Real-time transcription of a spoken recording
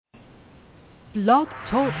Blog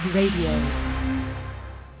Talk Radio.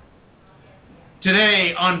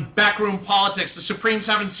 Today on Backroom Politics, the Supremes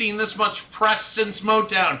haven't seen this much press since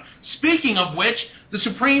Motown. Speaking of which, the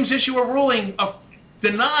Supremes issue a ruling of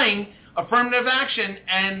denying affirmative action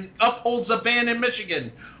and upholds a ban in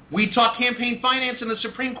Michigan. We talk campaign finance and the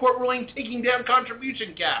Supreme Court ruling taking down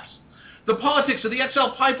contribution caps. The politics of the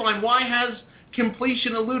XL pipeline, why has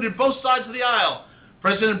completion eluded both sides of the aisle?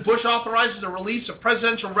 President Bush authorizes the release of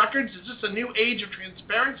presidential records. Is this a new age of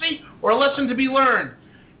transparency or a lesson to be learned?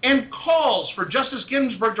 And calls for Justice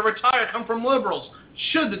Ginsberg to retire come from liberals.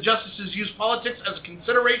 Should the justices use politics as a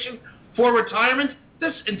consideration for retirement?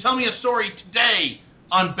 This and Tell Me a Story today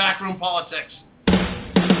on Backroom Politics.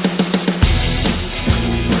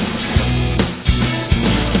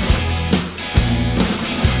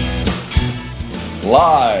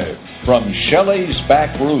 Live from Shelley's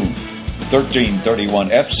Back Room,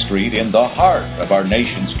 1331 F Street in the heart of our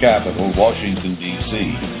nation's capital, Washington,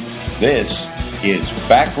 D.C. This is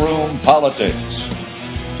Backroom Politics.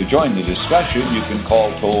 To join the discussion, you can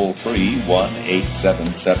call toll-free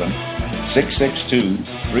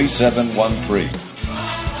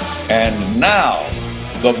 1-877-662-3713. And now,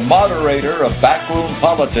 the moderator of Backroom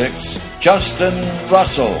Politics, Justin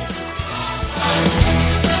Russell.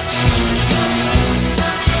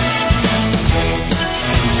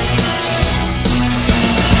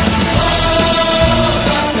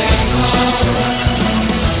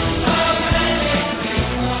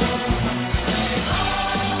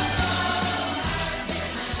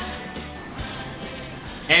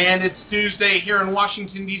 And it's Tuesday here in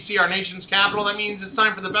Washington, D.C., our nation's capital. That means it's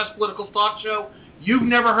time for the best political talk show you've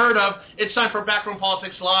never heard of. It's time for Backroom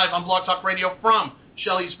Politics Live on Blog Talk Radio from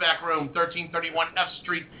Shelley's Back Room, 1331 F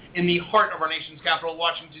Street, in the heart of our nation's capital,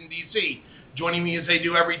 Washington, D.C. Joining me as they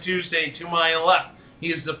do every Tuesday, to my left, he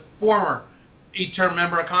is the former 8-term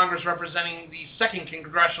member of Congress representing the 2nd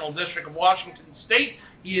Congressional District of Washington State.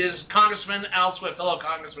 He is Congressman Al Swift. Hello,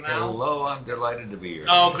 Congressman Al. Hello, I'm delighted to be here.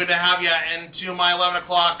 Oh, good to have you. And to my 11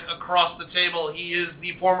 o'clock across the table, he is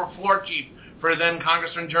the former floor chief for then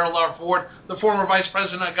Congressman Gerald R. Ford, the former Vice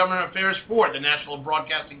President of Government Affairs for the National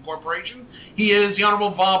Broadcasting Corporation. He is the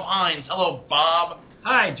Honorable Bob Hines. Hello, Bob.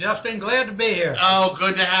 Hi, Justin. Glad to be here. Oh,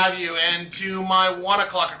 good to have you. And to my 1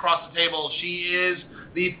 o'clock across the table, she is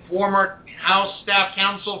the former House Staff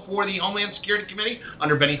Counsel for the Homeland Security Committee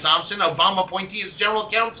under Benny Thompson, Obama appointee as General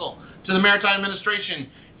Counsel to the Maritime Administration.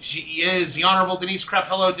 She is the Honorable Denise Krepp.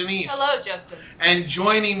 Hello, Denise. Hello, Justin. And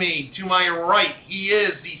joining me to my right, he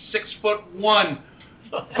is the 6'1"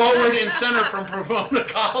 forward and center from Pomona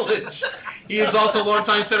College. He is also a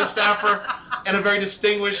longtime Senate staffer and a very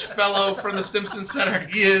distinguished fellow from the Stimson Center.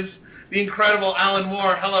 He is the incredible Alan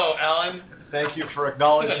Moore. Hello, Alan. Thank you for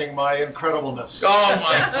acknowledging my incredibleness. Oh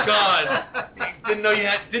my God! Didn't know you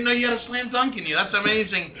had a slam dunk in you. That's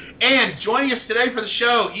amazing. And joining us today for the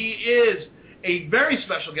show, he is a very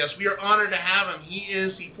special guest. We are honored to have him. He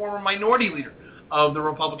is the former minority leader of the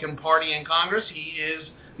Republican Party in Congress. He is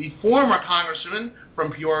the former congressman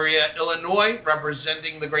from Peoria, Illinois,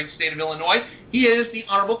 representing the great state of Illinois. He is the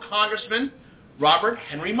Honorable Congressman Robert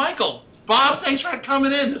Henry Michel. Bob, thanks for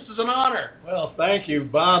coming in. This is an honor. Well, thank you.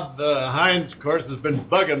 Bob Hines, of course, has been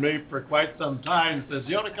bugging me for quite some time. Says,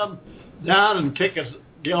 you ought to come down and kick us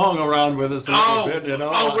along around with us a little bit, you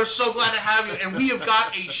know. Oh, we're so glad to have you. And we have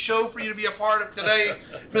got a show for you to be a part of today,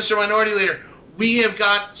 Mr. Minority Leader. We have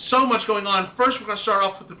got so much going on. First, we're going to start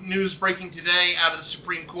off with the news breaking today out of the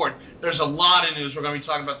Supreme Court. There's a lot of news we're going to be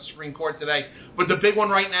talking about the Supreme Court today. But the big one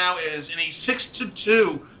right now is in a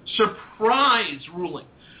 6-2 surprise ruling.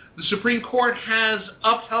 The Supreme Court has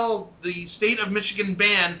upheld the state of Michigan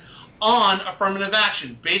ban on affirmative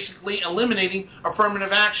action, basically eliminating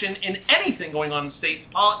affirmative action in anything going on in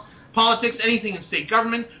state politics, anything in state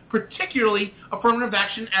government, particularly affirmative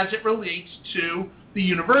action as it relates to the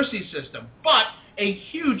university system. But a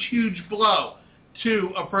huge, huge blow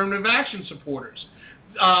to affirmative action supporters.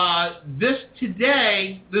 This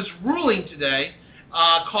ruling today,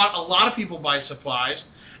 caught a lot of people by surprise.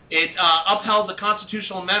 It upheld the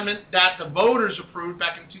constitutional amendment that the voters approved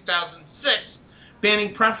back in 2006,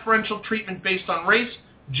 banning preferential treatment based on race,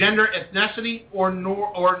 gender, ethnicity, or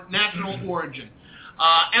national origin.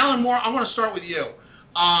 Alan Moore, I want to start with you.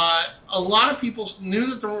 A lot of people knew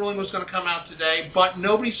that the ruling was going to come out today, but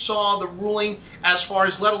nobody saw the ruling as far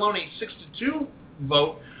as let alone a 6-2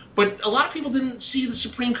 vote. But a lot of people didn't see the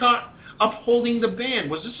Supreme Court upholding the ban.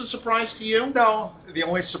 Was this a surprise to you? No. The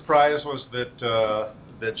only surprise was that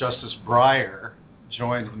Justice Breyer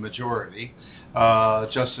joined the majority.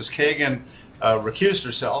 Justice Kagan recused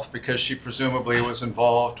herself because she presumably was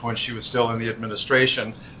involved when she was still in the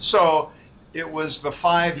administration. So it was the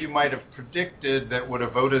 5 you might have predicted that would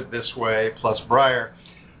have voted this way, plus Breyer.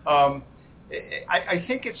 I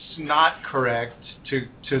think it's not correct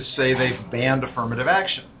to say they've banned affirmative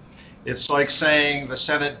action. It's like saying the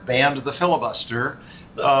Senate banned the filibuster.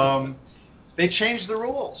 They changed the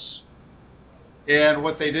rules. And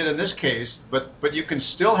what they did in this case, but you can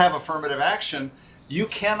still have affirmative action. You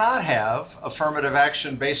cannot have affirmative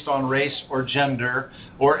action based on race or gender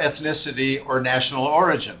or ethnicity or national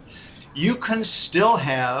origin. You can still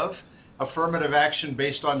have affirmative action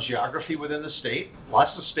based on geography within the state.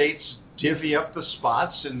 Lots of states divvy up the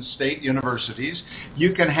spots in state universities.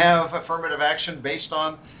 You can have affirmative action based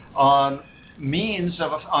on means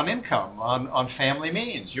on income, on family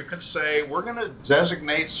means. You can say, we're going to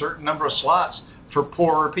designate certain number of slots for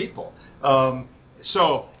poorer people.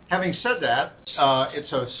 So having said that,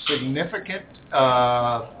 it's a significant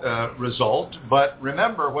result, but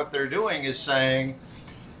remember what they're doing is saying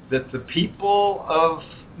that the people of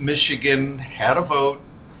Michigan had a vote.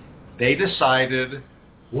 They decided.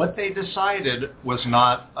 What they decided was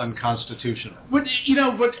not unconstitutional. But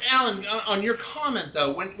Alan, on your comment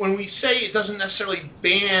though, when we say it doesn't necessarily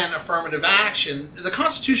ban affirmative action, the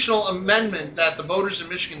constitutional amendment that the voters in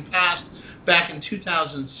Michigan passed back in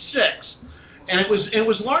 2006, and it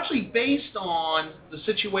was largely based on the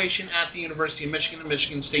situation at the University of Michigan and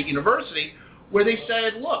Michigan State University, where they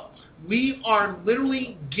said, look, we are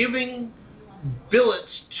literally giving billets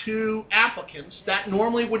to applicants that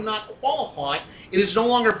normally would not qualify. It is no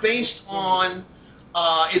longer based on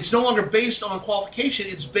qualification.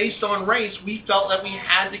 It's based on race. We felt that we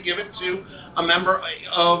had to give it to a member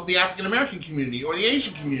of the African American community or the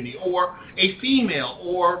Asian community or a female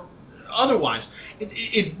or otherwise.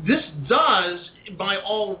 This does, by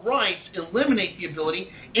all rights, eliminate the ability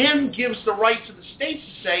and gives the right to the states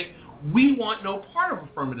to say, we want no part of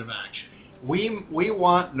affirmative action. We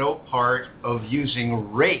want no part of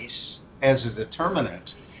using race as a determinant,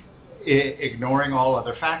 ignoring all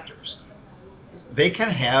other factors. They can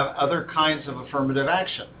have other kinds of affirmative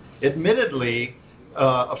action. Admittedly,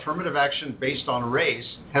 affirmative action based on race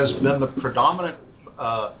has been the predominant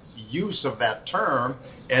use of that term,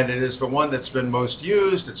 and it is the one that's been most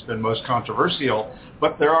used, it's been most controversial.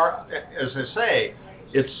 But there are, as I say,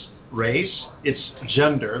 it's race, it's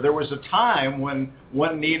gender. There was a time when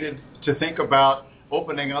one needed to think about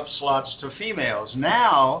opening up slots to females.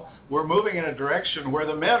 Now we're moving in a direction where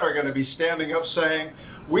the men are going to be standing up saying,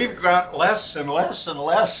 we've got less and less and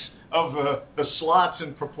less of the slots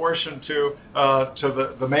in proportion to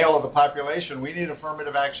the male of the population. We need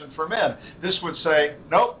affirmative action for men. This would say,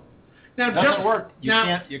 nope, doesn't work.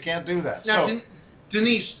 You can't do that. Now,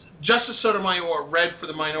 Denise, Justice Sotomayor read for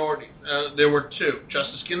the minority. There were two,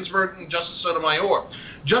 Justice Ginsberg and Justice Sotomayor.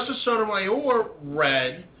 Justice Sotomayor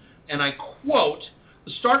read, and I quote,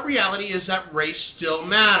 the stark reality is that race still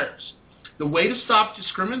matters. The way to stop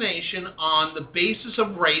discrimination on the basis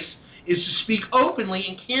of race is to speak openly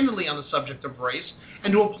and candidly on the subject of race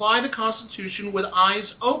and to apply the Constitution with eyes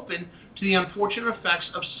open to the unfortunate effects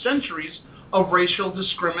of centuries of racial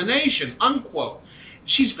discrimination, unquote.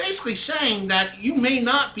 She's basically saying that you may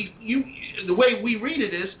not be, the way we read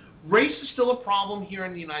it is, race is still a problem here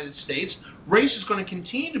in the United States. Race is going to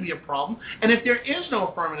continue to be a problem. And if there is no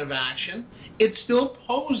affirmative action, it still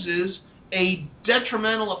poses a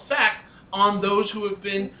detrimental effect on those who have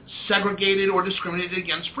been segregated or discriminated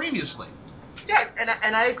against previously. Yeah,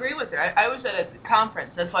 and I agree with her. I was at a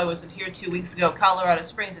conference. That's why I wasn't here 2 weeks ago, Colorado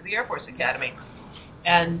Springs at the Air Force Academy.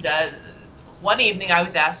 And one evening I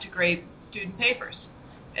was asked to grade student papers.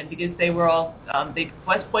 And because they were all, the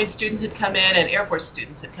West Point students had come in and Air Force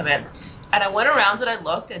students had come in. And I went around and I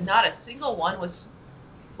looked, and not a single one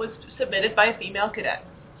was submitted by a female cadet.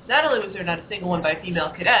 Not only was there not a single one by a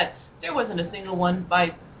female cadet, there wasn't a single one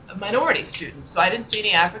by minority students. So I didn't see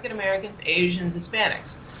any African Americans, Asians, Hispanics.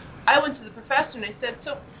 I went to the professor and I said,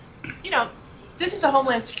 so, this is a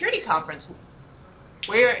Homeland Security conference.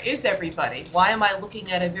 Where is everybody? Why am I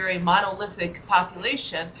looking at a very monolithic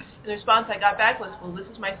population? And the response I got back was, well, this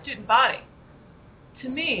is my student body. To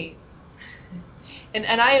me, and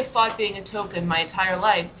I have fought being a token my entire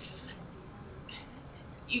life,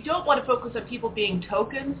 you don't want to focus on people being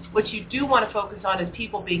tokens. What you do want to focus on is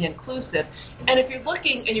people being inclusive. And if you're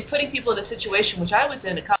looking and you're putting people in a situation, which I was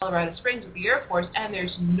in at Colorado Springs with the Air Force, and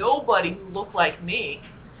there's nobody who looked like me,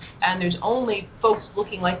 and there's only folks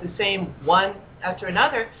looking like the same one after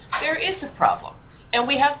another, there is a problem. And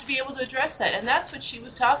we have to be able to address that. And that's what she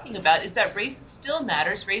was talking about, is that race still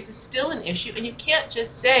matters, race is still an issue, and you can't just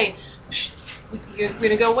say, we're going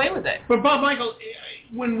to go away with it. But Bob Michael,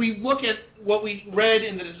 when we look at what we read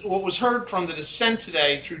what was heard from the dissent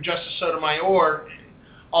today through Justice Sotomayor,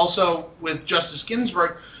 also with Justice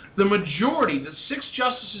Ginsburg, the majority, the 6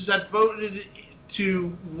 justices that voted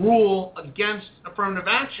to rule against affirmative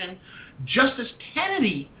action, Justice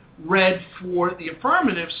Kennedy read for the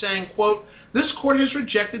affirmative, saying, quote, "This court has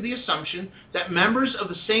rejected the assumption that members of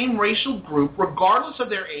the same racial group, regardless of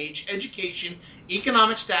their age, education,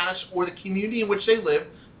 economic status, or the community in which they live,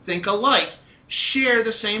 think alike, share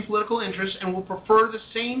the same political interests, and will prefer the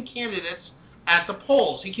same candidates at the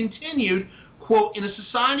polls." He continued, quote, "In a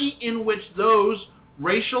society in which those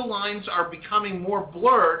racial lines are becoming more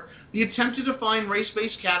blurred, the attempt to define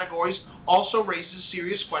race-based categories also raises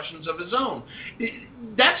serious questions of its own."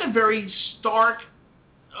 That's a very stark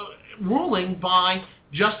ruling by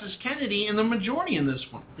Justice Kennedy and the majority in this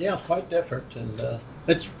one. Yeah, quite different. And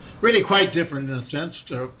it's really quite different in a sense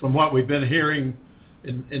from what we've been hearing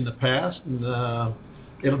in the past. And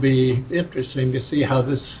it'll be interesting to see how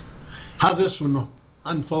this one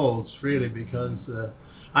unfolds, really, because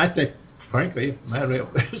I think, frankly,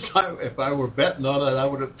 if I were betting on it, I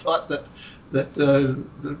would have thought that the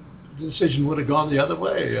decision would have gone the other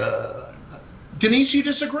way. Denise, you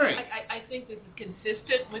disagree? I think this is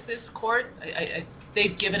consistent with this court.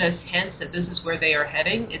 They've given us hints that this is where they are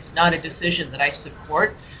heading. It's not a decision that I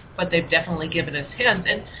support, but they've definitely given us hints.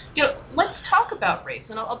 And, let's talk about race.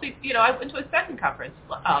 And I'll be, I went to a second conference.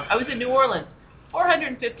 I was in New Orleans,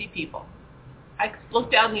 450 people. I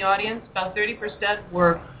looked down the audience, about 30%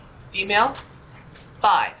 were female,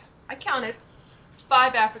 5. I counted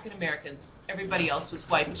 5 African Americans. Everybody else was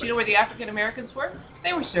white. But you know where the African Americans were?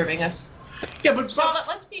 They were serving us. Yeah, but so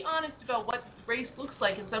let's be honest about what race looks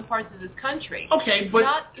like in some parts of this country. Okay, but it's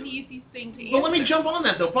not an easy thing to answer. But let me jump on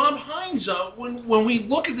that, though. Bob Hines, when we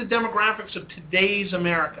look at the demographics of today's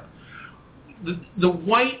America, the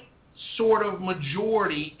white sort of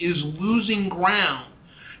majority is losing ground.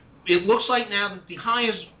 It looks like now that the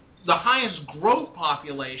highest growth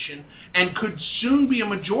population, and could soon be a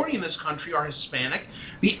majority in this country, are Hispanic.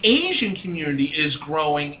 The Asian community is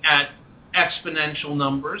growing at exponential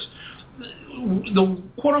numbers. The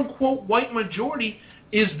quote-unquote white majority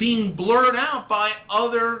is being blurred out by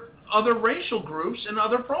other racial groups and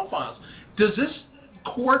other profiles. Does this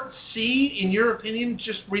court see, in your opinion,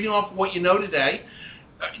 just reading off what you know today,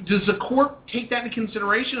 does the court take that into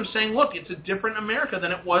consideration of saying, look, it's a different America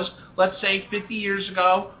than it was, let's say, 50 years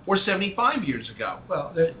ago or 75 years ago?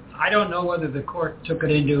 Well, I don't know whether the court took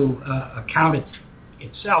it into account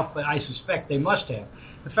itself, but I suspect they must have.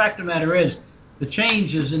 The fact of the matter is, the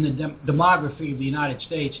changes in the demography of the United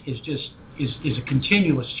States is a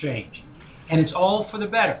continuous change, and it's all for the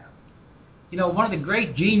better. One of the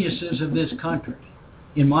great geniuses of this country,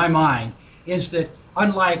 in my mind, is that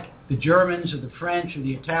unlike the Germans or the French or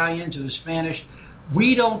the Italians or the Spanish,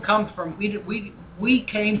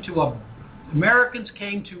 Americans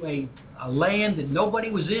came to a land that nobody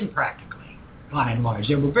was in practically, by and large.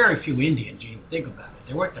 There were very few Indians, you think about it.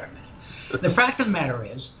 There weren't that many. The fact of the matter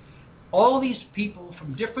is, all these people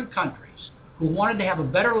from different countries who wanted to have a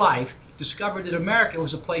better life discovered that America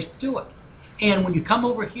was a place to do it. And when you come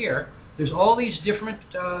over here, there's all these different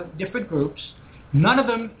groups. None of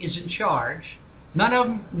them is in charge. None of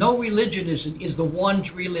them, no religion is the one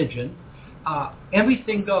religion.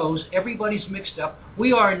 Everything goes. Everybody's mixed up.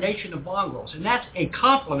 We are a nation of mongrels, and that's a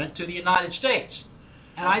compliment to the United States.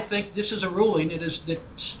 And I think this is a ruling that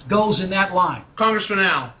goes in that line. Congressman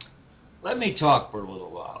Al. Let me talk for a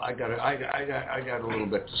little while. I got a little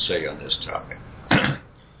bit to say on this topic.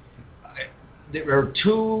 There are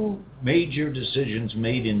 2 major decisions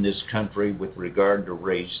made in this country with regard to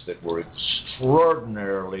race that were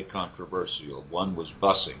extraordinarily controversial. One was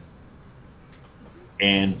busing,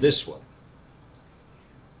 and this one.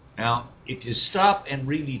 Now, if you stop and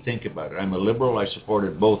really think about it, I'm a liberal. I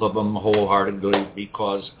supported both of them wholeheartedly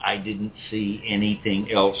because I didn't see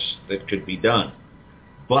anything else that could be done.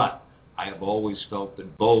 But I have always felt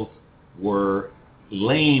that both were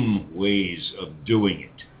lame ways of doing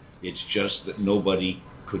it. It's just that nobody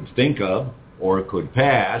could think of or could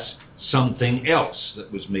pass something else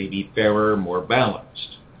that was maybe fairer, more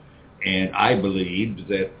balanced. And I believed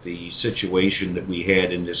that the situation that we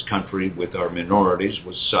had in this country with our minorities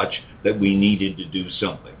was such that we needed to do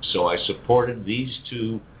something. So I supported these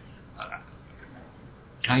 2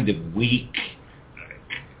 kind of weak,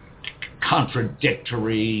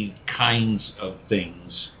 contradictory kinds of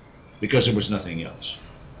things because there was nothing else.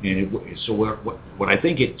 And so what I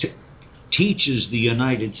think it teaches the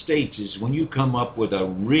United States is when you come up with a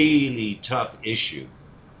really tough issue,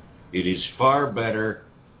 it is far better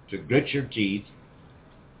to grit your teeth,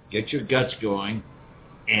 get your guts going,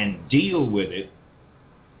 and deal with it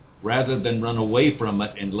rather than run away from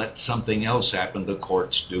it and let something else happen, the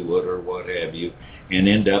courts do it or what have you, and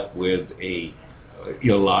end up with a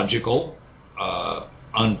illogical,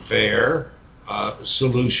 unfair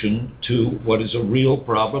solution to what is a real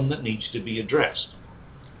problem that needs to be addressed.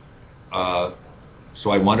 So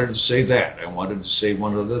I wanted to say that. I wanted to say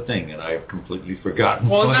one other thing, and I have completely forgotten.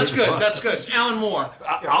 Well, that's good. That's good. Alan Moore.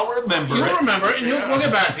 I'll remember it. You'll remember it, and we'll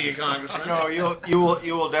get back to you, Congressman. No, you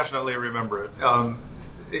will definitely remember it.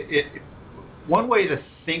 One way to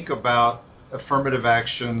think about affirmative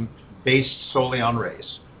action based solely on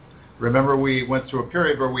race. Remember, we went through a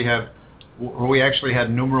period where we actually had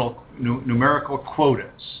numerical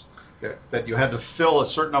quotas that you had to fill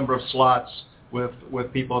a certain number of slots with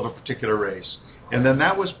people of a particular race. And then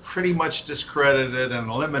that was pretty much discredited and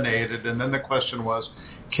eliminated. And then the question was,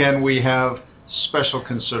 can we have special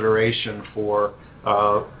consideration for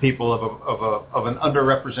people of an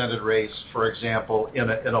underrepresented race, for example, in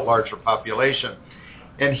a larger population?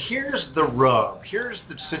 And here's the rub. Here's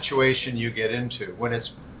the situation you get into when it's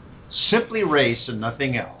simply race and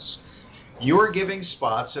nothing else. You're giving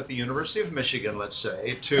spots at the University of Michigan, let's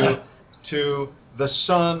say, to the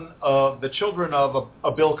children of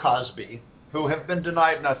a Bill Cosby, who have been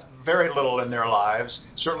denied very little in their lives,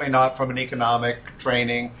 certainly not from an economic,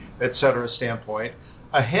 training, et cetera standpoint,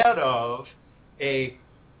 ahead of a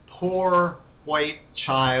poor white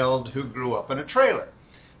child who grew up in a trailer.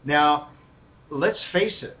 Now, let's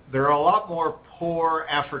face it, there are a lot more poor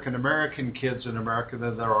African-American kids in America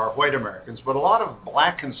than there are white Americans, but a lot of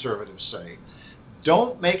black conservatives say,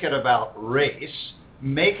 don't make it about race,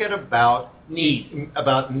 make it about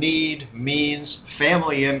need, means,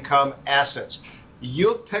 family income, assets.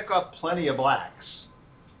 You'll pick up plenty of blacks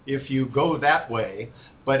if you go that way,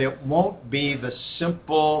 but it won't be the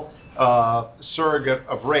simple surrogate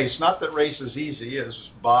of race. Not that race is easy, as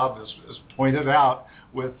Bob has pointed out,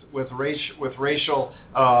 with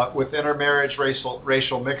intermarriage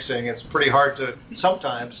racial mixing. It's pretty hard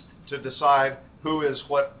sometimes to decide who is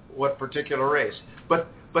what particular race. But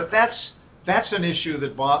that's an issue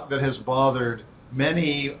that has bothered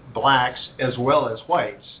many blacks as well as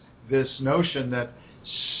whites. This notion that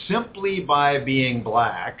simply by being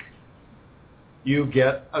black, you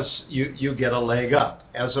get a leg up,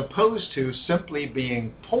 as opposed to simply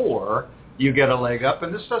being poor, you get a leg up.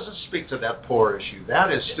 And this doesn't speak to that poor issue.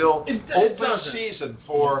 That is still open season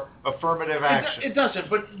for affirmative action. It doesn't.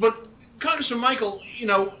 But Congressman Michael,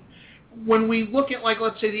 when we look at,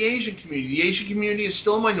 let's say, the Asian community is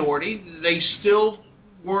still a minority. They still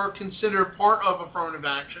were considered part of affirmative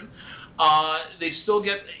action. They still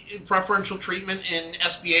get preferential treatment in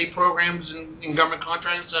SBA programs and in government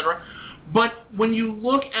contracts, et cetera. But when you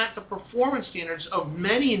look at the performance standards of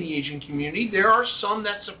many in the Asian community, there are some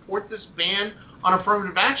that support this ban on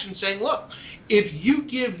affirmative action, saying, look, if you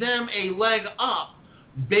give them a leg up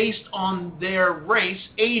based on their race,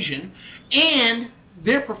 Asian, and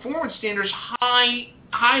their performance standards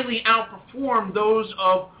highly outperform those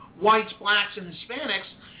of whites, blacks, and Hispanics,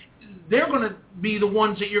 they're going to be the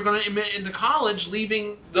ones that you're going to admit into college,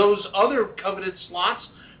 leaving those other coveted slots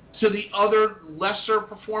to the other lesser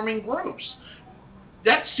performing groups.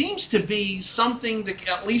 That seems to be something to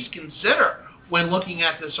at least consider when looking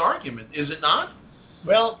at this argument, is it not?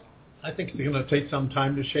 Well, I think it's going to take some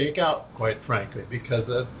time to shake out, quite frankly, because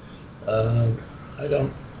I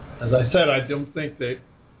don't think that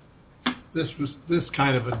this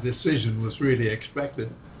kind of a decision was really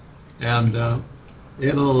expected, and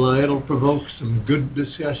it'll provoke some good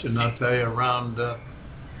discussion, I'll tell you, around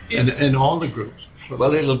in all the groups.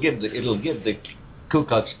 Well, it'll give the Ku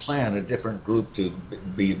Klux Klan a different group to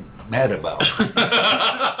be mad about.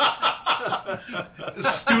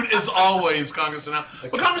 Astute as always, Congressman.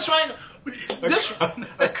 But Congressman,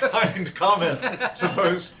 a kind comment to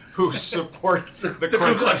those who support the Ku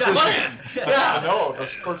Klux Klan. Yeah. No, the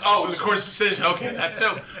court's decision. Okay, that's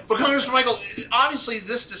so. But Congressman Michael, obviously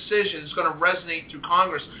this decision is going to resonate through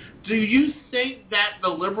Congress. Do you think that the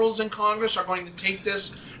liberals in Congress are going to take this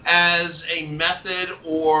as a method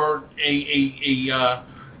or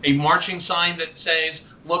a marching sign that says,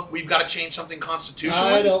 look, we've got to change something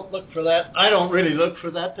constitutionally? I don't look for that. I don't really look for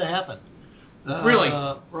that to happen. Really?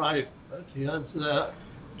 Right. It's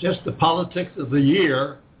just the politics of the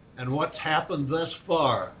year and what's happened thus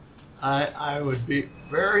far. I would be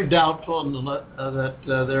very doubtful that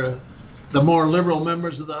the more liberal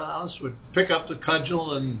members of the House would pick up the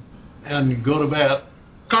cudgel and go to bat.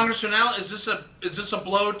 Congressman Al, is this a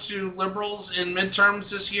blow to liberals in midterms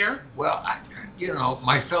this year? Well,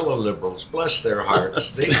 my fellow liberals, bless their hearts,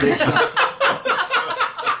 they That's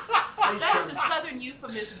a Southern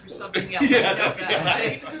euphemism for something else. Yeah,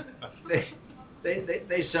 right?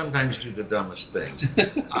 they sometimes do the dumbest things.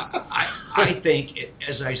 I think,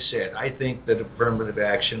 as I said, I think that affirmative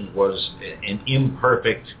action was an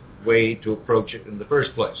imperfect way to approach it in the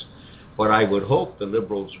first place. What I would hope the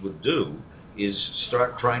liberals would do is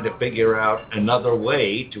start trying to figure out another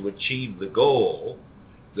way to achieve the goal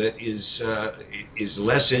that is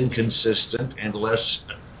less inconsistent and less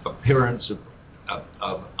appearance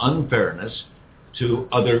of unfairness to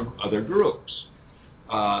other groups.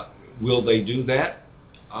 Will they do that?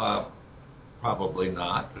 Probably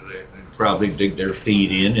not. They probably dig their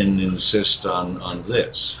feet in and insist on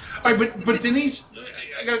this. All right, but Denise,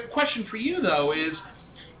 I got a question for you though. Is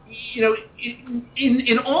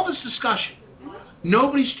in all this discussion,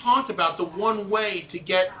 nobody's talked about the one way to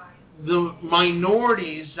get the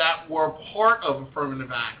minorities that were part of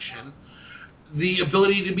affirmative action the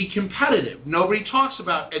ability to be competitive. Nobody talks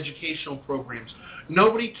about educational programs.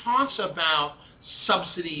 Nobody talks about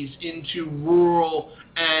subsidies into rural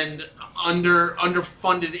and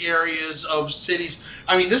underfunded areas of cities.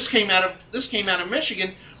 I mean, this came out of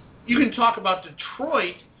Michigan. You can talk about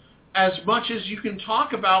Detroit as much as you can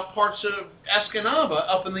talk about parts of Escanaba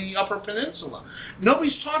up in the Upper Peninsula.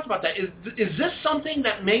 Nobody's talked about that. Is this something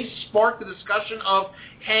that may spark the discussion of,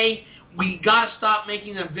 hey, we got to stop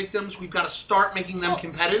making them victims, we've got to start making them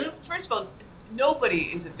competitive? First of all,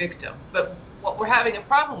 nobody is a victim, but what we're having a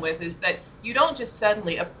problem with is that you don't just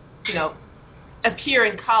suddenly, appear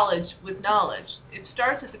in college with knowledge. It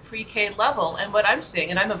starts at the pre-K level, and what I'm seeing,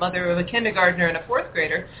 and I'm a mother of a kindergartner and a fourth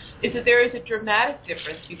grader, is that there is a dramatic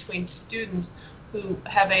difference between students who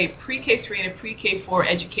have a pre-K3 and a pre-K4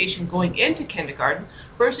 education going into kindergarten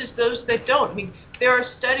versus those that don't. I mean, there are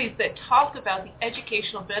studies that talk about the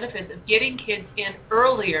educational benefits of getting kids in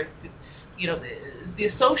earlier, the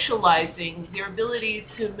socializing, their ability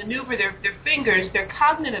to maneuver their fingers, their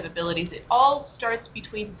cognitive abilities. It all starts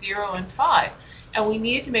between 0 and 5. And we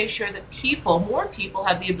need to make sure that more people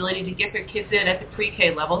have the ability to get their kids in at the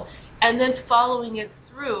pre-K level and then following it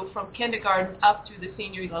through from kindergarten up to the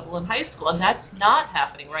senior level in high school. And that's not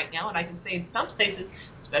happening right now. And I can say in some places,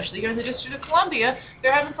 especially here in the District of Columbia,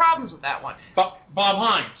 they're having problems with that one. Bob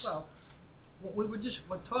Hines. Well, what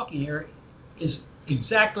we're talking here is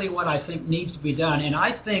exactly what I think needs to be done. And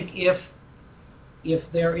I think if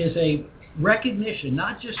there is a recognition,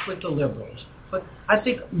 not just with the liberals, but I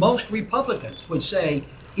think most Republicans would say,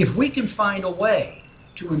 if we can find a way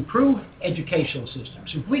to improve educational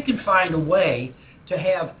systems, if we can find a way to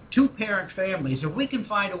have two-parent families, if we can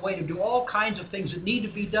find a way to do all kinds of things that need to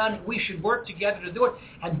be done, we should work together to do it.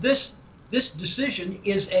 And this decision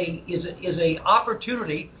is a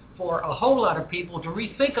opportunity for a whole lot of people to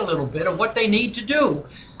rethink a little bit of what they need to do,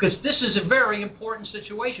 because this is a very important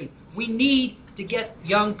situation. We need to get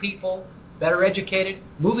young people better educated,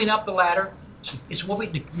 moving up the ladder. It's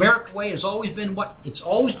the American way has always been it's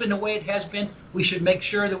always been the way it has been. We should make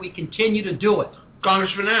sure that we continue to do it.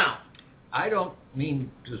 Congressman Al. I don't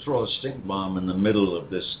mean to throw a stink bomb in the middle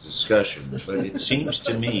of this discussion, but it seems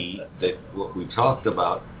to me that what we talked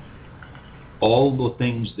about, all the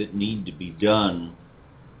things that need to be done,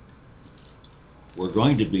 were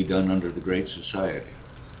going to be done under the Great Society.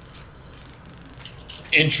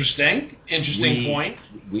 Interesting point.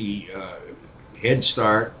 Head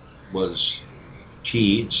Start was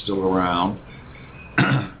key. It's still around.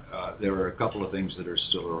 There are a couple of things that are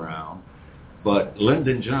still around. But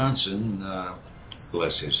Lyndon Johnson,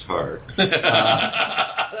 bless his heart,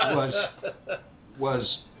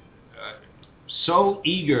 was so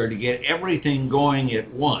eager to get everything going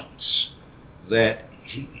at once that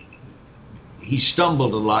he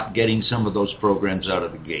stumbled a lot getting some of those programs out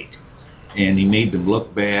of the gate. And he made them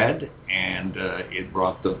look bad, and it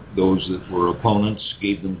brought those that were opponents,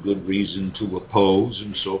 gave them good reason to oppose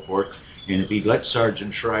and so forth. And if he'd let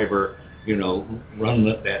Sergeant Schreiber, run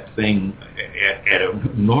that thing at a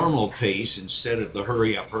normal pace instead of the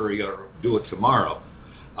hurry up, do it tomorrow,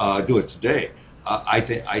 do it today, I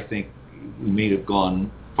think we may have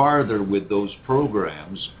gone farther with those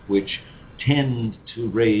programs, which tend to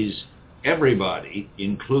raise everybody,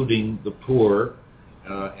 including the poor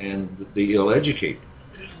and the ill-educated.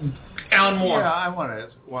 Alan Moore. Yeah, I want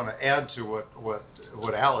to add to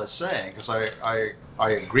what Al is saying, because I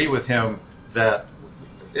agree with him that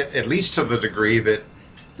at least to the degree that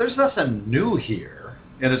there's nothing new here,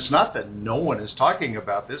 and it's not that no one is talking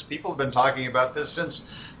about this. People have been talking about this since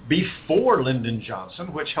before Lyndon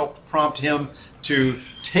Johnson, which helped prompt him to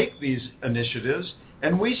take these initiatives,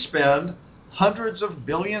 and we spend hundreds of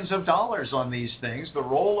billions of dollars on these things. The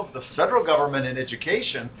role of the federal government in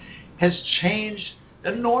education has changed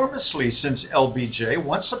enormously since LBJ.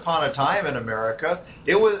 Once upon a time in America,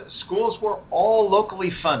 schools were all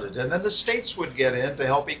locally funded, and then the states would get in to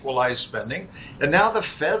help equalize spending. And now the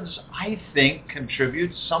feds, I think,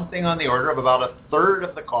 contribute something on the order of about a third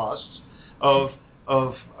of the costs of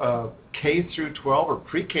K through 12 or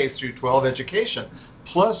pre-K through 12 education,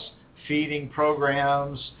 plus feeding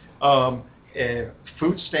programs,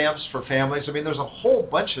 food stamps for families. I mean, there's a whole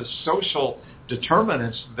bunch of social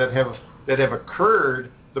determinants that have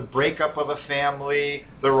occurred: the breakup of a family,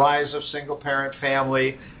 the rise of single-parent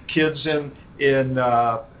family, kids in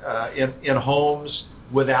homes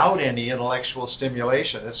without any intellectual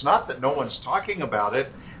stimulation. It's not that no one's talking about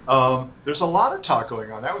it. There's a lot of talk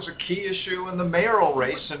going on. That was a key issue in the mayoral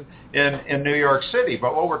race in New York City.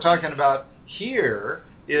 But what we're talking about here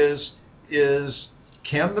is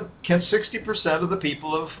can 60% of the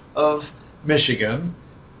people of Michigan,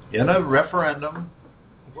 in a referendum,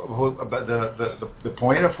 the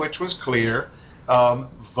point of which was clear,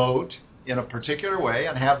 vote in a particular way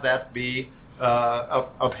and have that be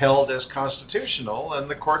upheld as constitutional? And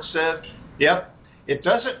the court said, yep. It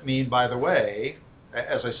doesn't mean, by the way,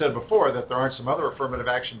 as I said before, that there aren't some other affirmative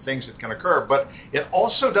action things that can occur, but it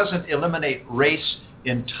also doesn't eliminate race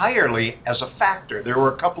entirely as a factor. There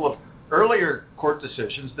were a couple of earlier court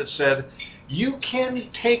decisions that said you can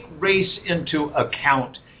take race into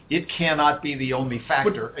account. It cannot be the only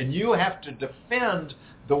factor, and you have to defend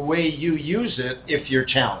the way you use it if you're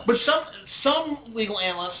challenged. But some legal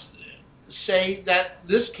analysts say that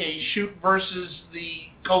this case, Shute versus the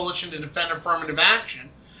Coalition to Defend Affirmative Action,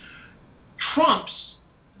 trumps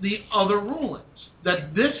the other rulings.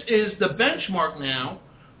 That this is the benchmark now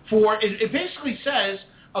for, it basically says,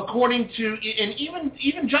 according to, and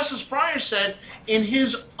even Justice Breyer said in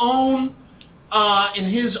his own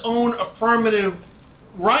affirmative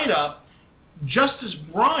write-up, Justice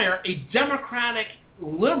Breyer, a Democratic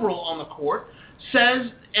liberal on the court, says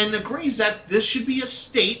and agrees that this should be a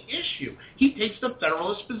state issue. He takes the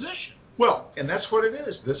federalist position. Well, and that's what it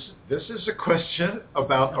is. This is a question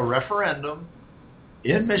about a referendum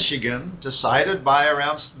in Michigan decided by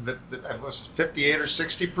around 58 or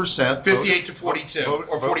 60%. 58 to 42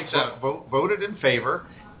 or 47. Voted in favor.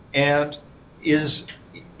 And is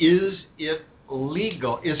it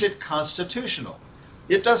legal? Is it constitutional?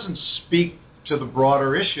 It doesn't speak to the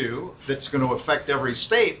broader issue that's going to affect every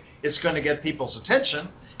state. It's going to get people's attention.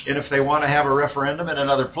 And if they want to have a referendum in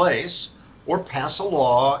another place or pass a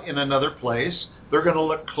law in another place, they're going to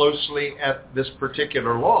look closely at this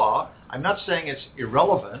particular law. I'm not saying it's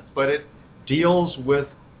irrelevant, but it deals with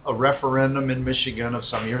a referendum in Michigan of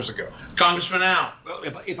some years ago. Congressman Al. Well,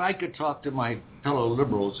 if I could talk to my fellow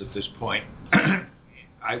liberals at this point,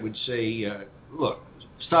 I would say, look,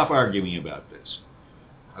 stop arguing about this.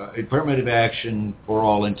 Affirmative action, for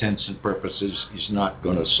all intents and purposes, is not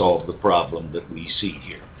going to solve the problem that we see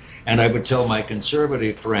here. And I would tell my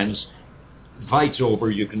conservative friends, fight's over,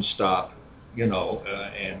 you can stop,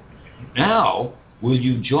 and now will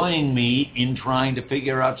you join me in trying to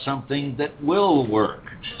figure out something that will work?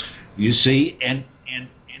 You see, and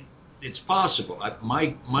it's possible.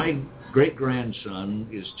 My great-grandson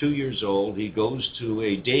is 2 years old. He goes to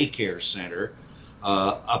a daycare center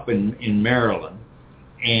up in Maryland,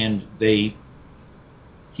 and he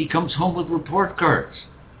comes home with report cards.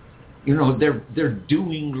 They're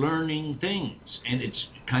doing learning things, and it's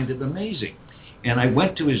kind of amazing. And I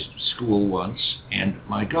went to his school once, and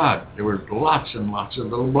my God, there were lots and lots of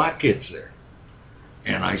little black kids there.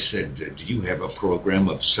 And I said, do you have a program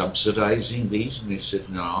of subsidizing these? And they said,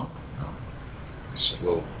 no. I said,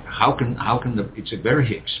 well, how can it's a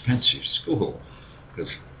very expensive school,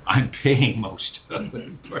 because I'm paying most of it.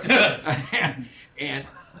 and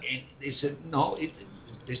they said, no.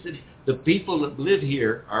 They said, the people that live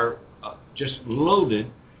here are just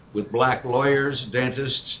loaded with black lawyers,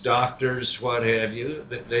 dentists, doctors, what have you.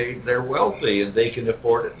 They're wealthy and they can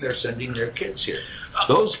afford it. They're sending their kids here.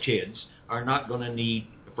 Those kids are not going to need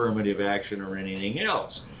affirmative action or anything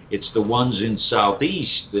else. It's the ones in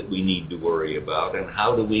Southeast that we need to worry about, and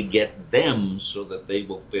how do we get them so that they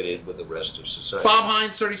will fit in with the rest of society. Bob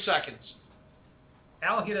Hines, 30 seconds.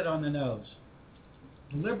 Al hit it on the nose.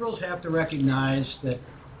 The liberals have to recognize that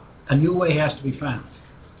a new way has to be found.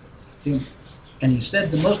 And he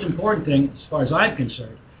said the most important thing, as far as I'm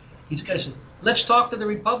concerned, he's going to say, let's talk to the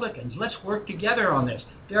Republicans. Let's work together on this.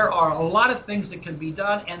 There are a lot of things that can be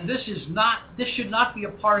done, and this should not be a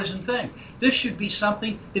partisan thing. This should be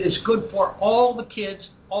something that is good for all the kids,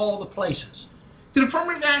 all the places. Did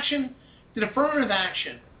affirmative action,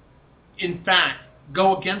 in fact,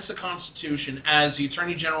 go against the Constitution, as the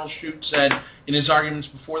Attorney General Shute said in his arguments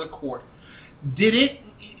before the court? Did it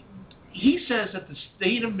he says that the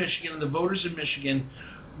state of Michigan and the voters in Michigan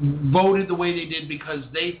voted the way they did because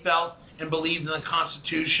they felt and believed in the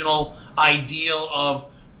constitutional ideal of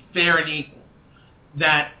fair and equal.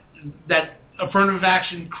 That affirmative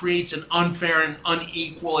action creates an unfair and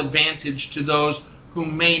unequal advantage to those who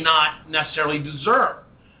may not necessarily deserve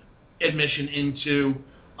admission into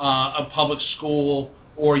a public school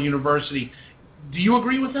or university. Do you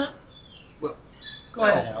agree with that? Well, go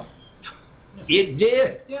ahead, Al. It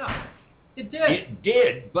did. Yeah, it did. It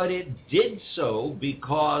did, but it did so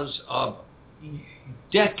because of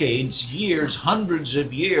decades, years, hundreds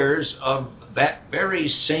of years of that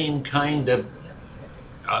very same kind of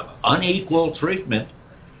unequal treatment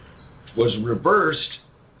was reversed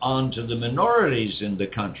onto the minorities in the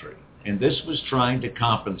country. And this was trying to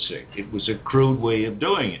compensate. It was a crude way of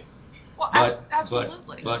doing it. Well,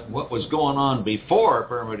 absolutely. But what was going on before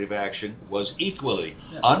affirmative action was equally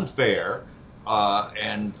unfair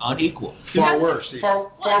and unequal. Far worse.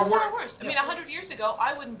 Far worse. I mean, 100 years ago,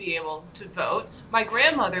 I wouldn't be able to vote. My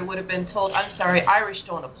grandmother would have been told, I'm sorry, Irish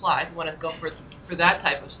don't apply if you want to go for that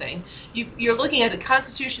type of thing. You're looking at the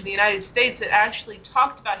Constitution of the United States that actually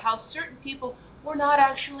talked about how certain people were not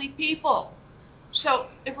actually people. So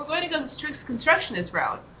if we're going to go the strict constructionist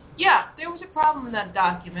route, yeah, there was a problem in that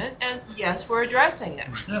document, and yes, we're addressing it.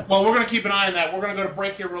 Well, we're going to keep an eye on that. We're going to go to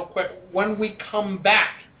break here real quick. When we come back,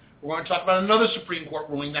 we're going to talk about another Supreme Court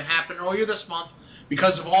ruling that happened earlier this month.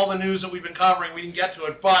 Because of all the news that we've been covering, we didn't get to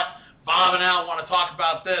it, but Bob and Al want to talk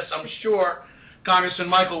about this. I'm sure Congressman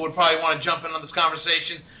Michael would probably want to jump in on this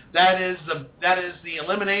conversation. That is the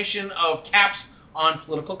elimination of caps on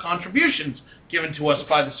political contributions given to us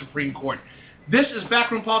by the Supreme Court. This is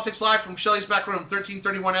Backroom Politics Live from Shelley's Backroom,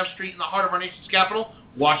 1331 F Street in the heart of our nation's capital,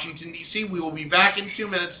 Washington, D.C. We will be back in 2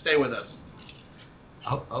 minutes. Stay with us.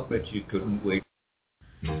 I'll bet you couldn't wait.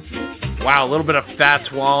 Wow, a little bit of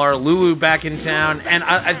Fats Waller, Lulu back in town, and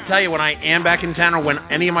I tell you, when I am back in town or when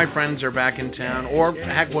any of my friends are back in town, or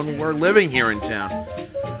heck, when we're living here in town,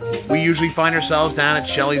 we usually find ourselves down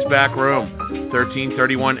at Shelley's Back Room,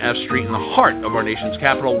 1331 F Street in the heart of our nation's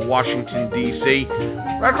capital, Washington, D.C.,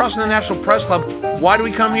 right across from the National Press Club. Why do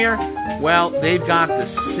we come here? Well, they've got the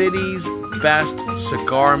city's best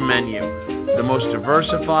cigar menu, the most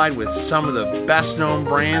diversified with some of the best-known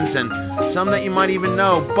brands and some that you might even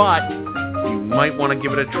know, but you might want to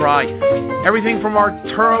give it a try. Everything from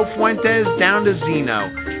Arturo Fuentes down to Zeno.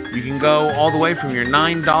 You can go all the way from your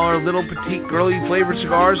 $9 little petite girly flavored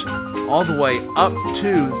cigars all the way up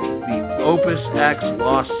to the Opus X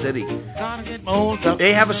Lost City.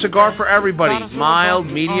 They have a cigar for everybody. Mild,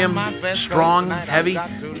 medium, strong, heavy.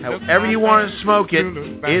 However you want to smoke it,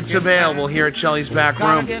 it's available here at Shelley's Back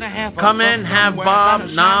Room. Come in, have Bob,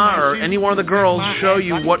 Na, or any one of the girls show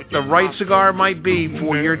you what the right cigar might be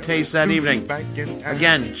for your taste that evening.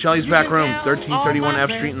 Again, Shelley's Back Room, 1331 F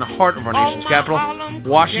Street in the heart of our nation's capital,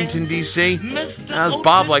 Washington, D.C. As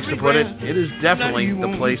Bob likes to put it, it is definitely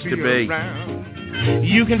the place to be.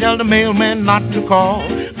 You can tell the mailman not to call.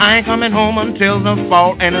 I ain't coming home until the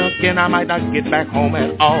fall. And again, I might not get back home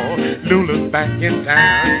at all. Lula's back in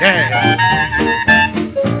town, yeah.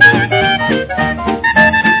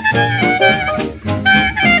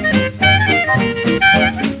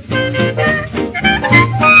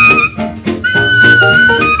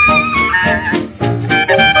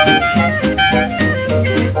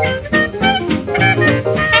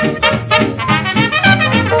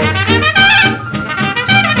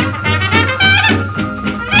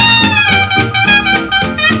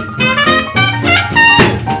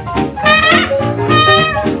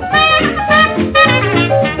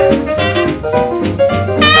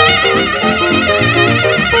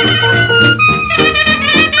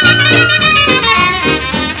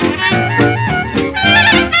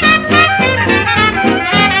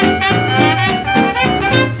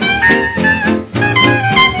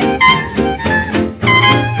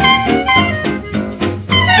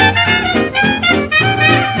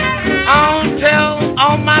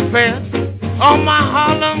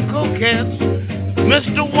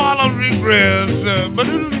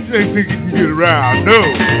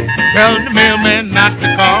 Tell the mailman not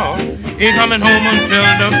to call. Ain't coming home until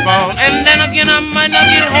the fall. And then again, I might not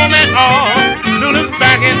get home at all. Lula's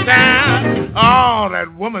back in town. Oh,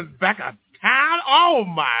 that woman's back in town. Oh,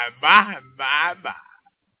 my.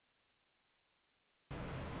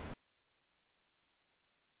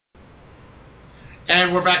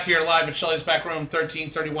 And we're back here live at Shelley's Back Room,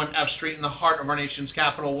 1331 F Street in the heart of our nation's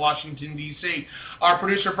capital, Washington, D.C. Our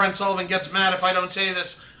producer, Brent Sullivan, gets mad if I don't say this.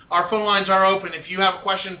 Our phone lines are open. If you have a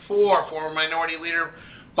question for former Minority Leader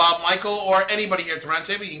Bob Michel or anybody here at the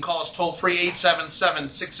roundtable, you can call us toll-free,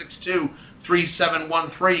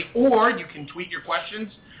 3713, or you can tweet your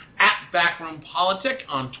questions at BackroomPolitic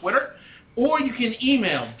on Twitter, or you can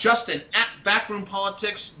email Justin at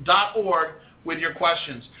backroompolitics.org with your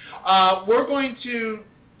questions. We're going to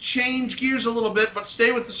change gears a little bit, but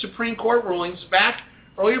stay with the Supreme Court rulings. Back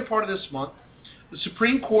earlier part of this month, the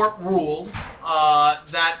Supreme Court ruled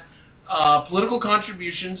that political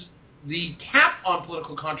contributions, the cap on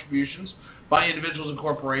political contributions by individuals and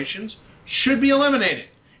corporations, should be eliminated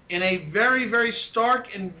in a very, very stark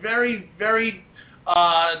and very, very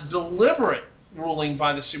deliberate ruling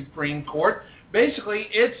by the Supreme Court. Basically,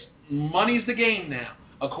 it's money's the game now,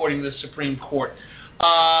 according to the Supreme Court.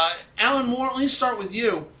 Alan Moore, let me start with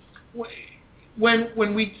you.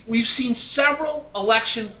 When we've seen several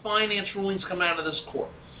election finance rulings come out of this court,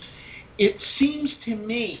 it seems to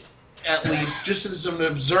me, at least, just as an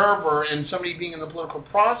observer and somebody being in the political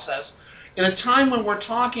process, in a time when we're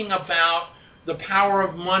talking about the power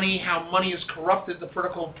of money, how money has corrupted the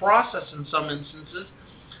political process in some instances,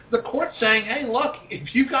 the court's saying, hey, look,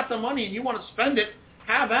 if you've got the money and you want to spend it,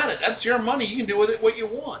 have at it. That's your money. You can do with it what you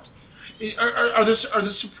want. Are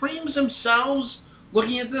the Supremes themselves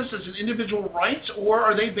looking at this as an individual right, or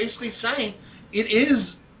are they basically saying it is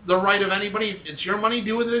the right of anybody? It's your money.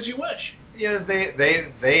 Do with it as you wish. Yeah,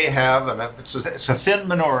 they have, and it's a thin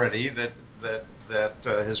minority that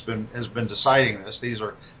has been deciding this. These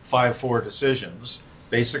are 5-4 decisions,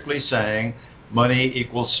 basically saying money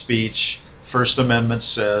equals speech. First Amendment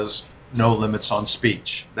says no limits on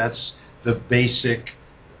speech. That's the basic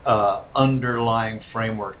underlying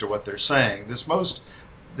framework to what they're saying. This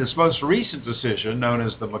most recent decision, known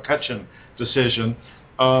as the McCutcheon decision,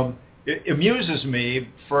 it amuses me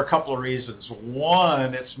for a couple of reasons.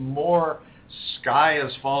 One, it's more sky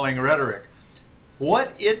is falling rhetoric.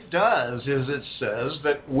 What it does is it says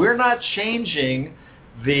that we're not changing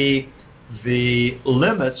the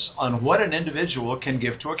limits on what an individual can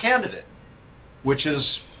give to a candidate, which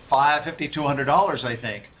is $50, $200, I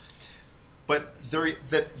think. But they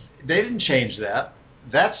didn't change that.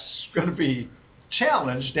 That's going to be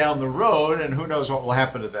challenged down the road, and who knows what will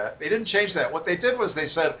happen to that. They didn't change that. What they did was they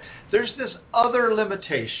said there's this other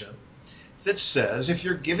limitation that says if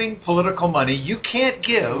you're giving political money, you can't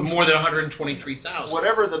give more than $123,000.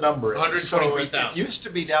 Whatever the number is. $123,000. So it used to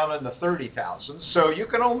be down in the 30,000. So you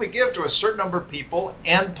can only give to a certain number of people,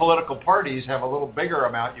 and political parties have a little bigger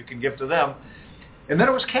amount you can give to them. And then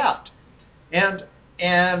it was capped. And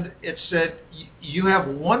it said you have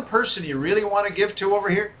one person you really want to give to over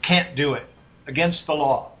here, can't do it, against the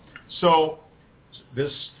law. So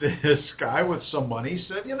this guy with some money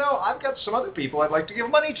said, I've got some other people I'd like to give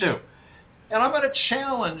money to. And I'm going to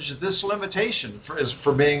challenge this limitation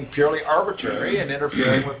for being purely arbitrary and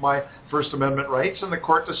interfering with my First Amendment rights. And the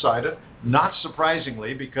court decided, not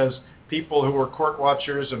surprisingly, because people who were court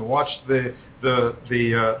watchers and watched the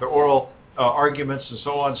oral arguments and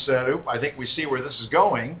so on said, I think we see where this is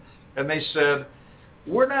going. And they said,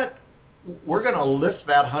 we're going to lift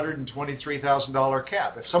that $123,000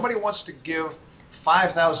 cap. If somebody wants to give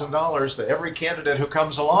 $5,000 to every candidate who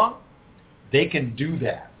comes along, they can do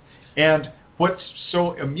that. And what's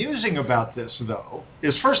so amusing about this, though,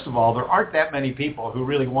 is first of all, there aren't that many people who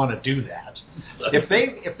really want to do that. If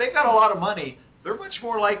they got a lot of money, they're much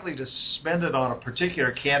more likely to spend it on a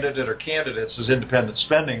particular candidate or candidates as independent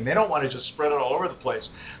spending. They don't want to just spread it all over the place.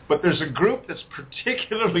 But there's a group that's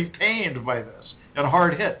particularly pained by this and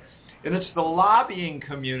hard hit. And it's the lobbying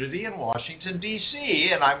community in Washington, D.C.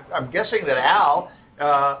 And I'm guessing that Al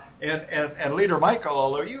and Leader Michael,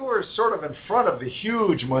 although you were sort of in front of the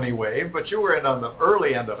huge money wave, but you were in on the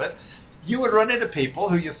early end of it, you would run into people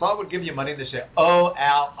who you thought would give you money. They say, oh,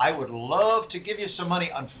 Al, I would love to give you some money.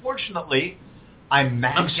 Unfortunately, I'm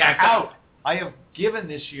maxed out. I have given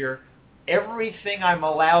this year everything I'm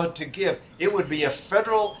allowed to give. It would be a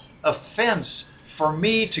federal offense for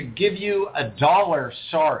me to give you $1,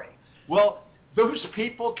 sorry. Well, those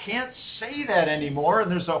people can't say that anymore,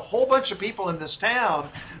 and there's a whole bunch of people in this town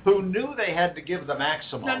who knew they had to give the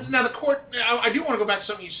maximum. Now the court, I do want to go back to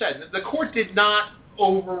something you said. The court did not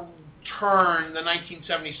overturn the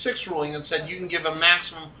 1976 ruling that said you can give a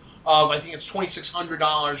maximum of, I think it's $2,600,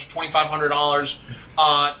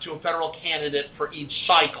 $2,500 to a federal candidate for each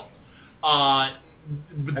cycle. And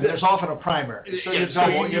there's often a primary. So you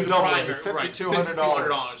double it,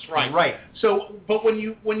 $5,200. Right. So, but when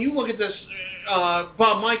you look at this,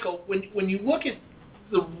 Bob Michael, when you look at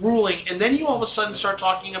the ruling, and then you all of a sudden start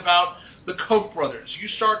talking about the Koch brothers, you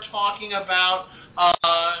start talking about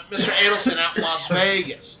Mr. Adelson out in Las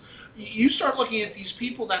Vegas. You start looking at these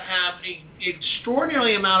people that have an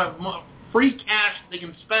extraordinary amount of free cash they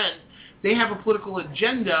can spend. They have a political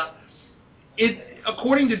agenda.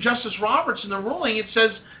 according to Justice Roberts in the ruling, it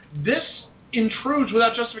says this intrudes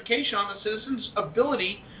without justification on the citizen's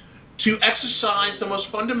ability to exercise the most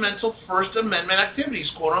fundamental First Amendment activities,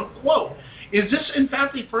 quote unquote. Is this, in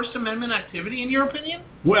fact, the First Amendment activity, in your opinion?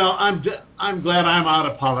 Well, I'm glad I'm out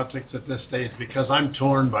of politics at this stage because I'm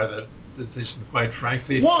torn by the decision, quite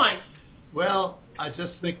frankly. Why? Well, I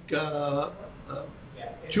just think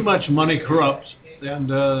too much money corrupts,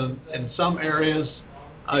 and in some areas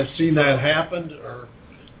I've seen that happen or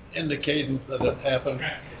indications that it happened,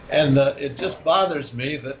 and it just bothers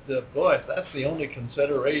me that, boy, that's the only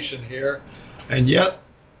consideration here, and yet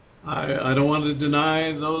I don't want to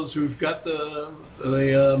deny those who've got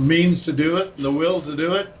the means to do it, and the will to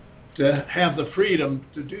do it, to have the freedom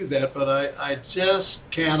to do that, but I just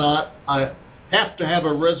cannot. I have to have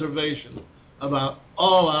a reservation about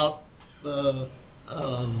all-out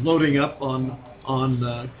loading up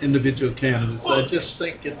on individual candidates. Well, I just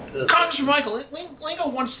think it... Congressman Michael, let me go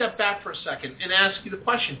one step back for a second and ask you the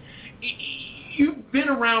question. You've been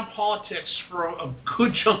around politics for a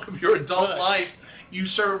good chunk of your adult life. You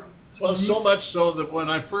served... Well, so much so that when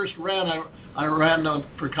I first ran, I ran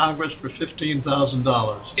for Congress for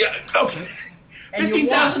 $15,000. Yeah, okay.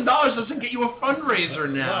 $15,000 doesn't get you a fundraiser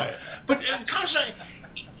now. Right. But, Congressman,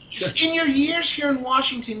 in your years here in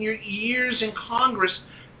Washington, your years in Congress,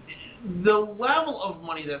 the level of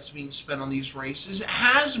money that's being spent on these races,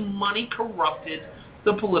 has money corrupted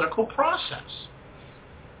the political process?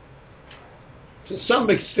 To some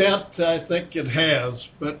extent, I think it has,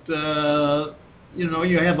 but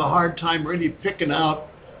you have a hard time really picking out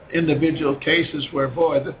individual cases where,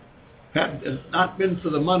 boy, had it not been for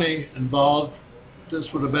the money involved, this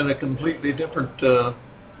would have been a completely different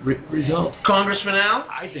result. Congressman Al?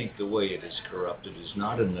 I think the way it is corrupted is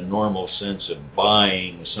not in the normal sense of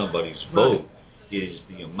buying somebody's vote. It is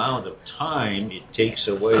the amount of time it takes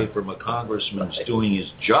away from a congressman's doing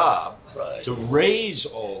his job to raise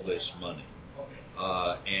all this money.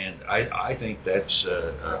 And I think that's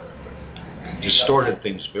distorted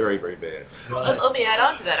things very, very bad. Let me add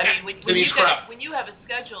on to that. I mean, when you have a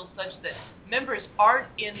schedule such that members aren't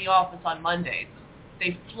in the office on Mondays,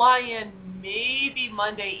 they fly in maybe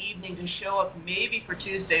Monday evening to show up maybe for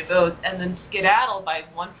Tuesday votes and then skedaddle by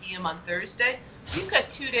 1 p.m. on Thursday, you've got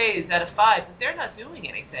 2 days out of 5 that they're not doing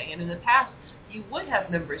anything. And in the past, you would have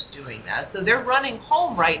members doing that. So they're running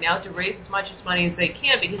home right now to raise as much money as they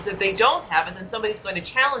can, because if they don't have it, then somebody's going to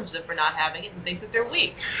challenge them for not having it and think that they're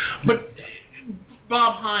weak. But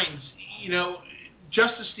Bob Hines,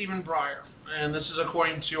 Justice Stephen Breyer, and this is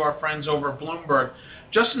according to our friends over at Bloomberg,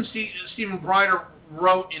 Justice Stephen Breyer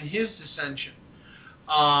wrote in his dissension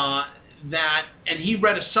that, and he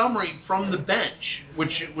read a summary from the bench,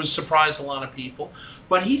 which was surprised a lot of people,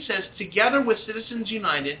 but he says, together with Citizens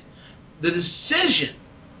United, the decision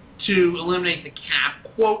to eliminate the cap,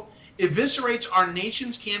 quote, eviscerates our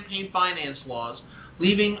nation's campaign finance laws,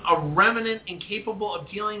 leaving a remnant incapable of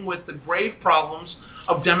dealing with the grave problems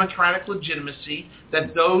of democratic legitimacy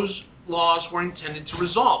that those laws were intended to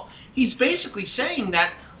resolve. He's basically saying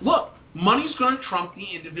that, look, money's going to trump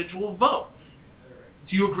the individual vote.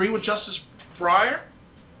 Do you agree with Justice Breyer?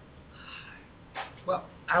 Well,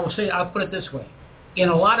 I'll put it this way. In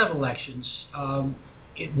a lot of elections,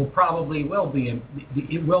 it will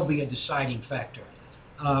be a deciding factor.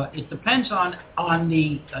 It depends on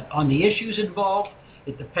the issues involved.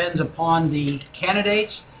 It depends upon the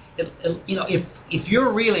candidates. If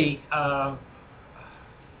you're really a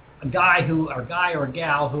guy or a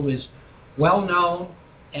gal who is well known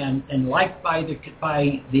and liked by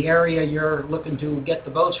the area you're looking to get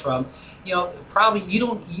the votes from, probably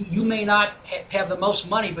you may not have the most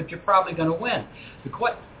money, but you're probably going to win.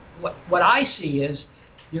 What I see is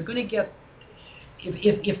you're going to get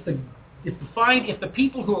if the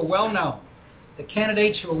people who are well known, the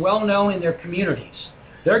candidates who are well known in their communities,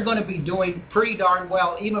 they're going to be doing pretty darn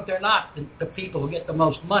well, even if they're not the people who get the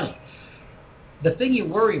most money. The thing you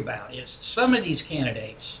worry about is some of these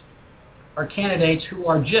candidates are candidates who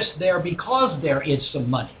are just there because there is some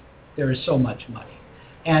money. There is so much money.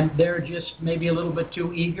 And they're just maybe a little bit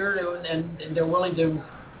too eager, and they're willing to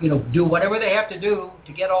do whatever they have to do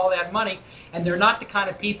to get all that money, and they're not the kind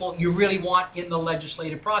of people you really want in the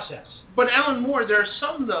legislative process. But Alan Moore, there are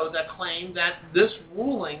some, though, that claim that this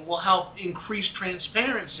ruling will help increase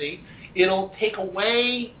transparency. It'll take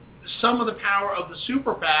away some of the power of the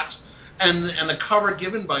super PACs and the cover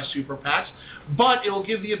given by super PACs, but it will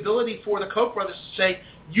give the ability for the Koch brothers to say,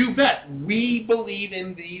 you bet, we believe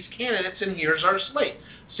in these candidates, and here's our slate.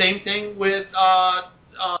 Same thing with Tom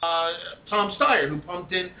Steyer, who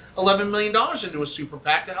pumped in $11 million into a super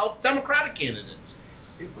PAC to help Democratic candidates.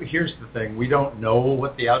 here's the thing: we don't know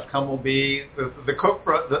what the outcome will be.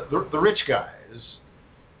 The rich guys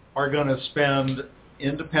are going to spend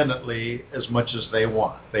independently as much as they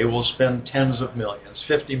want. They will spend tens of millions.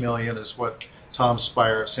 50 million is what Tom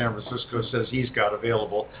Spire of San Francisco says he's got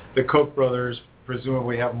available. The Koch brothers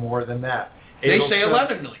presumably have more than that. They say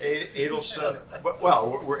 11 million. Adelson,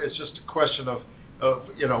 well, it's just a question of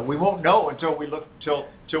we won't know until we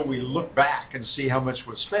look back and see how much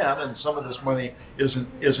was spent, and some of this money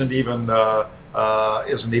isn't even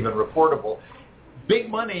reportable. Big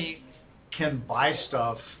money can buy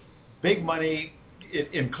stuff. Big money,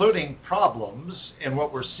 including problems, and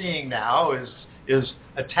what we're seeing now is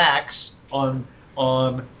attacks on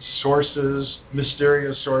sources,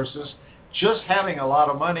 mysterious sources. Just having a lot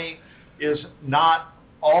of money is not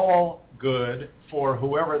all good for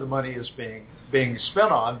whoever the money is being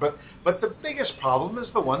spent on. But the biggest problem is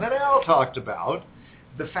the one that Al talked about,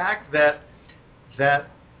 the fact that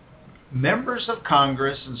members of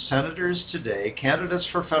Congress and senators today, candidates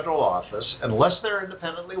for federal office, unless they're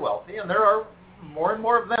independently wealthy, and there are more and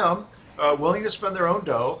more of them willing to spend their own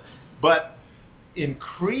dough, but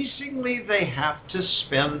increasingly they have to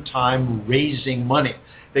spend time raising money.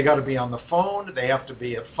 They got to be on the phone, they have to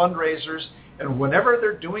be at fundraisers, and whenever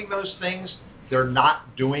they're doing those things, they're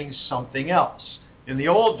not doing something else. In the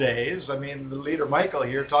old days, I mean, the leader Michael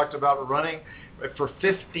here talked about running for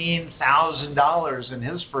 $15,000 in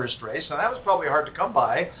his first race, and that was probably hard to come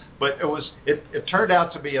by, but it turned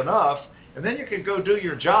out to be enough. And then you could go do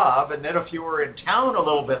your job, and then if you were in town a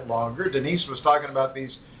little bit longer, Denise was talking about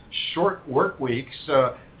these short work weeks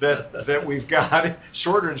that we've got,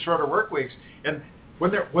 shorter and shorter work weeks, and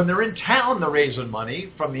when they're in town, they're raising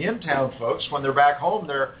money from the in-town folks. When they're back home,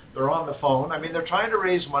 they're on the phone. I mean, they're trying to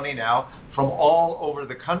raise money now from all over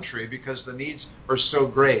the country because the needs are so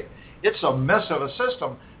great. It's a mess of a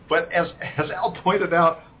system. But as Al pointed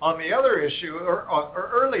out on the other issue, or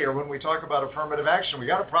earlier when we talk about affirmative action, we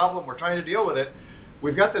got a problem, we're trying to deal with it.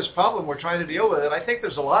 We've got this problem, we're trying to deal with it. I think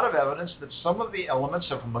there's a lot of evidence that some of the elements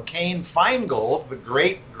of McCain-Feingold, the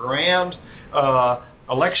great, grand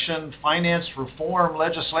election finance reform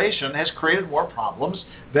legislation, has created more problems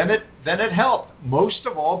than it helped. Most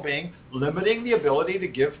of all being limiting the ability to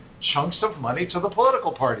give chunks of money to the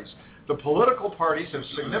political parties. The political parties have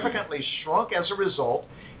significantly shrunk as a result,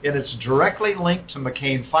 and it's directly linked to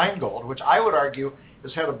McCain-Feingold, which I would argue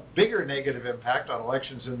has had a bigger negative impact on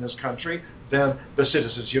elections in this country than the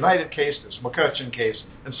Citizens United case, this McCutcheon case,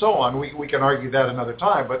 and so on. We can argue that another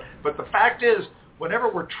time. But the fact is,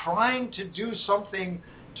 whenever we're trying to do something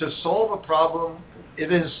to solve a problem,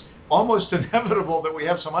 it is almost inevitable that we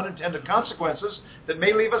have some unintended consequences that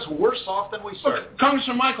may leave us worse off than we started. Look,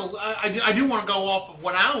 Congressman Michael, I do want to go off of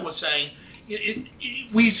what Al was saying.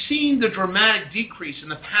 We've seen the dramatic decrease in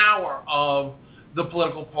the power of the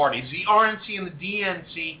political parties. The RNC and the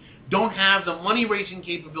DNC don't have the money-raising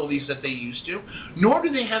capabilities that they used to, nor do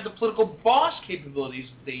they have the political boss capabilities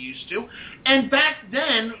that they used to. And back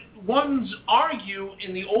then, ones argue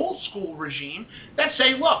in the old school regime that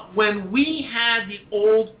say, look, when we had the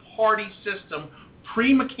old party system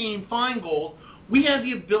pre-McCain-Feingold, we had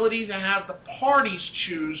the ability to have the parties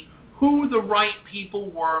choose who the right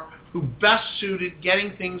people were who best suited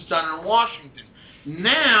getting things done in Washington.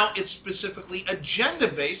 Now it's specifically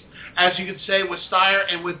agenda-based, as you could say with Steyer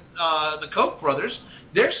and with the Koch brothers.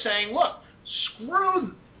 They're saying, look,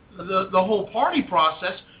 screw the whole party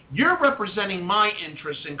process. You're representing my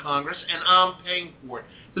interests in Congress, and I'm paying for it.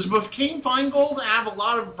 Does McCain-Feingold have a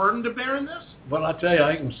lot of burden to bear in this? Well, I tell you,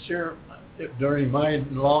 I can share during my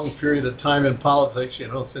long period of time in politics,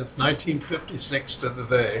 since 1956 to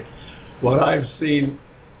today, what I've seen,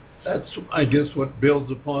 that's, I guess, what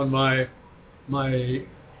builds upon my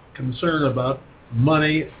concern about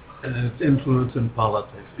money and its influence in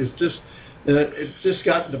politics. It's just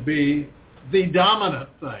gotten to be the dominant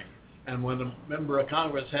thing. And when a member of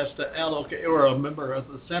Congress has to allocate, or a member of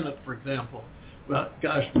the Senate, for example, well,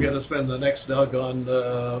 gosh, we're going to spend the next doggone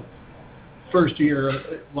first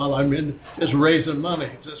year while I'm in just raising money.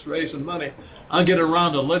 I'll get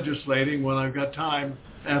around to legislating when I've got time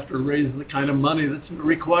after raising the kind of money that's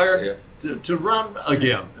required to run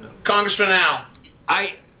again. Congressman Al.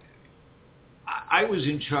 I was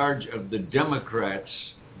in charge of the Democrats'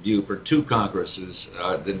 view for two Congresses,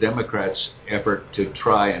 the Democrats' effort to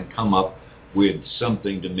try and come up with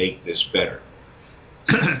something to make this better.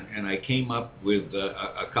 And I came up with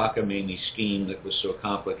a cockamamie scheme that was so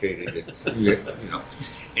complicated that,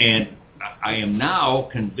 and I am now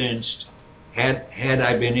convinced, had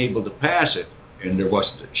I been able to pass it, and there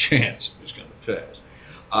wasn't a chance it was going to pass,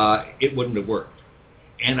 it wouldn't have worked.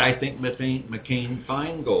 And I think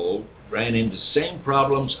McCain-Feingold ran into the same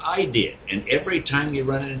problems I did. And every time you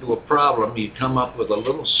run into a problem, you come up with a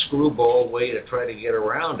little screwball way to try to get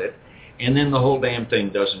around it, and then the whole damn thing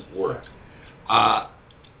doesn't work.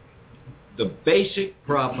 The basic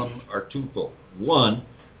problem are twofold. One,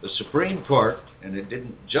 the Supreme Court, and it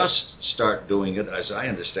didn't just start doing it, as I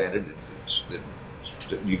understand it,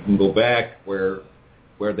 you can go back where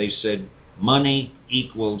they said money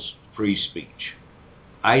equals free speech.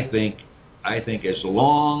 I think as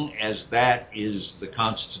long as that is the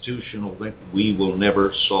constitutional thing, we will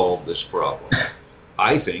never solve this problem.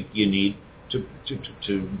 I think you need to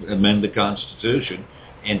amend the Constitution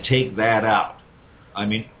and take that out. I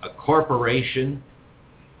mean, a corporation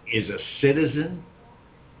is a citizen.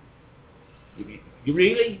 You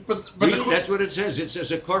really? But that's what it says. It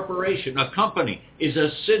says a corporation, a company, is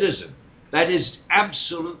a citizen. That is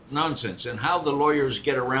absolute nonsense. And how the lawyers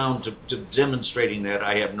get around to demonstrating that,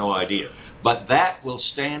 I have no idea. But that will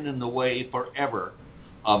stand in the way forever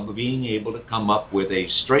of being able to come up with a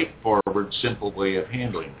straightforward, simple way of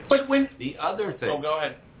handling this. But when the other thing, go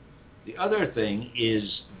ahead. The other thing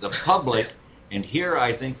is the public, and here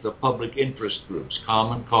I think the public interest groups,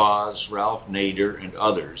 Common Cause, Ralph Nader, and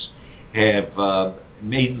others, have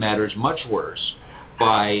made matters much worse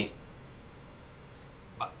by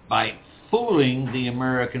fooling the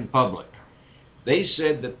American public. They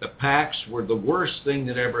said that the PACs were the worst thing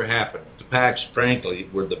that ever happened. The PACs, frankly,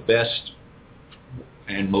 were the best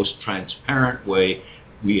and most transparent way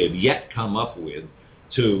we have yet come up with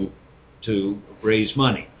to raise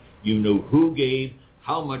money. You knew who gave,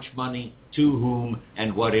 how much money, to whom,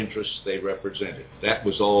 and what interests they represented. That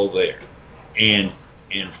was all there. And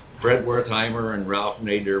Fred Wertheimer and Ralph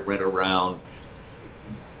Nader went around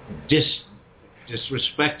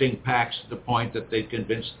disrespecting PACs to the point that they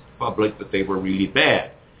convinced the public that they were really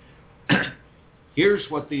bad. Here's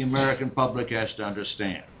what the American public has to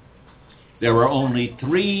understand. There are only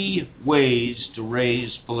 3 ways to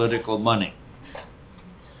raise political money.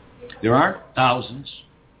 There aren't thousands.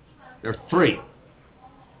 There are 3.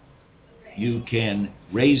 You can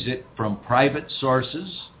raise it from private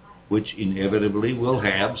sources, which inevitably will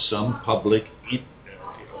have some public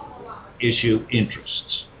issue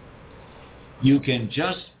interests. You can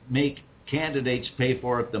just make candidates pay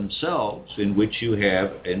for it themselves, in which you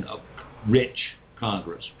have a rich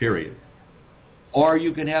Congress, period. Or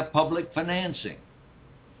you can have public financing,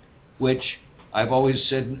 which I've always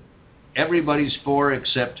said everybody's for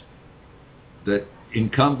except the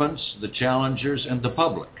incumbents, the challengers, and the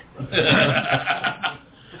public.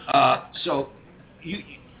 So you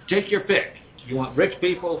take your pick. You want rich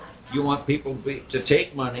people, you want people to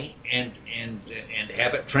take money and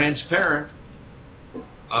have it transparent,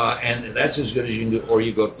 and that's as good as you can do, or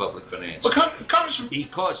you go to public finance. But Congressman,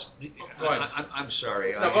 because I'm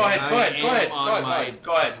sorry. No, go ahead.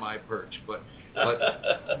 On my perch, but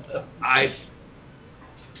I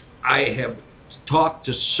have talked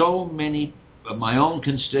to so many of my own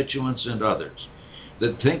constituents and others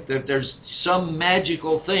that think that there's some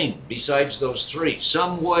magical thing besides those 3.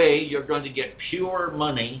 Some way you're going to get pure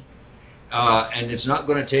money, and it's not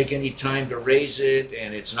going to take any time to raise it,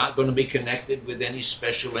 and it's not going to be connected with any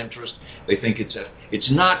special interest. They think it's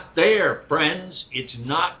not there, friends. It's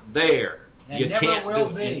not there. You never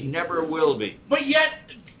will be. It never will be. But yet,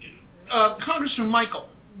 Congressman Michael,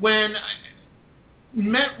 when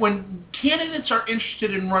candidates are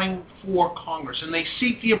interested in running for Congress and they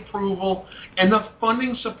seek the approval and the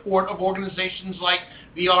funding support of organizations like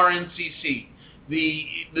the RNCC, the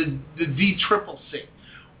DCCC,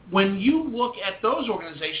 when you look at those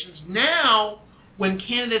organizations, now when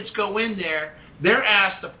candidates go in there, they're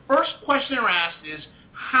asked, the first question they're asked is,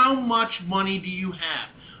 how much money do you have?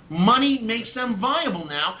 Money makes them viable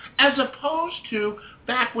now, as opposed to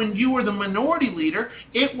back when you were the minority leader,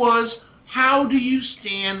 it was, how do you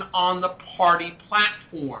stand on the party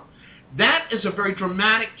platform? That is a very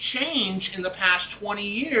dramatic change in the past 20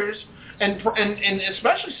 years, and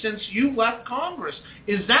especially since you left Congress.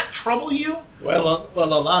 Is that trouble you? Well, a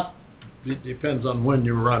lot depends on when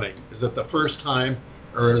you're running. Is it the first time,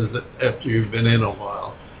 or is it after you've been in a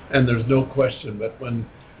while? And there's no question that when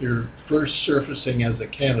you're first surfacing as a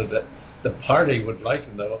candidate, the party would like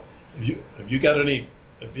to know, have you got any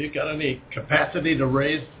capacity to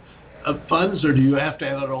raise funds, or do you have to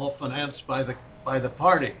have it all financed by the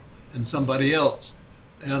party and somebody else?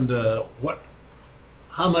 And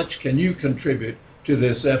how much can you contribute to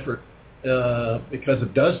this effort? Because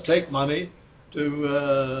it does take money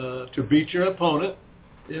to beat your opponent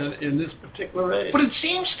in this particular race. But it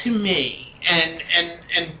seems to me,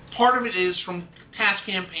 and part of it is from past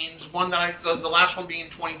campaigns, the last one being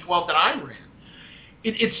in 2012 that I ran,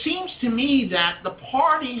 it seems to me that the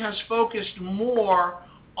party has focused more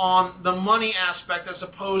on the money aspect as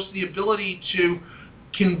opposed to the ability to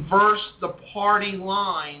converse the party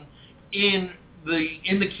line in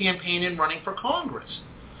the campaign and running for Congress.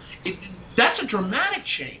 That's a dramatic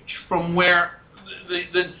change from where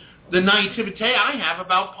the naivete I have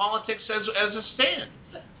about politics as a stand.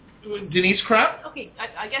 Denise Kraft? Okay,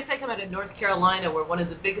 I guess I come out of North Carolina, where one of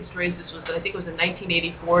the biggest races was, I think it was in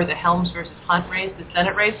 1984, the Helms versus Hunt race, the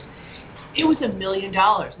Senate race. It was $1 million. And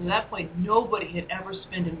at that point, nobody had ever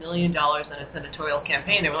spent $1 million on a senatorial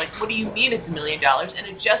campaign. They were like, what do you mean it's $1 million? And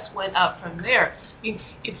it just went up from there. I mean,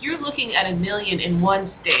 if you're looking at $1 million in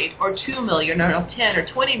one state, or $2 million, or 10 or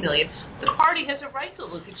 20 million, the party has a right to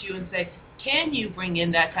look at you and say, can you bring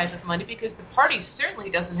in that type of money? Because the party certainly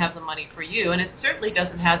doesn't have the money for you, and it certainly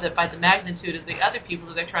doesn't have it by the magnitude of the other people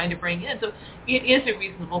that they're trying to bring in. So it is a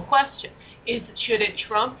reasonable question. Should it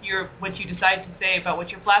trump what you decide to say about what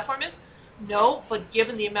your platform is? No, but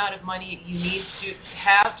given the amount of money you need to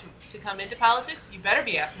have to come into politics, you better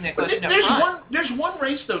be asking that question up front. There's one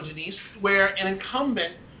race, though, Denise, where an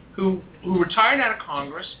incumbent who retired out of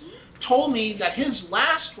Congress told me that his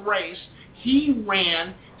last race he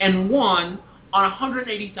ran and won on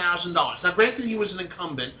 $180,000. Now, granted, he was an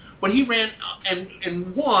incumbent, but he ran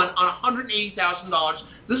and won on $180,000.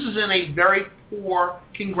 This is in a very poor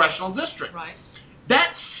congressional district. Right.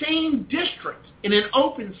 That same district, in an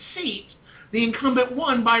open seat, the incumbent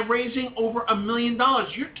won by raising over $1 million.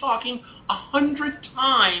 You're talking 100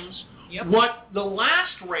 times what the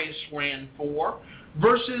last race ran for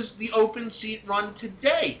versus the open seat run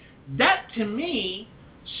today. That, to me,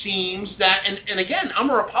 seems that, and again, I'm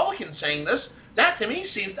a Republican saying this, that to me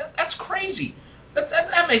seems that's crazy.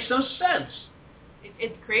 That makes no sense.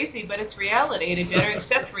 It's crazy, but it's reality, and you better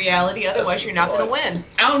accept reality, otherwise you're not going to win.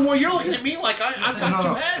 Alan Moore, you're looking at me like I've got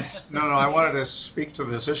two heads. No, I wanted to speak to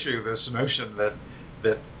this issue, this notion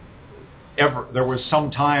that there was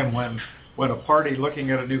some time when a party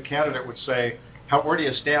looking at a new candidate would say, where do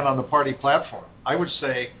you stand on the party platform? I would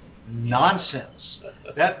say, nonsense.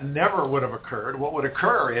 That never would have occurred. What would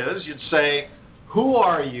occur is you'd say, who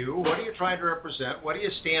are you? What are you trying to represent? What do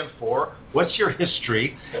you stand for? What's your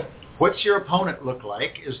history? What's your opponent look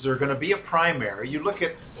like? Is there going to be a primary? You look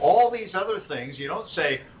at all these other things. You don't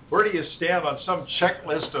say, where do you stand on some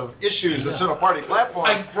checklist of issues that's in a party platform?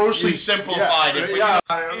 I grossly simplified it,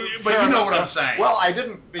 but you know what I'm saying. Well, I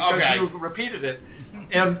didn't because you repeated it.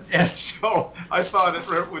 And so I thought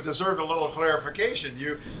it deserved a little clarification.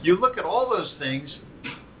 You look at all those things,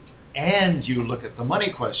 and you look at the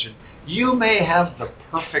money question. You may have the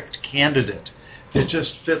perfect candidate that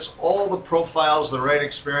just fits all the profiles, the right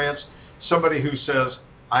experience. Somebody who says,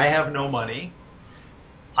 I have no money.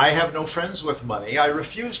 I have no friends with money. I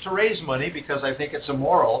refuse to raise money because I think it's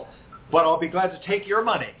immoral, but I'll be glad to take your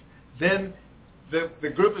money. Then the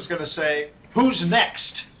group is going to say, who's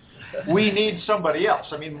next? We need somebody else.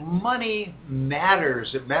 I mean, money matters.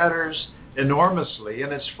 It matters enormously,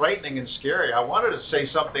 and it's frightening and scary. I wanted to say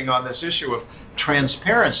something on this issue of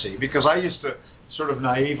transparency, because I used to sort of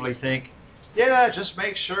naively think, just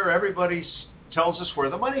make sure everybody tells us where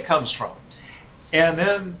the money comes from. And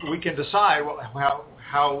then we can decide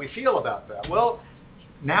how we feel about that. Well,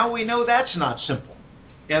 now we know that's not simple.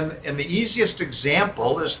 And the easiest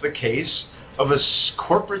example is the case of a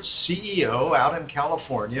corporate CEO out in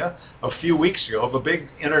California a few weeks ago of a big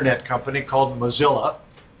internet company called Mozilla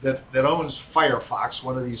that owns Firefox,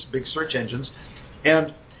 one of these big search engines.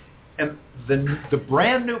 And the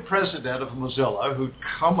brand new president of Mozilla, who'd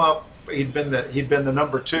come up, he'd been the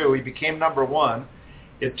number 2, he became number 1.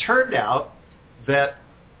 It turned out that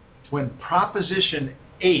when Proposition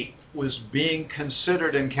 8 was being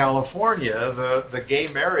considered in California, the gay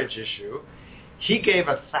marriage issue, he gave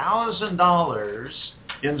 $1,000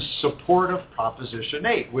 in support of Proposition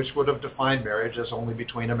 8, which would have defined marriage as only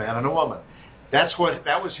between a man and a woman. That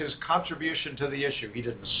was his contribution to the issue. He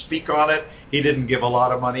didn't speak on it. He didn't give a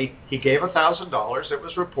lot of money. He gave $1,000. It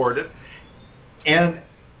was reported. And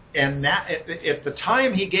at the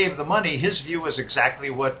time he gave the money, his view was exactly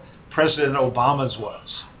what President Obama's was.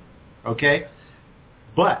 Okay?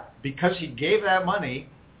 But because he gave that money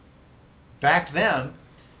back then,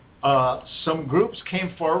 some groups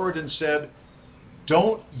came forward and said,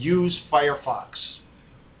 don't use Firefox.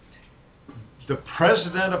 The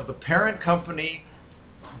president of the parent company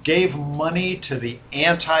gave money to the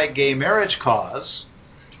anti-gay marriage cause,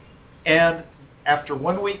 and after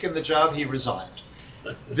 1 week in the job, he resigned.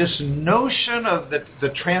 This notion of that the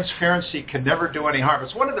transparency can never do any harm.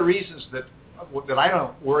 It's one of the reasons that I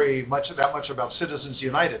don't worry that much about Citizens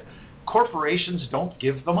United. corporations don't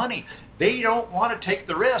give the money. They don't want to take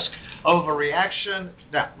the risk of a reaction.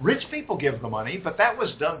 Now, rich people give the money, but that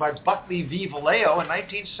was done by Buckley v. Vallejo in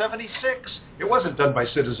 1976. It wasn't done by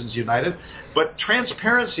Citizens United. But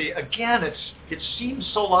transparency, again, it seems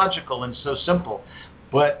so logical and so simple,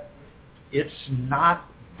 but it's not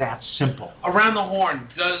that simple. Around the horn,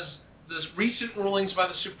 does the recent rulings by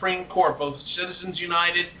the Supreme Court, both Citizens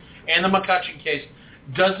United and the McCutcheon case,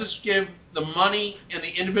 does this give the money and the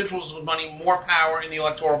individuals with money more power in the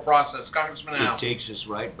electoral process? Congressman Al. It takes us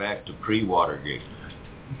right back to pre-Watergate.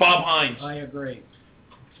 Bob Hines. I agree.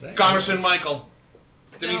 Congressman Michael.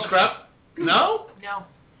 Denise No. Krepp? No? No.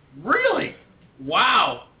 Really?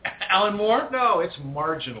 Wow. Alan Moore? No, it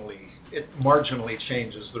marginally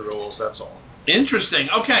changes the rules, that's all. Interesting.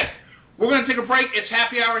 Okay. We're going to take a break. It's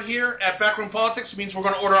happy hour here at Backroom Politics. It means we're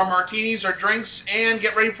going to order our martinis, our drinks, and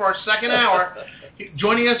get ready for our second hour.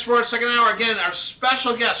 Joining us for our second hour, again, our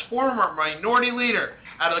special guest, former minority leader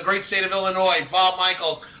out of the great state of Illinois, Bob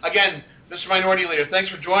Michel. Again, Mr. Minority Leader,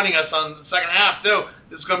 thanks for joining us on the second half, too.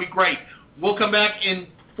 This is going to be great. We'll come back in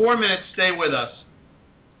 4 minutes. Stay with us.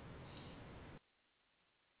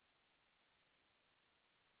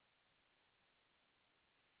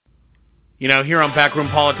 You know, here on Backroom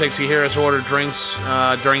Politics, you hear us order drinks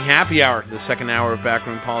during happy hour, the second hour of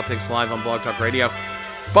Backroom Politics live on Blog Talk Radio.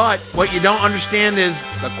 But what you don't understand is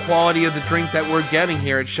the quality of the drink that we're getting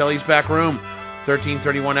here at Shelley's Back Room,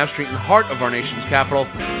 1331 F Street, in the heart of our nation's capital,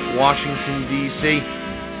 Washington,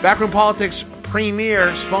 D.C. Backroom Politics premier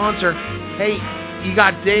sponsor. Hey, you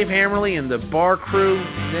got Dave Hammerly and the bar crew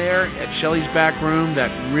there at Shelley's Back Room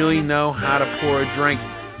that really know how to pour a drink.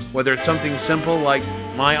 Whether it's something simple like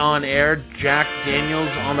my on-air Jack Daniels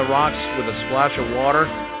on the rocks with a splash of water,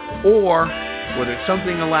 or whether it's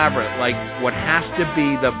something elaborate like what has to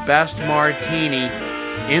be the best martini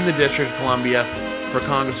in the District of Columbia for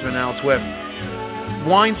Congressman Al Swift.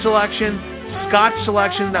 Wine selection, Scotch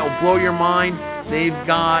selection that will blow your mind. They've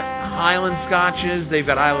got Highland Scotches, they've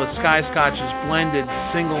got Isle of Skye Scotches, blended,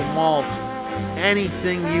 single malt,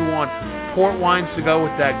 anything you want. Port wines to go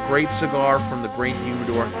with that great cigar from the Great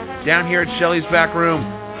Humidor. Down here at Shelley's Back Room,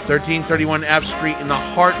 1331 F Street, in the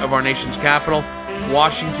heart of our nation's capital,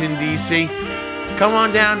 Washington, D.C. Come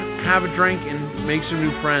on down, have a drink, and make some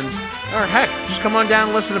new friends. Or heck, just come on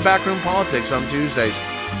down and listen to Backroom Politics on Tuesdays.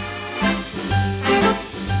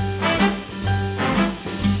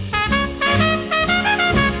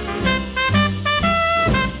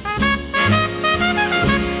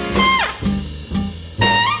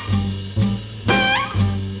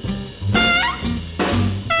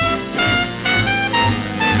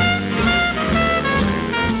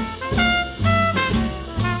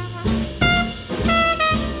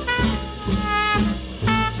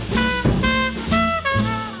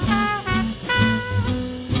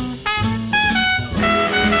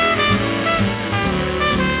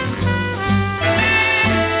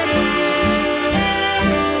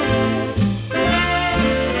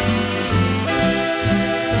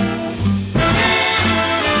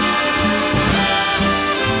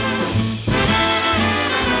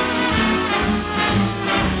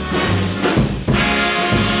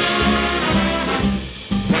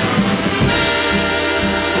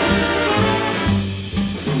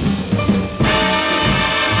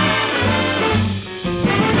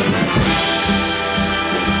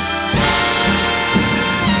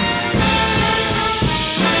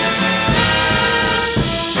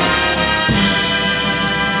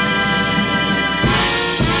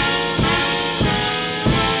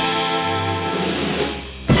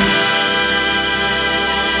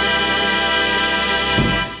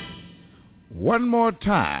 One more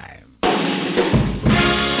time.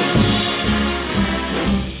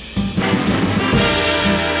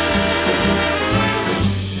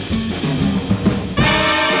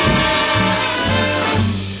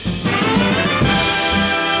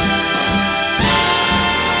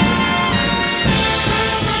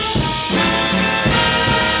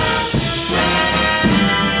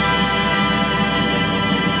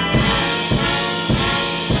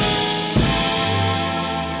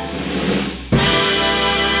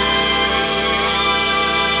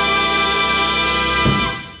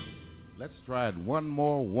 Try it one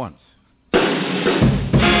more once.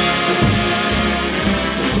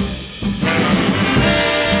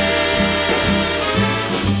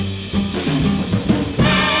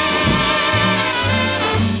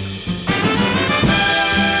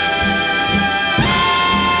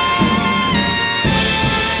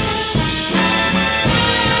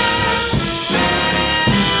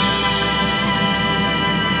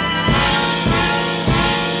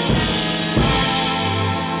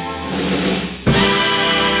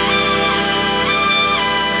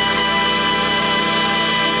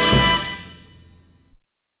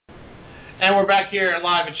 And we're back here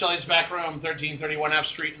live at Shelley's Backroom, 1331 F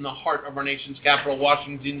Street in the heart of our nation's capital,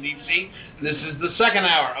 Washington, D.C. This is the second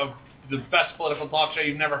hour of the best political talk show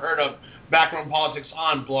you've never heard of, Backroom Politics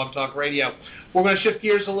on Blog Talk Radio. We're going to shift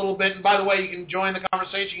gears a little bit, and by the way, you can join the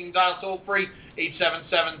conversation. You can dial toll-free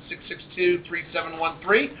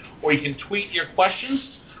 877-662-3713, or you can tweet your questions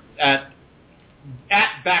at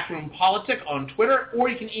Backroom Politics on Twitter, or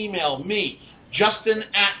you can email me, Justin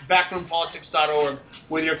at backroompolitics.org,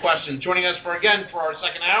 with your questions. Joining us for our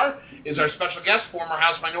second hour is our special guest, former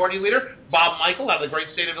House Minority Leader Bob Michel out of the great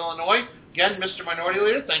state of Illinois. Again, Mr. Minority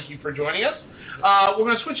Leader, thank you for joining us. We're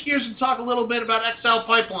going to switch gears and talk a little bit about XL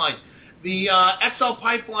Pipeline. The XL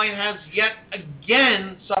Pipeline has yet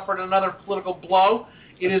again suffered another political blow.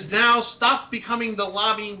 It has now stopped becoming the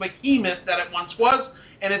lobbying behemoth that it once was,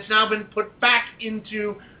 and it's now been put back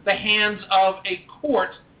into the hands of a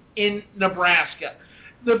court in Nebraska.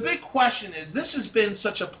 The big question is, this has been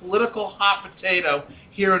such a political hot potato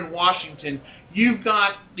here in Washington. You've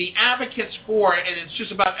got the advocates for it, and it's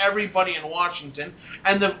just about everybody in Washington,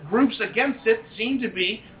 and the groups against it seem to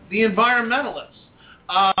be the environmentalists.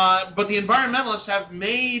 But the environmentalists have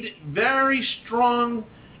made very strong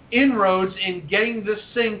inroads in getting this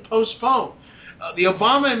thing postponed. The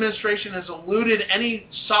Obama administration has eluded any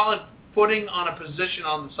solid footing on a position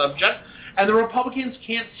on the subject, and the Republicans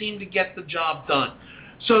can't seem to get the job done.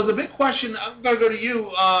 So the big question, I'm going to go to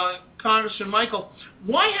you, Congressman Michel.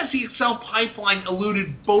 Why has the XL Pipeline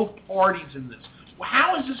eluded both parties in this?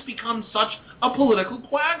 How has this become such a political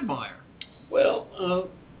quagmire? Well,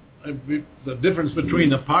 the difference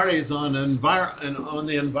between the parties on the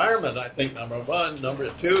environment, I think, number one. Number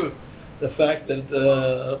two, the fact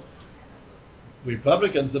that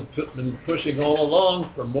Republicans have been pushing all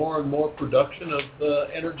along for more and more production of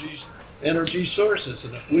energy sources,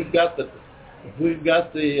 and if we've got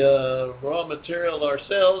the raw material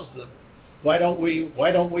ourselves, why don't we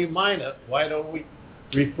mine it? Why don't we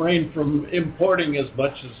refrain from importing as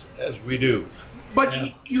much as we do? But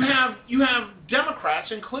you have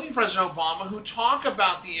Democrats, including President Obama, who talk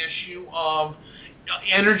about the issue of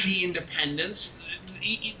energy independence.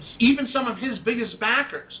 Even some of his biggest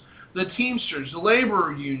backers, the Teamsters, the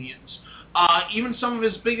labor unions, even some of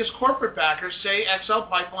his biggest corporate backers say XL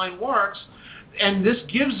Pipeline works, and this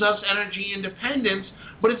gives us energy independence,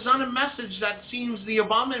 but it's not a message that seems the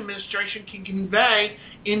Obama administration can convey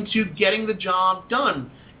into getting the job done.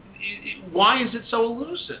 Why is it so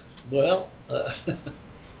elusive? Well,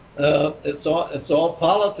 it's all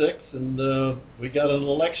politics, and we got an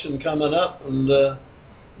election coming up, and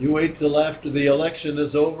you wait till after the election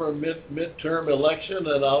is over, midterm election,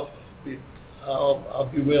 and I'll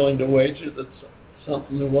be willing to wager that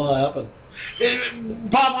something will happen.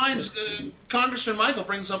 Bob Hines, Congressman Michel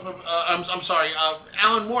brings up,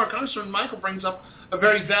 Alan Moore, Congressman Michel brings up a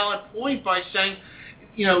very valid point by saying,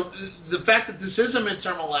 the fact that this is a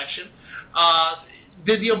midterm election,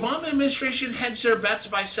 did the Obama administration hedge their bets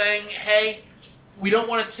by saying, hey, we don't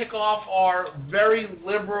want to tick off our very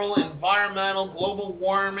liberal environmental, global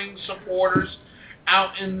warming supporters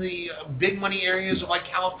out in the big money areas of like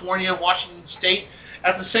California, Washington State?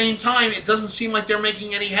 At the same time, it doesn't seem like they're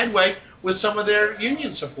making any headway with some of their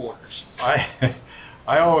union supporters.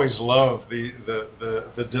 I always love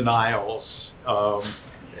the denials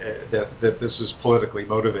that this is politically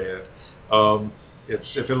motivated.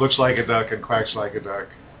 If it looks like a duck and quacks like a duck,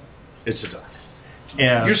 it's a duck.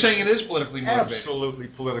 And you're saying it is politically motivated? Absolutely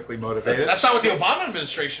politically motivated. That's not what the Obama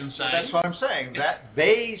administration's saying. That's what I'm saying. That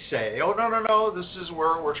they say, oh no, this is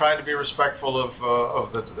where we're trying to be respectful of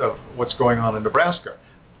what's going on in Nebraska.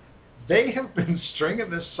 They have been stringing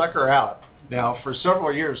this sucker out now for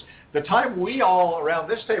several years. The time we all around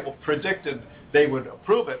this table predicted they would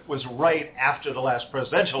approve it was right after the last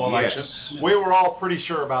presidential election. Yes. We were all pretty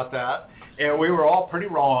sure about that, and we were all pretty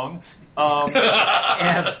wrong. And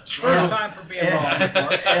first time for being wrong.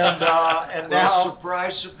 And now,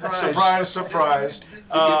 surprise.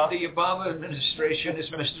 The Obama administration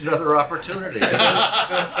has missed another opportunity.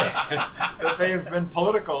 that they have been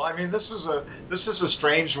political. I mean, this is a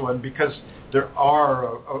strange one because there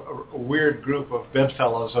are a weird group of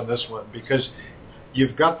bedfellows on this one, because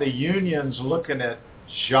you've got the unions looking at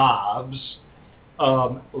jobs.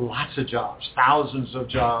 Lots of jobs, thousands of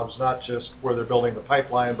jobs, not just where they're building the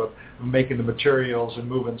pipeline, but making the materials and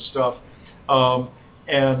moving stuff.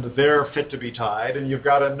 And they're fit to be tied. And you've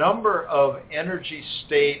got a number of energy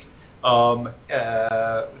state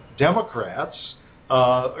Democrats,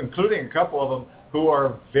 including a couple of them, who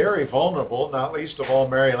are very vulnerable, not least of all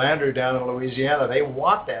Mary Landrieu down in Louisiana. They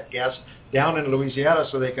want that gas down in Louisiana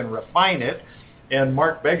so they can refine it. and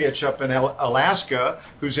Mark Begich up in Alaska,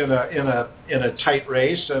 who's in a tight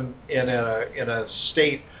race and in a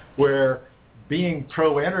state where being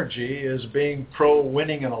pro-energy is being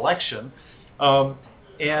pro-winning an election, and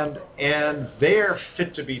they're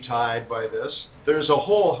fit to be tied by this. There's a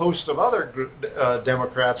whole host of other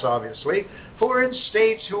Democrats, obviously, who are in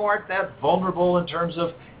states who aren't that vulnerable in terms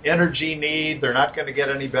of energy need. They're not going to get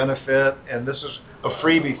any benefit, and this is a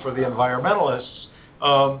freebie for the environmentalists.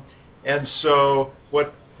 And so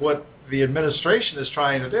what the administration is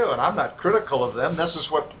trying to do, and I'm not critical of them, this is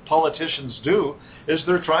what politicians do, is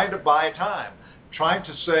they're trying to buy time, trying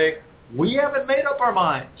to say, we haven't made up our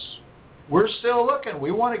minds. We're still looking. We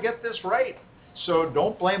want to get this right. So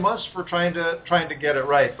don't blame us for trying to get it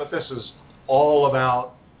right. But this is all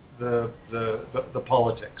about the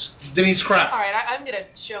politics. Denise Kraft. All right, I'm going to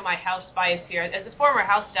show my House bias here. As a former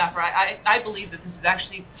House staffer, I believe that this is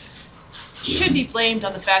actually should be blamed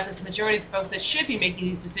on the fact that the majority of the folks that should be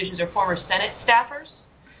making these decisions are former Senate staffers.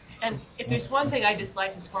 And if there's one thing I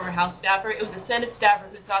disliked as a former House staffer, it was a Senate staffer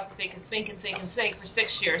who thought that they could think and think and think for 6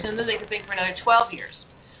 years, and then they could think for another 12 years.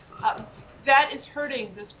 That is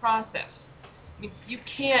hurting this process. I mean, you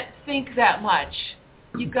can't think that much.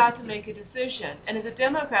 You've got to make a decision. And as a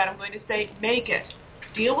Democrat, I'm going to say, make it.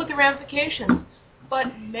 Deal with the ramifications, but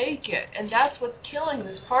make it. And that's what's killing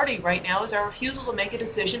this party right now is our refusal to make a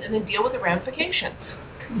decision and then deal with the ramifications.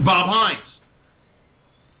 Bob Hines.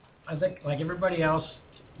 I think, like everybody else,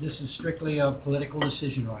 this is strictly a political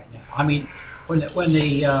decision right now. I mean, when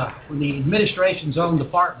the administration's own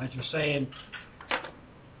departments are saying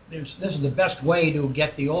this is the best way to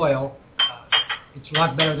get the oil, it's a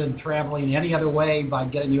lot better than traveling any other way by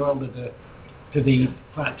getting the oil to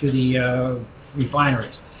the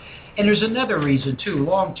refineries. And there's another reason too,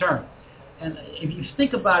 long term. And if you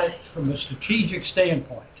think about it from a strategic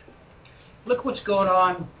standpoint, look what's going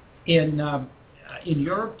on in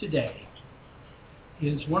Europe today.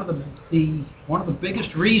 Is one of the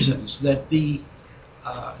biggest reasons that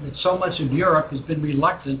that so much of Europe has been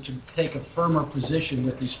reluctant to take a firmer position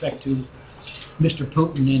with respect to Mr.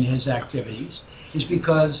 Putin and his activities is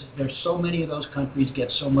because there's so many of those countries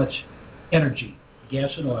get so much energy, gas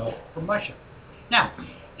and oil, from Russia. Now,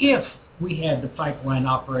 if we had the pipeline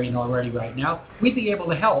operating already right now, we'd be able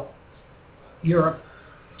to help Europe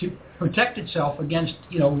to protect itself against,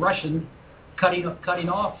 Russian cutting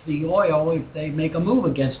off the oil if they make a move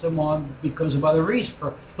against them because of other reasons,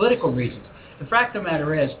 for political reasons. The fact of the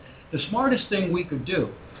matter is, the smartest thing we could do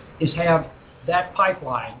is have that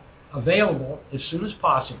pipeline available as soon as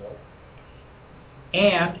possible.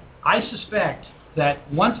 And I suspect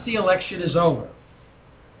that once the election is over,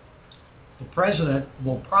 the president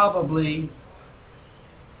will probably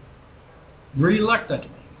reluctantly,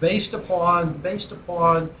 based upon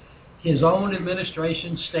his own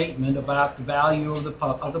administration's statement about the value of the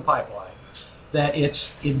pipeline, that it's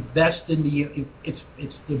the best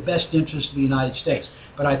interest of the United States.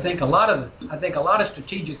 But I think a lot of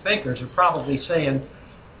strategic thinkers are probably saying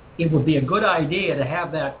it would be a good idea to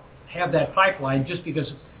have that pipeline just because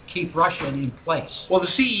it keep Russia in place. Well, the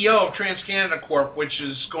CEO of TransCanada Corp, which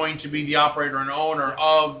is going to be the operator and owner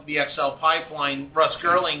of the XL pipeline, Russ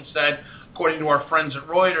Girling, said, according to our friends at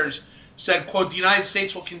Reuters, said, quote, the United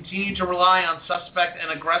States will continue to rely on suspect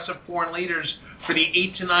and aggressive foreign leaders for the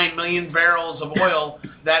 8 to 9 million barrels of oil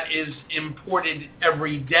that is imported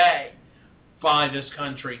every day by this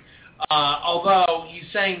country. Although he's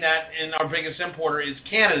saying that, and our biggest importer is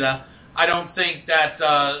Canada, I don't think that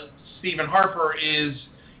Stephen Harper is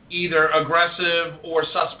either aggressive or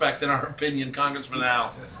suspect, in our opinion, Congressman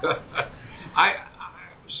Al.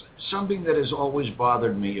 Something that has always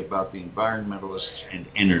bothered me about the environmentalists and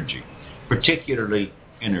energy, particularly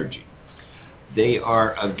energy, they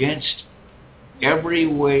are against every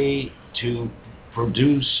way to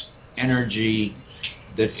produce energy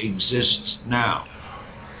that exists now.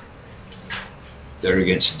 They're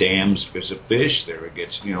against dams because of fish. They're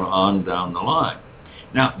against, on down the line.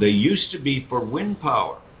 Now, they used to be for wind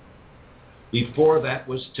power. Before that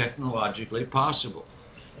was technologically possible.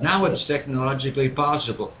 Now it's technologically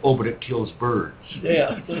possible. Oh, but it kills birds.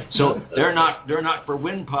 Yeah. So they're not for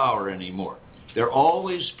wind power anymore. They're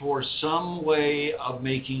always for some way of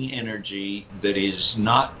making energy that is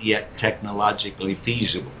not yet technologically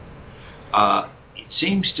feasible. It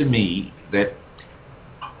seems to me that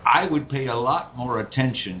I would pay a lot more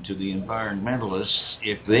attention to the environmentalists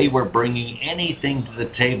if they were bringing anything to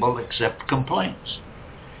the table except complaints.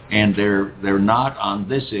 And they're not on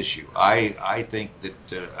this issue. I think that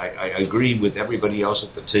I agree with everybody else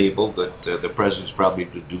at the table that the president's probably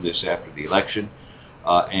to do this after the election,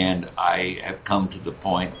 and I have come to the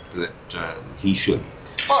point that he should.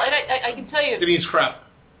 Well, and I can tell you, Denise Krepp.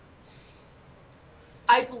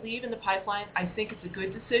 I believe in the pipeline. I think it's a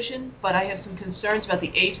good decision, but I have some concerns about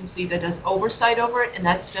the agency that does oversight over it, and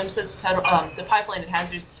that's the Pipeline and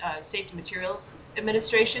Hazardous Safety Materials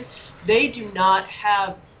Administration. They do not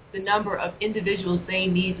have the number of individuals they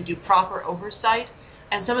need to do proper oversight,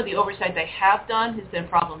 and some of the oversight they have done has been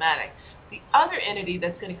problematic. The other entity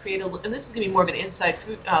that's going to create and this is going to be more of an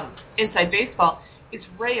inside baseball, is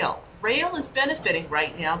RAIL. RAIL is benefiting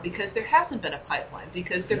right now because there hasn't been a pipeline,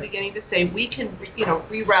 because they're beginning to say we can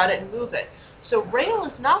reroute it and move it. So RAIL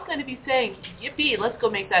is not going to be saying, yippee, let's go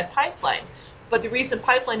make that pipeline. But the reason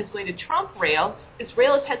pipeline is going to trump RAIL is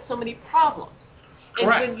RAIL has had so many problems. And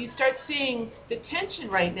Correct. when you start seeing the tension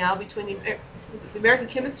right now between the American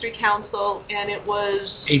Chemistry Council and it was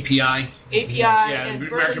API. Yeah, the and American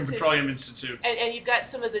Burlington, Petroleum Institute. and you've got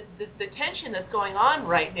some of the tension that's going on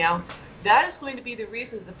right now. That is going to be the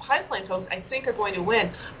reason the pipeline folks, I think, are going to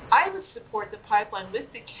win. I would support the pipeline with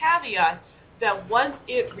the caveat that once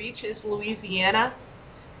it reaches Louisiana,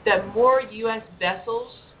 that more U.S.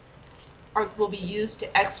 vessels will be used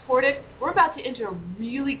to export it. We're about to enter a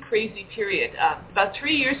really crazy period. About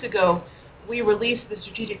 3 years ago, we released the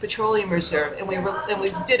Strategic Petroleum Reserve, and we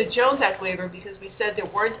did a Jones Act waiver because we said there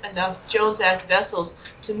weren't enough Jones Act vessels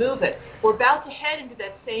to move it. We're about to head into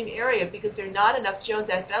that same area because there are not enough Jones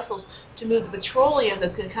Act vessels to move the petroleum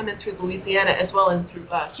that's going to come in through Louisiana as well as through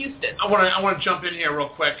Houston. I want to jump in here real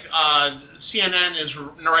quick. CNN is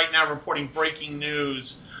right now reporting breaking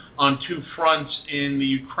news on two fronts in the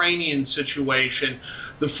Ukrainian situation.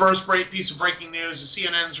 The first piece of breaking news is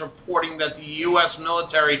CNN is reporting that the U.S.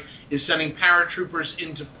 military is sending paratroopers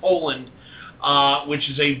into Poland, which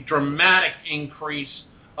is a dramatic increase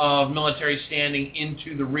of military standing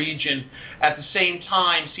into the region. At the same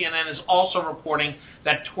time, CNN is also reporting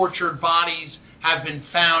that tortured bodies have been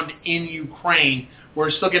found in Ukraine.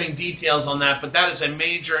 We're still getting details on that, but that is a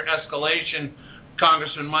major escalation,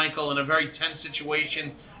 Congressman Michael, in a very tense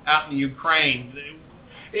situation out in Ukraine.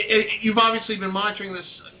 You've obviously been monitoring this,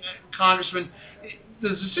 Congressman.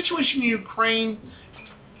 Does the situation in Ukraine,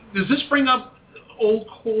 does this bring up old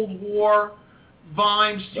Cold War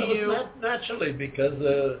vibes to you? Not naturally,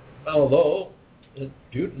 because although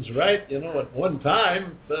Putin's right, at one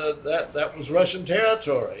time that was Russian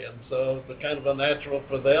territory, and so it's kind of unnatural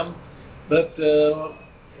for them. But a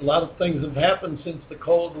lot of things have happened since the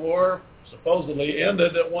Cold War supposedly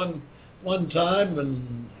ended at one time,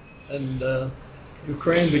 and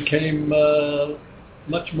Ukraine became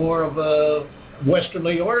much more of a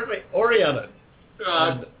westernly oriented,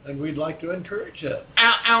 and we'd like to encourage that.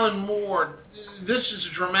 Alan Moore, this is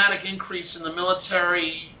a dramatic increase in the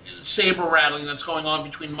military saber rattling that's going on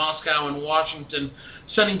between Moscow and Washington,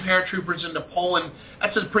 sending paratroopers into Poland.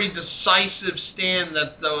 That's a pretty decisive stand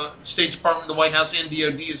that the State Department, the White House, and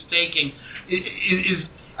DOD is taking.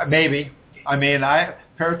 Maybe. I mean,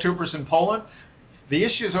 paratroopers in Poland. The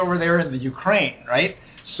issue's over there in the Ukraine, right?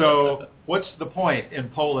 So what's the point in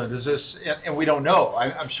Poland? Is this, and we don't know.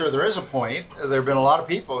 I'm sure there is a point. There have been a lot of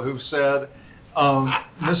people who've said,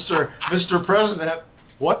 Mr. President,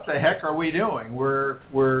 what the heck are we doing? We're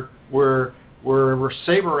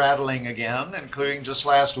saber rattling again, including just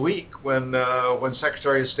last week when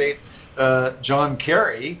Secretary of State John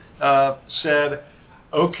Kerry said,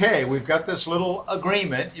 okay, we've got this little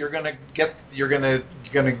agreement. You're going to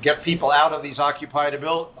get people out of these occupied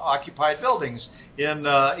buildings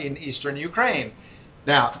in eastern Ukraine.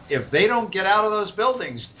 Now, if they don't get out of those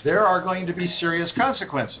buildings, there are going to be serious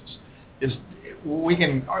consequences. We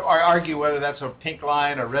can argue whether that's a pink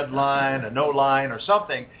line, a red line, a no line, or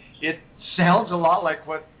something. It sounds a lot like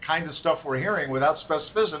what kind of stuff we're hearing without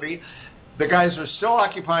specificity. The guys are still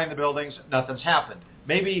occupying the buildings. Nothing's happened.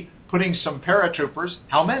 Maybe putting some paratroopers,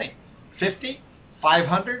 how many? 50?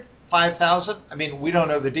 500? 5,000? I mean, we don't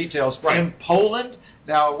know the details. Right. In Poland,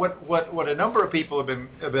 now what a number of people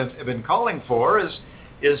have been calling for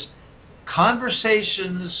is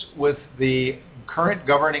conversations with the current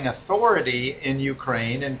governing authority in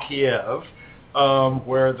Ukraine, in Kiev,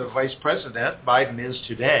 where the Vice President, Biden, is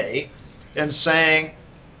today, and saying,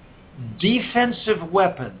 defensive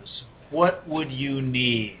weapons, what would you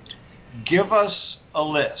need? Give us a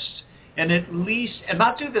list, and at least, and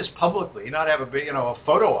not do this publicly, not have a big, a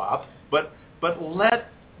photo op, but let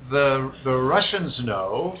the Russians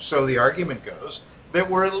know, so the argument goes, that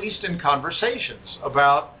we're at least in conversations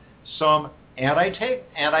about some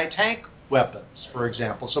anti-tank weapons, for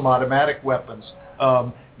example, some automatic weapons,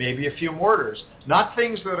 maybe a few mortars, not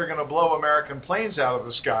things that are going to blow American planes out of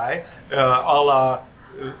the sky, a la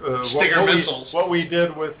what we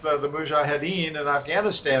did with the Mujahideen in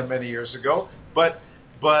Afghanistan many years ago, but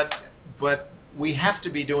we have to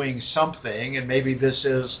be doing something, and maybe this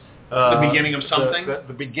is the beginning of something.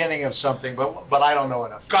 The beginning of something, but I don't know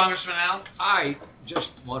enough. Congressman Al? I just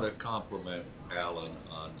want to compliment Alan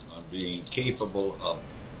on being capable of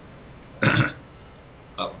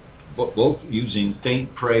both using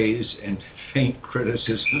faint praise and faint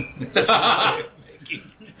criticism, making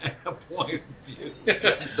a point of view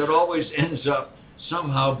that always ends up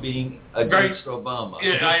somehow being against Obama.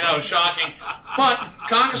 Yeah, I know, shocking. But,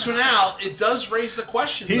 Congressman Al, it does raise the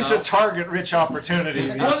question, He's though. a target-rich opportunity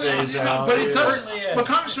these days, Al. But it does. But,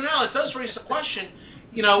 Congressman Al, it does raise the question.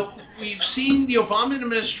 You know, we've seen the Obama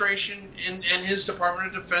administration and his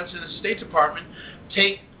Department of Defense and his State Department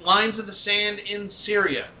take lines in the sand in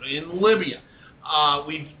Syria, in Libya.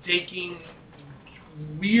 We've taken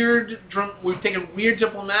weird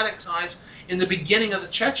diplomatic ties in the beginning of the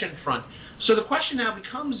Chechen front. So the question now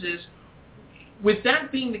becomes is, with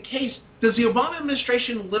that being the case, does the Obama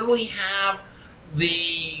administration literally have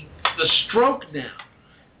the stroke now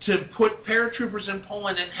to put paratroopers in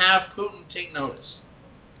Poland and have Putin take notice?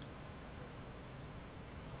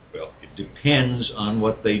 Well, it depends on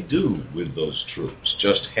what they do with those troops.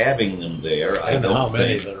 Just having them there, I don't think. How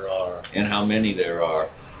many there are. And how many there are.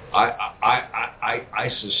 I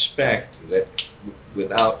suspect that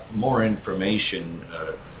without more information,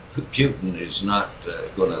 Putin is not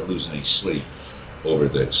going to lose any sleep over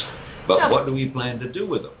this. But what do we plan to do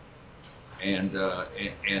with them? And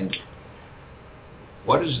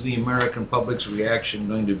what is the American public's reaction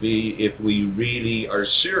going to be if we really are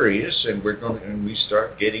serious and we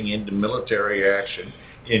start getting into military action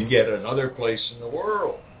in yet another place in the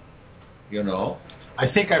world? You know,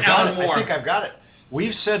 I think I've got it.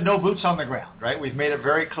 We've said no boots on the ground, right? We've made it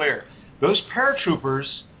very clear. Those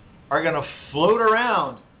paratroopers are going to float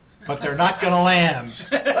around, but they're not going to land.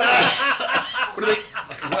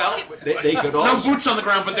 They could also... No boots on the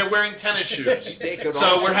ground, but they're wearing tennis shoes.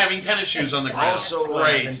 We're having tennis shoes on the ground. Also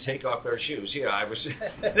land and take off their shoes. Yeah, I was...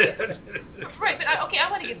 Right, but I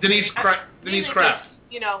want to get... Denise Kraft.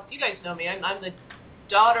 You know, you guys know me. I'm the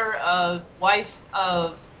daughter of, wife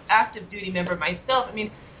of, active duty member myself. I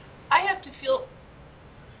mean, I have to feel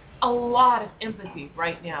a lot of empathy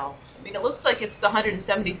right now. I mean, it looks like it's the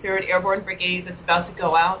 173rd Airborne Brigade that's about to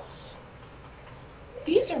go out.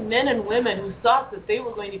 These are men and women who thought that they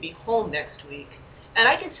were going to be home next week. And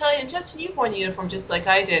I can tell you, and Justin, you've worn the uniform just like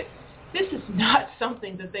I did, this is not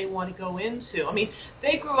something that they want to go into. I mean,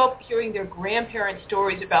 they grew up hearing their grandparents'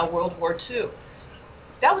 stories about World War II.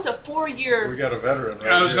 That was a 4-year... We got a veteran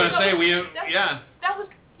right I was going to say, That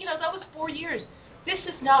was 4 years. This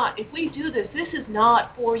is not, if we do this is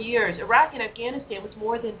not 4 years. Iraq and Afghanistan was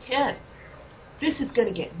more than 10. This is going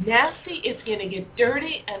to get nasty, it's going to get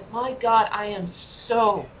dirty, and my God, I am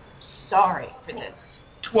so sorry for this.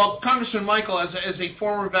 Well, Congressman Michael, as a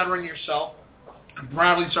former veteran yourself,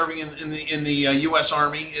 proudly serving in the U.S.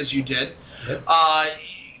 Army, as you did,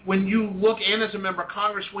 when you look, and as a member of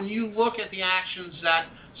Congress, when you look at the actions that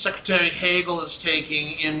Secretary Hagel is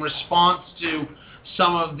taking in response to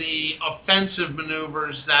some of the offensive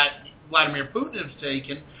maneuvers that Vladimir Putin has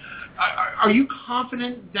taken, are you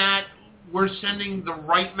confident that we're sending the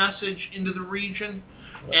right message into the region?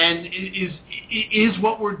 And is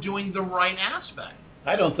what we're doing the right aspect?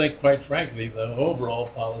 I don't think, quite frankly, the overall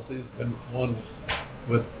policy has been one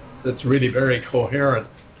that's really very coherent.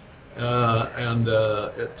 And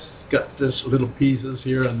it's got this little pieces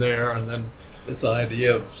here and there, and then this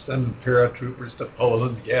idea of sending paratroopers to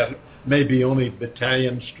Poland, maybe only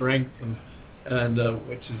battalion strength, and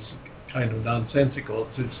which is kind of nonsensical.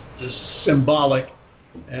 It's just symbolic,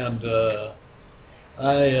 and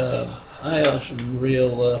I have some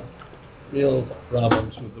real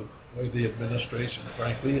problems with the way the administration,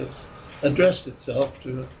 frankly, has addressed itself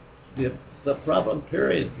to the problem.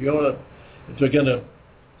 Period. If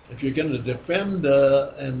you're going to defend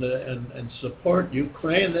and support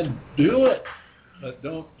Ukraine, then do it, but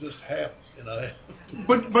don't just have.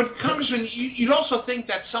 But Congressman, you'd also think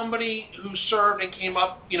that somebody who served and came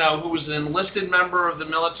up, who was an enlisted member of the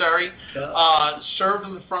military, served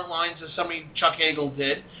in the front lines as somebody Chuck Hagel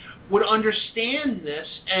did, would understand this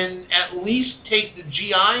and at least take the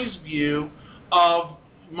GI's view of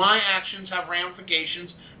my actions have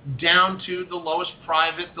ramifications down to the lowest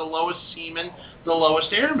private, the lowest seaman, the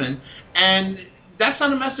lowest airman. And that's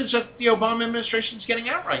not a message that the Obama administration is getting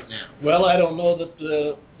out right now. Well, I don't know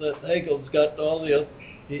that Hagel's got all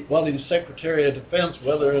he's Secretary of Defense,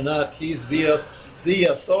 whether or not he's the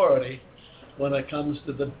authority when it comes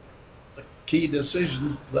to the key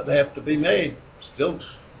decisions that have to be made. Still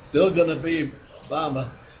going to be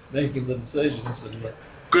Obama making the decisions.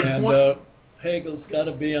 Good point. Hegel's got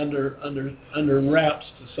to be under wraps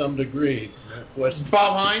to some degree.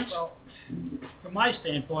 Bob Hines? Well, from my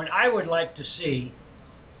standpoint, I would like to see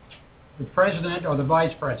the president or the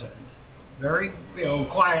vice president very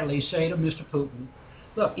quietly say to Mr. Putin,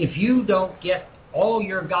 look, if you don't get all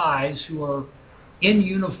your guys who are in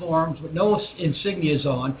uniforms with no insignias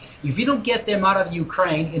on, if you don't get them out of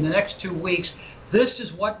Ukraine in the next 2 weeks, this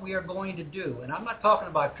is what we are going to do. And I'm not talking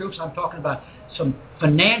about troops, I'm talking about some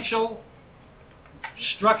financial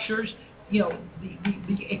structures. The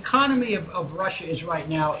economy of Russia is right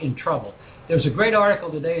now in trouble. There's a great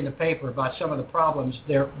article today in the paper about some of the problems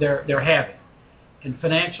they're having, and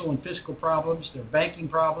financial and fiscal problems, their banking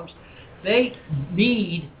problems. They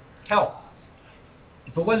need help.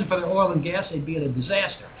 If it wasn't for their oil and gas, they'd be in a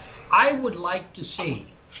disaster. I would like to see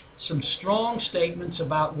some strong statements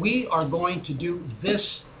about we are going to do this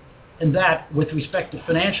and that with respect to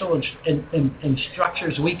financial and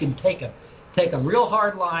structures. We can take a real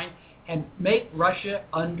hard line and make Russia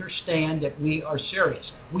understand that we are serious.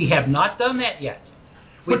 We have not done that yet.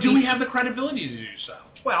 But do we have the credibility to do so?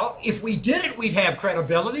 Well, if we did it, we'd have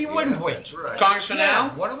credibility, wouldn't we? That's right. Congressman Al?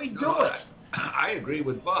 What are we doing? I agree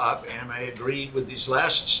with Bob, and I agree with his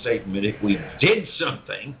last statement. If we did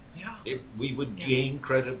something, we would gain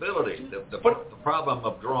credibility. The problem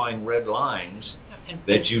of drawing red lines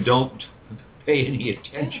that you don't pay any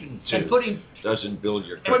attention to doesn't build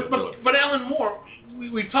your credibility. But Alan Moore,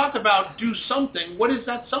 we've talked about do something. What is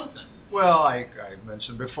that something? Well, I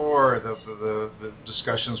mentioned before the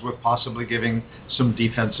discussions with possibly giving some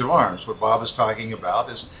defensive arms. What Bob is talking about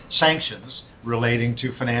is sanctions relating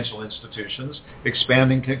to financial institutions,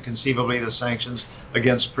 expanding conceivably the sanctions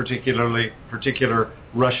against particular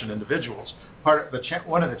Russian individuals.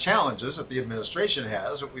 One of the challenges that the administration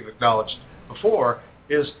has, that we've acknowledged before,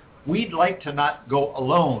 is we'd like to not go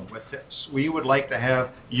alone with this. We would like to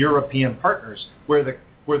have European partners where the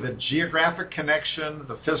geographic connection,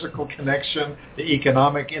 the physical connection, the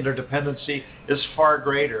economic interdependency is far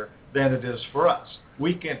greater than it is for us.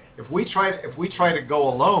 We can, if we try to go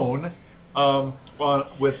alone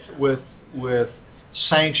with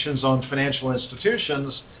sanctions on financial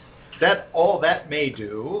institutions, that all that may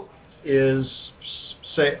do is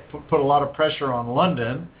put a lot of pressure on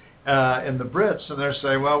London and the Brits, and they're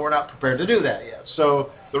saying, well, we're not prepared to do that yet.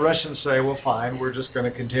 So the Russians say, well, fine, we're just going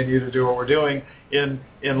to continue to do what we're doing in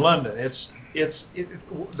London.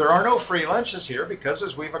 There are no free lunches here because,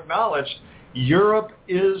 as we've acknowledged, Europe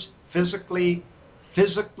is physically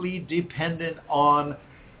dependent on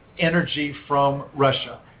energy from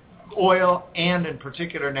Russia, oil and in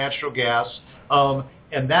particular natural gas,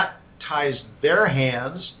 and that ties their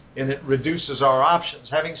hands and it reduces our options.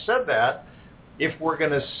 Having said that, if we're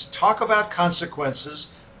going to talk about consequences,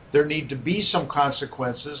 there need to be some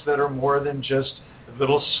consequences that are more than just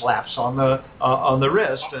little slaps on the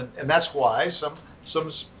wrist, and that's why some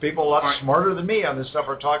people a lot smarter than me on this stuff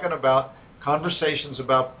are talking about conversations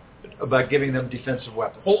about giving them defensive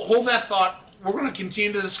weapons. Hold that thought. We're going to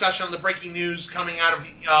continue the discussion on the breaking news coming out of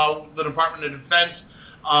the Department of Defense.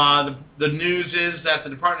 The news is that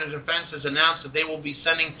the Department of Defense has announced that they will be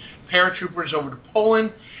sending paratroopers over to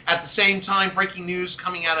Poland. At the same time, breaking news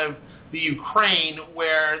coming out of the Ukraine,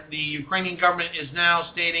 where the Ukrainian government is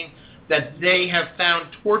now stating that they have found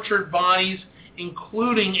tortured bodies,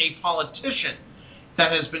 including a politician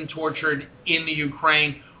that has been tortured in the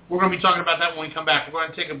Ukraine. We're going to be talking about that when we come back. We're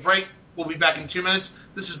going to take a break. We'll be back in 2 minutes.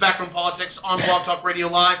 This is Backroom Politics on Blog Talk Radio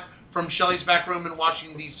Live from Shelley's Backroom in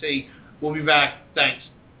Washington, D.C. We'll be back. Thanks.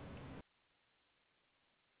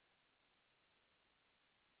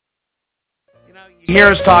 You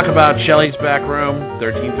hear us talk about Shelley's Back Room,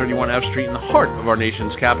 1331 F Street, in the heart of our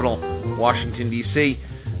nation's capital, Washington, D.C.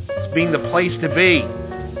 It's being the place to be.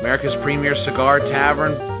 America's premier cigar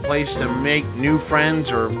tavern, place to make new friends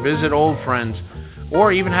or visit old friends,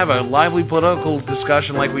 or even have a lively political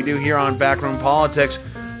discussion like we do here on Backroom Politics.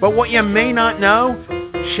 But what you may not know,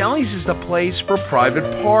 Shelley's is the place for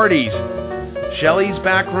private parties. Shelley's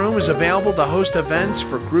Back Room is available to host events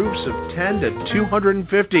for groups of 10 to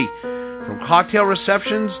 250. From cocktail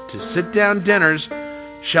receptions to sit-down dinners,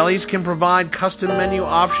 Shelley's can provide custom menu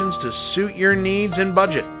options to suit your needs and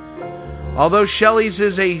budget. Although Shelley's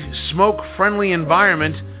is a smoke-friendly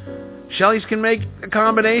environment, Shelley's can make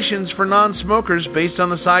accommodations for non-smokers based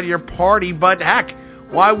on the side of your party, but heck,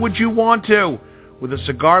 why would you want to? With a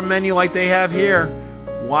cigar menu like they have here,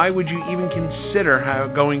 why would you even consider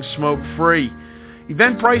going smoke-free?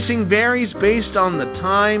 Event pricing varies based on the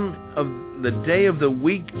time of the day of the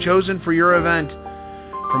week chosen for your event.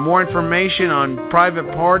 For more information on private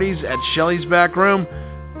parties at Shelley's Back Room,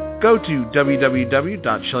 go to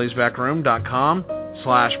www.shelleysbackroom.com.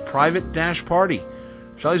 facebook.com/private-party.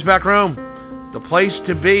 Shelley's Back Room, the place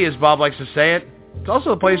to be, as Bob likes to say it. It's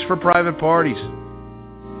also the place for private parties.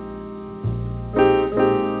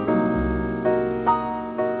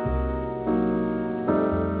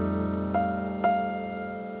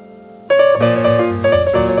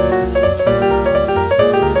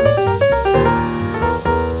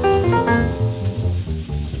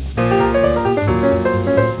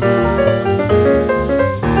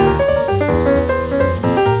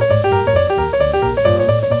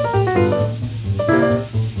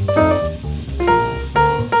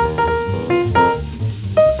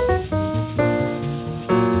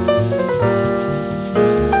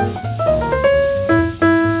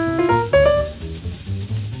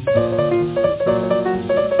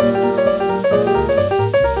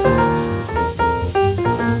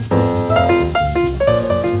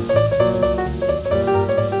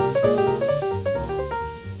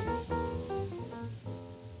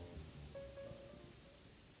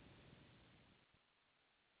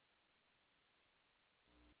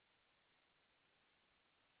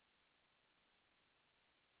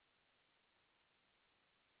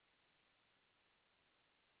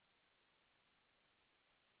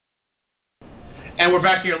 And we're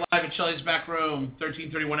back here live at Shelley's Back Room,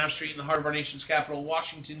 1331 F Street in the heart of our nation's capital,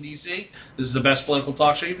 Washington, D.C. This is the best political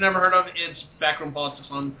talk show you've never heard of. It's Backroom Politics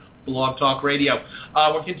on Blog Talk Radio.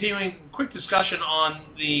 We're continuing a quick discussion on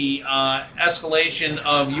the escalation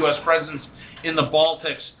of U.S. presence in the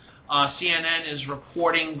Baltics. CNN is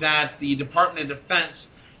reporting that the Department of Defense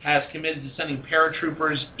has committed to sending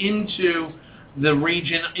paratroopers into the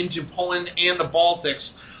region, into Poland and the Baltics.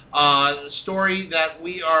 The story that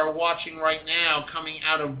we are watching right now coming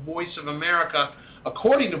out of Voice of America,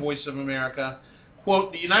 according to Voice of America,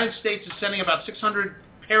 quote, the United States is sending about 600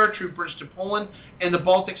 paratroopers to Poland and the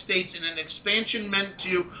Baltic states in an expansion meant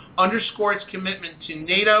to underscore its commitment to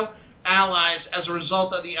NATO allies as a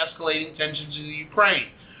result of the escalating tensions in Ukraine.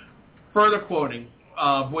 Further quoting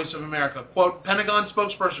Voice of America, quote, Pentagon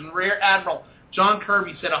spokesperson Rear Admiral John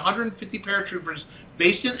Kirby said 150 paratroopers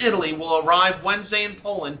based in Italy will arrive Wednesday in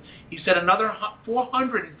Poland. He said another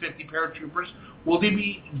 450 paratroopers will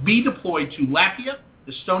be deployed to Latvia,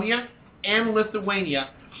 Estonia, and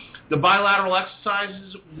Lithuania. The bilateral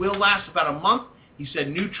exercises will last about a month. He said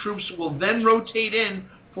new troops will then rotate in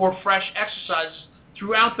for fresh exercises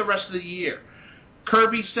throughout the rest of the year.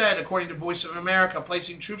 Kirby said, according to Voice of America,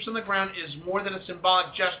 placing troops on the ground is more than a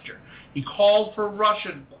symbolic gesture. He called for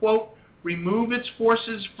Russia to, quote, remove its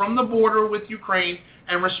forces from the border with Ukraine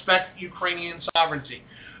and respect Ukrainian sovereignty.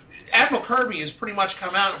 Admiral Kirby has pretty much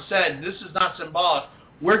come out and said, this is not symbolic.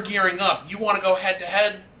 We're gearing up. You want to go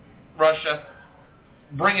head-to-head, Russia?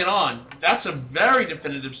 Bring it on. That's a very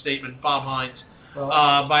definitive statement, Bob Hines,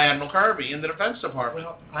 by Admiral Kirby in the Defense Department.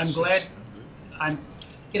 Well, I'm glad.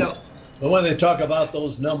 But when they talk about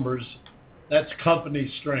those numbers, that's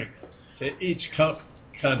company strength to each country.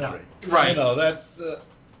 Yeah. Right. You know, that's...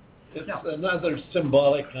 It's another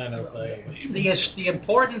symbolic kind of thing. The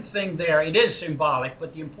important thing there, it is symbolic,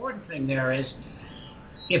 but the important thing there is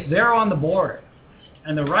if they're on the border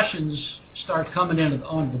and the Russians start coming in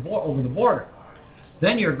over the border,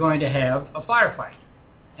 then you're going to have a firefight,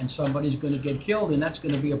 and somebody's going to get killed, and that's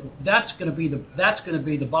going to be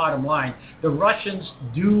the bottom line. The Russians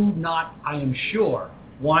do not, I am sure,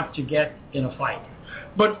 want to get in a fight.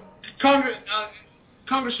 But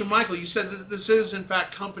Congressman Michael, you said that this is, in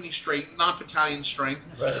fact, company strength, not battalion strength.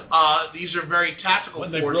 Right. These are very tactical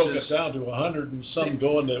when forces. When they broke it down to 100 and some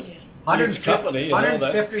going to each 150 company,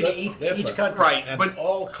 to each country. Right. And but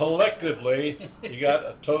all collectively, you got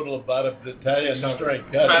a total of about a battalion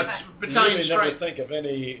strength. Battalion you really strength. never think of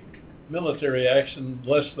any military action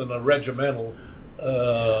less than a regimental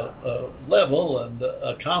level and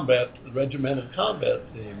a regimental combat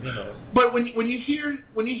team, you know. But when you hear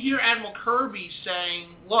Admiral Kirby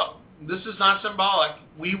saying, "Look, this is not symbolic.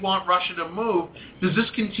 We want Russia to move," does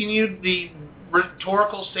this continue the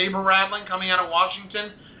rhetorical saber rattling coming out of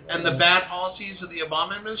Washington and the bad policies of the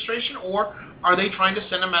Obama administration, or are they trying to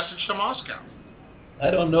send a message to Moscow?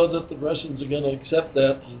 I don't know that the Russians are going to accept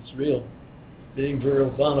that. It's being very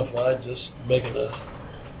bona fide, just making a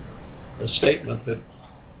statement that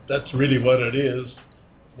that's really what it is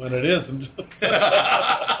when it isn't.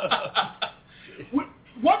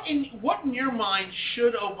 What in your mind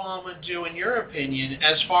should Obama do, in your opinion,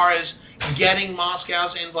 as far as getting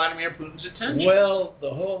Moscow's and Vladimir Putin's attention? Well, the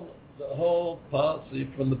whole policy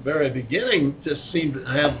from the very beginning just seemed to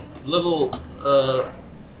have little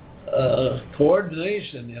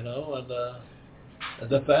coordination, you know,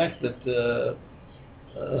 and the fact that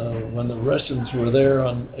when the Russians were there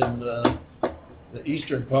the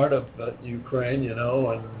eastern part of Ukraine, and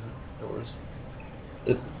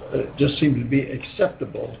it just seemed to be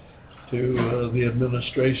acceptable to the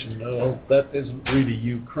administration. No, that isn't really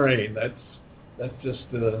Ukraine. That's just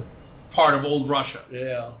part of old Russia.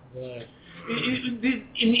 Yeah, right.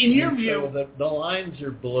 In your view, so the lines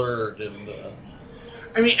are blurred, and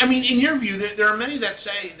I mean, in your view, there are many that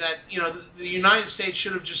say that the United States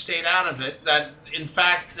should have just stayed out of it. That in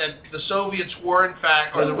fact, that the Soviets were in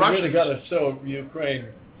fact, or the Russians. We really got to show Ukraine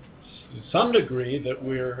to some degree that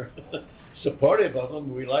we're supportive of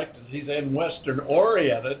them. We like to see them Western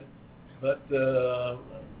oriented, but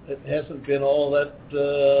it hasn't been all that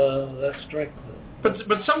strict.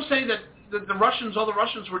 But some say that the Russians, all the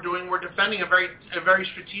Russians were doing, were defending a very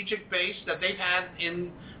strategic base that they've had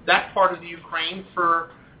in that part of the Ukraine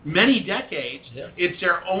for many decades. Yeah. It's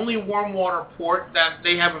their only warm water port, that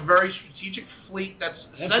they have a very strategic fleet that's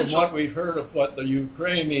essential. And from what we've heard of what the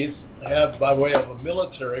Ukrainians have by way of a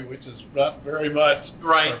military, which is not very much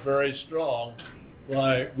or very strong,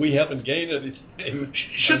 why we haven't gained anything.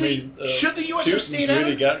 Should the U.S. have stayed out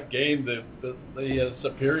of this? Gained the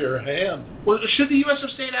superior hand. Well, should the U.S. have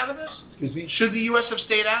stayed out of this? Excuse me? Should the U.S. have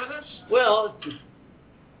stayed out of this? Well,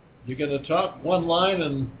 you're going to talk one line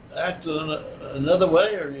and act another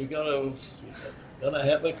way, or you're going to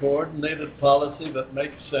have a coordinated policy that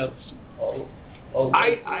makes sense.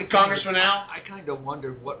 Congressman Al? I kind of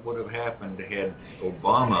wondered what would have happened had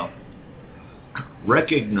Obama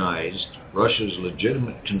recognized Russia's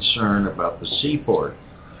legitimate concern about the seaport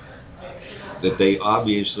that they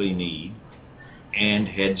obviously need, and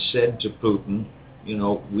had said to Putin,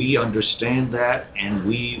 we understand that, and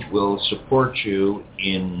we will support you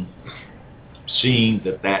in seeing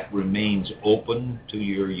that remains open to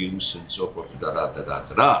your use and so forth,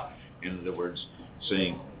 In other words,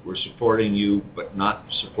 saying, we're supporting you, but not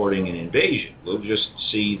supporting an invasion. We'll just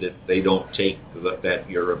see that they don't take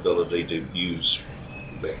your ability to use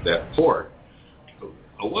that port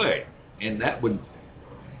away. And that would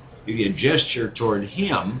be a gesture toward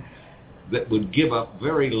him that would give up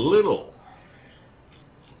very little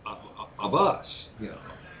of us, and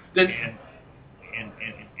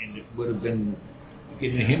it would have been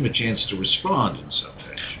giving him a chance to respond in some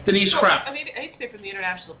fashion. Denise Kraft. I hate to say from the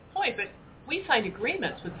international point, but we signed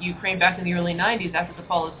agreements with Ukraine back in the early 90s after the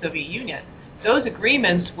fall of the Soviet Union. Those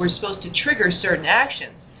agreements were supposed to trigger certain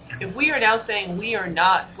actions. If we are now saying we are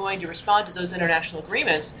not going to respond to those international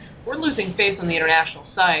agreements, we're losing faith on the international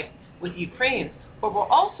side with Ukraine. But we're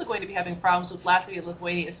also going to be having problems with Latvia,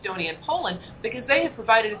 Lithuania, Estonia, and Poland because they have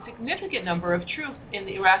provided a significant number of troops in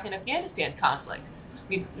the Iraq and Afghanistan conflict.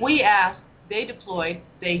 We asked, they deployed,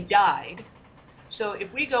 they died. So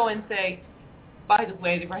if we go and say, by the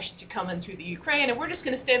way, the Russians are coming through the Ukraine, and we're just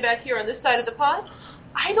going to stand back here on this side of the pond,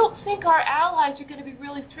 I don't think our allies are going to be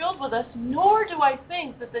really thrilled with us, nor do I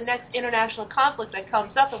think that the next international conflict that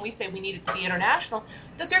comes up, and we say we need it to be international,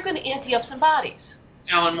 that they're going to ante up some bodies.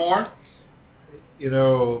 Alan Moore?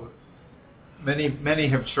 Many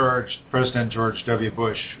have charged President George W.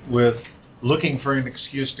 Bush with looking for an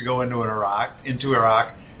excuse to go into Iraq,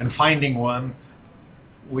 and finding one.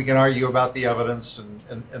 We can argue about the evidence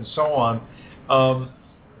and so on.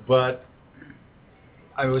 But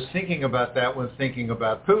I was thinking about that when thinking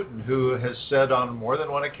about Putin, who has said on more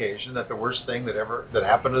than one occasion that the worst thing that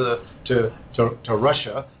happened to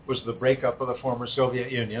Russia was the breakup of the former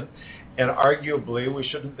Soviet Union. And arguably, we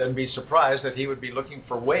shouldn't then be surprised that he would be looking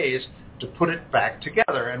for ways to put it back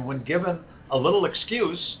together. And when given a little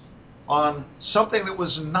excuse on something that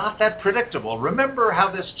was not that predictable, remember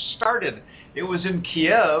how this started. It was in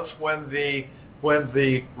Kiev when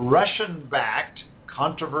the Russian-backed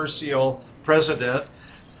controversial president,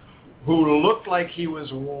 who looked like he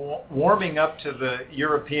was warming up to the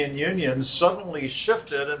European Union, suddenly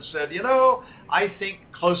shifted and said, I think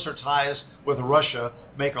closer ties with Russia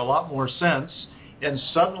make a lot more sense. And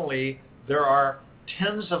suddenly there are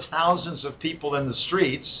tens of thousands of people in the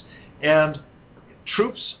streets, and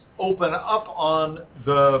troops open up on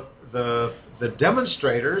the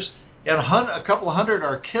demonstrators, and a couple of hundred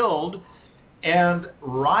are killed, and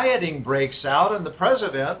rioting breaks out, and the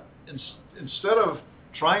president, instead of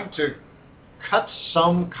trying to cut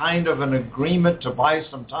some kind of an agreement to buy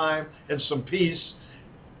some time and some peace,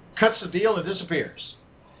 cuts the deal and disappears.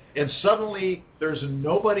 And suddenly there's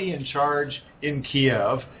nobody in charge in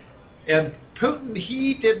Kiev. And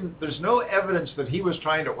Putin, there's no evidence that he was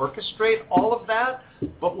trying to orchestrate all of that.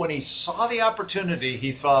 But when he saw the opportunity,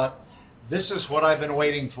 he thought, this is what I've been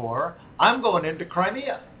waiting for. I'm going into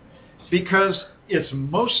Crimea. Because It's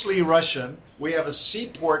mostly Russian. We have a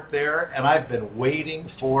seaport there, and I've been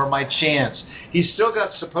waiting for my chance. He's still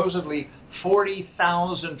got supposedly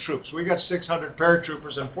 40,000 troops. We've got 600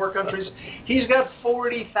 paratroopers in 4 countries. He's got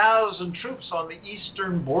 40,000 troops on the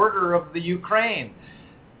eastern border of the Ukraine.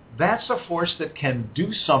 That's a force that can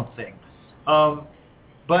do something.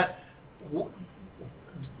 But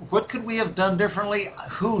what could we have done differently?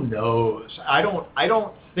 Who knows? I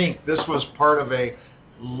don't think this was part of a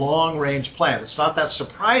long-range plan. It's not that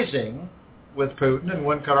surprising with Putin, and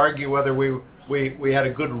one could argue whether we had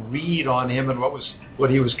a good read on him and what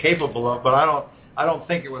he was capable of. But I don't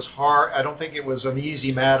think it was hard. I don't think it was an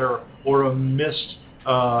easy matter or a missed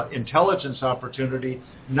intelligence opportunity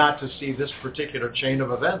not to see this particular chain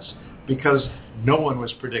of events, because no one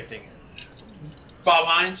was predicting it. Bob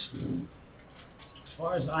Hines? As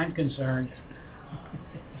far as I'm concerned,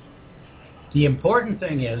 the important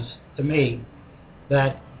thing is, to me,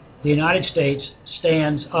 that the United States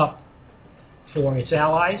stands up for its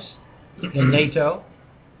allies in NATO,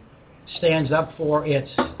 stands up for its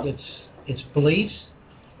police,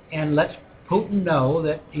 and lets Putin know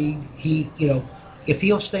that he if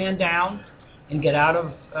he'll stand down and get out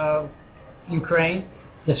of Ukraine,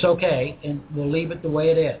 that's okay, and we'll leave it the way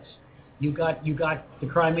it is. You got the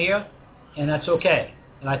Crimea, and that's okay.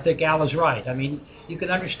 And I think Al is right. I mean, you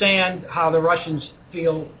can understand how the Russians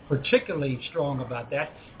feel particularly strong about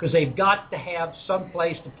that, because they've got to have some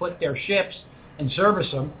place to put their ships and service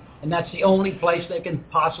them, and that's the only place they can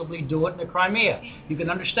possibly do it in the Crimea. You can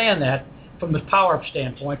understand that from the power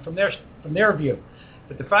standpoint, from their view.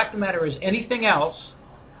 But the fact of the matter is, anything else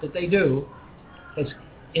that they do is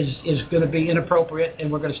going to be inappropriate,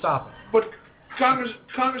 and we're going to stop it. But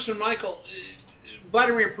Congressman Michael,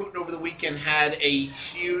 Vladimir Putin over the weekend had a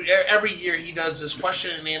huge. Every year he does this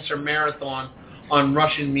question and answer marathon on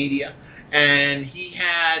Russian media, and he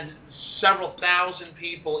had several thousand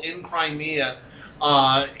people in Crimea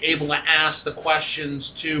able to ask the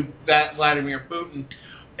questions to Vladimir Putin,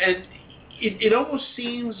 and it almost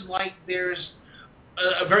seems like there's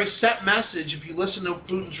a very set message. If you listen to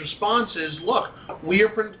Putin's responses, look, we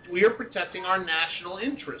are protecting our national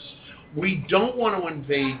interests. We don't want to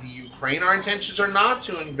invade the Ukraine. Our intentions are not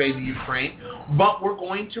to invade the Ukraine, but we're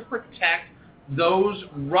going to protect those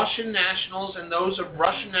Russian nationals and those of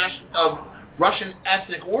Russian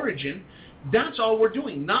ethnic origin. That's all we're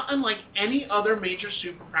doing, not unlike any other major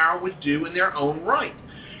superpower would do in their own right.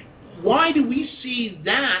 Why do we see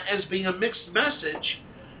that as being a mixed message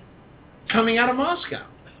coming out of Moscow?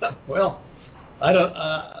 Well, I don't.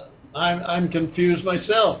 I'm confused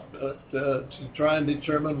myself to try and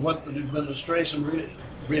determine what the administration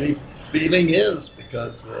really feeling is,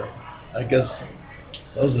 because I guess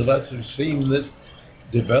those of us who've seen this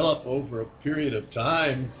develop over a period of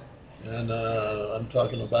time, and I'm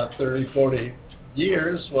talking about 30, 40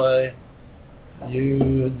 years, why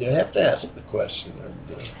you have to ask the question.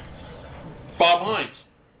 And, Bob Hines.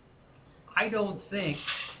 I don't think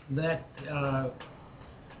that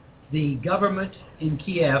the government in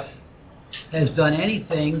Kiev has done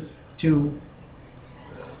anything to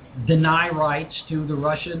deny rights to the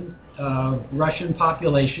Russian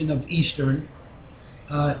population of eastern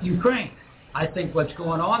Ukraine. I think what's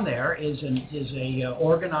going on there is a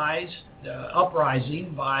organized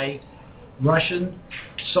uprising by Russian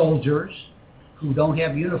soldiers who don't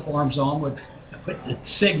have uniforms on with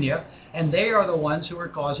insignia, and they are the ones who are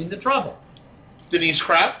causing the trouble. Denise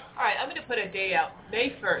Kraft? All right, I'm going to put a day out.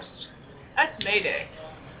 May 1st. That's May Day.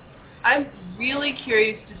 I'm really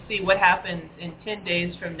curious to see what happens in 10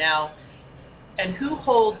 days from now and who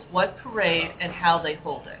holds what parade and how they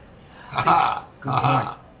hold it.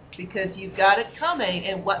 Because you've got it coming,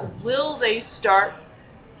 and what will they start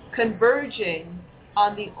converging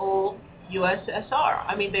on the old USSR?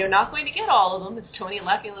 I mean, they're not going to get all of them. Estonia,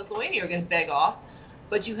 Latvia, and Lithuania are going to beg off,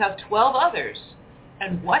 but you have 12 others.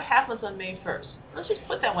 And what happens on May 1st? Let's just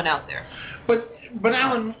put that one out there. But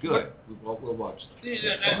Alan, good. We'll watch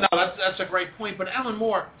that. No, that's a great point. But Alan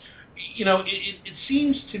Moore, it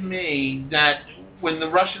seems to me that when the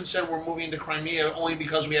Russians said we're moving to Crimea only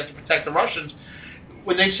because we have to protect the Russians,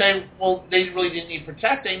 when they say, well, they really didn't need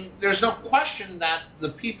protecting, there's no question that the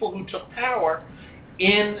people who took power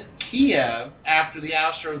in Kiev after the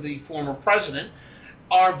ouster of the former president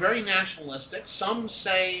are very nationalistic. Some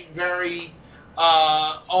say very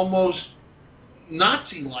almost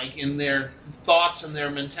Nazi-like in their thoughts and their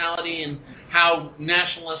mentality and how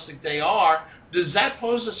nationalistic they are. Does that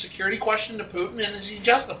pose a security question to Putin, and is he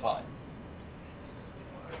justified?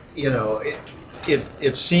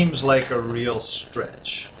 It seems like a real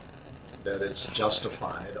stretch that it's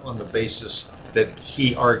justified on the basis that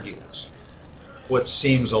he argues. what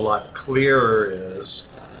seems a lot clearer is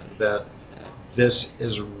that this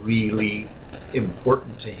is really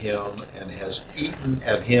important to him and has eaten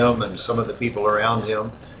at him and some of the people around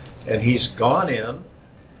him. And he's gone in.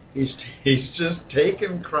 He's just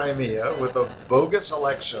taken Crimea with a bogus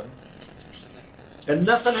election, and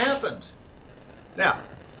nothing happened. Now,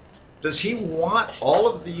 does he want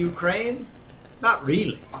all of the Ukraine? Not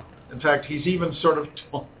really. In fact, he's even sort of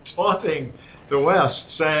taunting the West,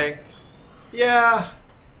 saying, yeah,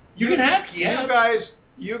 you can have Kiev.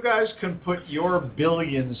 You guys can put your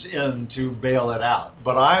billions in to bail it out,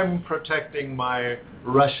 but I'm protecting my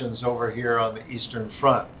Russians over here on the Eastern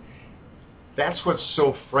Front. That's what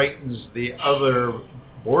so frightens the other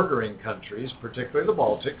bordering countries, particularly the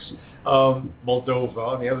Baltics, Moldova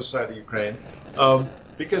on the other side of Ukraine,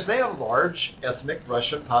 because they have large ethnic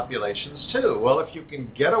Russian populations too. Well, if you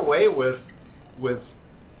can get away with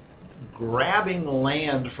grabbing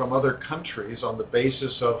land from other countries on the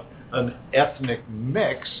basis of an ethnic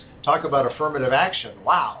mix, talk about affirmative action.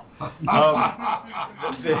 Wow.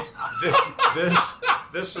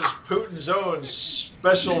 This is Putin's own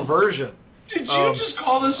special version. Did you just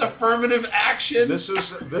call this affirmative action? This is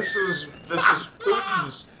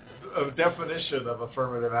Putin's definition of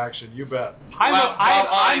affirmative action. You bet.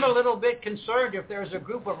 I'm a little bit concerned if there's a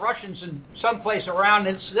group of Russians in someplace around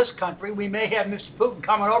this country, we may have Mr. Putin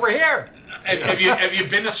coming over here. Have you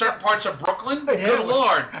been to certain parts of Brooklyn? Good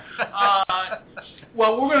Lord.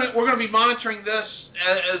 Well, we're going to be monitoring this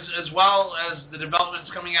as well as the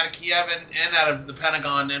developments coming out of Kiev and out of the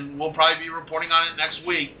Pentagon, and we'll probably be reporting on it next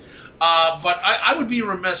week. But I would be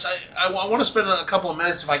remiss. I want to spend a couple of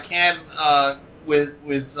minutes, if I can,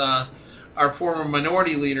 with our former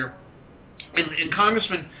minority leader. And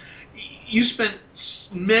Congressman, you spent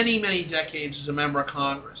many, many decades as a member of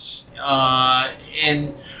Congress.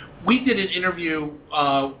 And we did an interview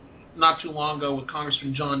not too long ago with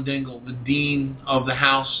Congressman John Dingell, the Dean of the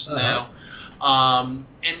House now.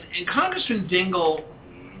 And Congressman Dingell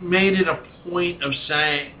made it a point of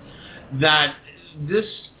saying that this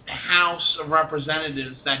House of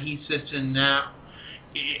Representatives that he sits in now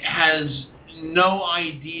has no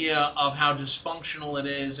idea of how dysfunctional it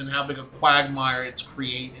is and how big a quagmire it's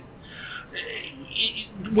created.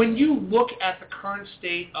 When you look at the current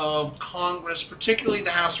state of Congress, particularly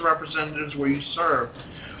the House of Representatives where you serve,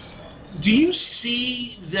 do you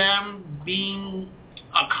see them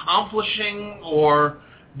accomplishing or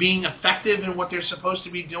being effective in what they're supposed to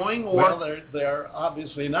be doing? Or well, they're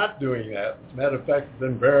obviously not doing that. As a matter of fact, it's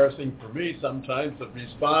embarrassing for me sometimes to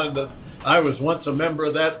respond that I was once a member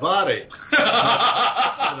of that body. And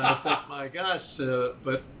I think, my gosh,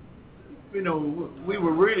 but, you know, we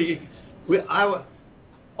were really,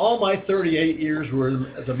 all my 38 years were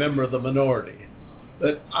as a member of the minority.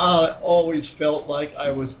 But I always felt like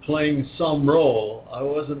I was playing some role. I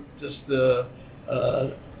wasn't just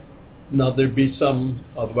now, there'd be some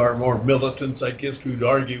of our more militants, I guess, who'd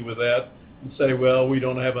argue with that and say, well, we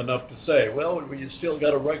don't have enough to say. Well, you still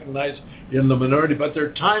got to recognize you're in the minority, but there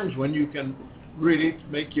are times when you can really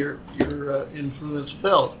make your influence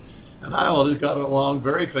felt. And I always got along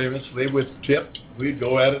very famously with Tip. We'd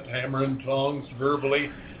go at it hammer and tongs verbally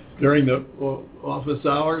during the office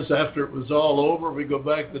hours. After it was all over, we'd go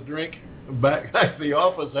back to drink, back to the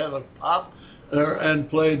office, have a pop, and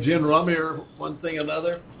play gin rummy or one thing or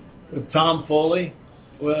another. With Tom Foley.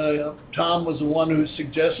 Well, Tom was the one who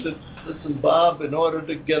suggested, listen, Bob, in order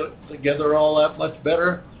to get it together all that much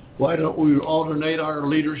better, why don't we alternate our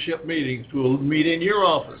leadership meetings? We'll meet in your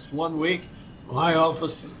office one week, my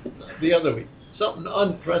office the other week. Something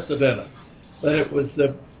unprecedented. But it was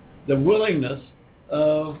the willingness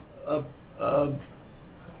of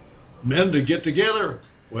men to get together,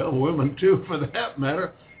 well, women too for that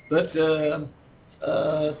matter, but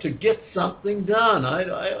to get something done.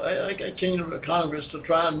 I came to Congress to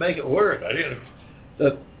try and make it work.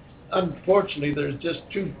 Unfortunately, there's just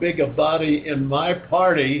too big a body in my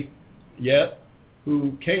party yet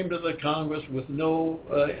who came to the Congress with no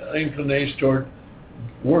inclination toward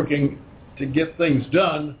working to get things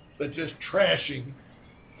done, but just trashing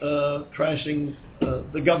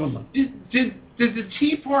the government. Did the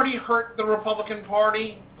Tea Party hurt the Republican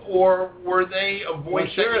Party, or were they a voice? Well,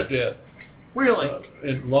 sure it did. Really?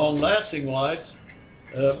 In long-lasting wise,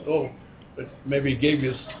 it maybe gave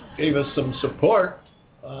us some support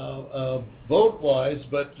vote-wise,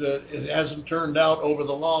 but it hasn't turned out over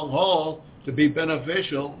the long haul to be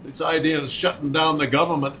beneficial. This idea of shutting down the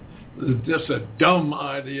government is just a dumb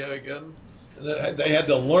idea again. They had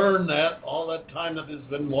to learn that, all that time that has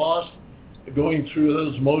been lost going through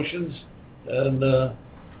those motions, and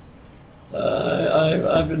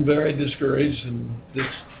I've been very discouraged in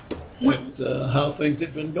this, how things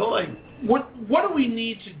have been going. What do we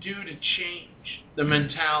need to do to change the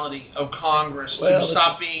mentality of Congress Well, to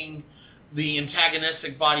stop being the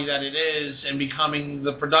antagonistic body that it is and becoming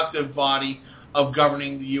the productive body of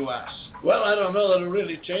governing the U.S.? Well, I don't know that it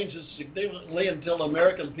really changes significantly until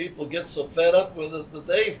American people get so fed up with it that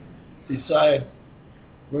they decide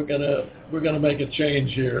we're gonna make a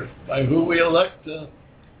change here by who we elect to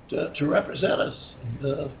represent us.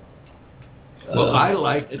 Well, I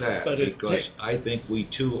like that because I think we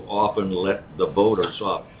too often let the voters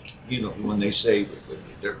off. You know, when they say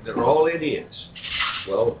they're all idiots.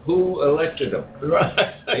 Well, who elected them?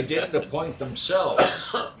 Right. They didn't appoint themselves,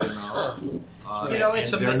 you know.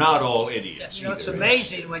 It's they're not all idiots. You know, it's either.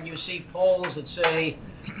 amazing when you see polls that say,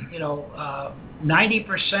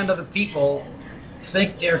 90% of the people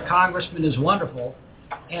think their congressman is wonderful,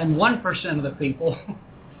 and 1% of the people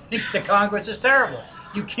think the Congress is terrible.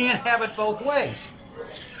 You can't have it both ways.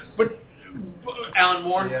 But Alan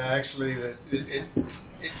Moore? Yeah, actually, it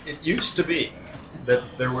used to be that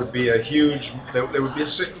there would be a majority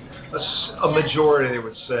that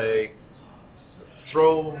would say,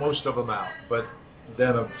 throw most of them out, but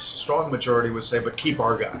then a strong majority would say, but keep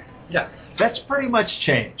our guy. Yeah. That's pretty much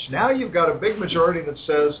changed. Now you've got a big majority that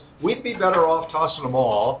says, we'd be better off tossing them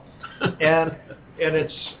all, and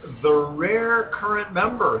it's the rare current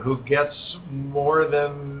member who gets more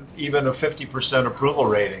than even a 50% approval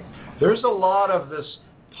rating. There's a lot of this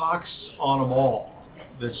pox on them all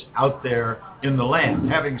that's out there in the land.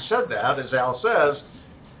 Having said that, as Al says,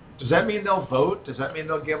 does that mean they'll vote? Does that mean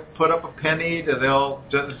they'll put up a penny? They'll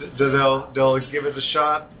give it a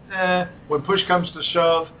shot? When push comes to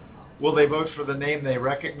shove, will they vote for the name they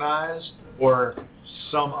recognize or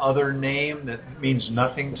some other name that means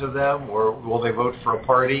nothing to them, or will they vote for a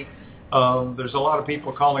party? There's a lot of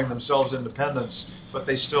people calling themselves independents, but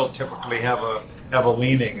they still typically have a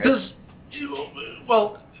leaning.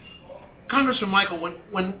 Congressman Michael,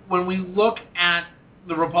 when we look at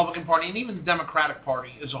the Republican Party and even the Democratic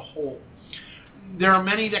Party as a whole, there are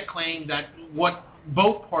many that claim that what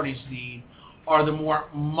both parties need are the more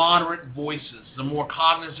moderate voices, the more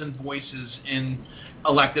cognizant voices in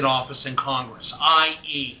elected office in Congress,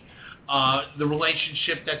 i.e., the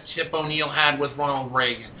relationship that Tip O'Neill had with Ronald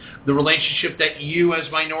Reagan, the relationship that you as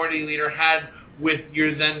Minority Leader had with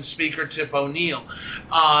your then Speaker, Tip O'Neill.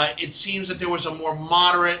 It seems that there was a more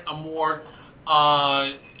moderate, more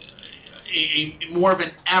of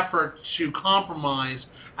an effort to compromise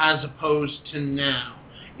as opposed to now.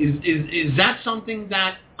 Is that something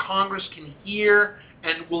that Congress can hear,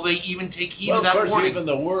 and will they even take heed of that warning? Of course, even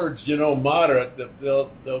the words, moderate, they'll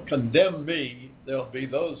condemn me. There'll be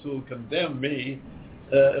those who will condemn me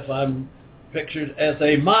if I'm pictured as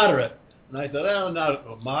a moderate. And I said, I'm not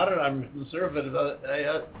a moderate. I'm conservative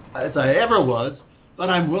as I ever was, but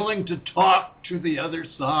I'm willing to talk to the other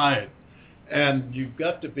side. And you've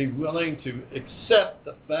got to be willing to accept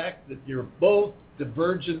the fact that you're both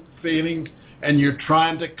divergent feelings and you're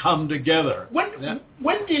trying to come together. When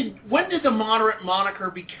did the moderate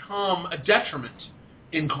moniker become a detriment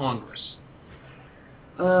in Congress?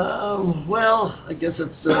 Well, I guess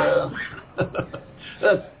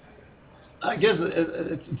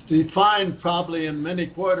it's defined probably in many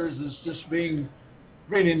quarters as just being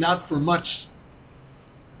really not for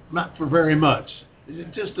very much.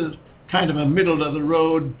 It's just a kind of a middle of the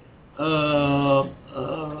road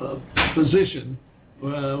position,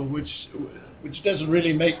 which doesn't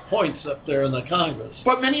really make points up there in the Congress.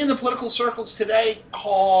 But many in the political circles today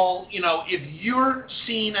call, if you're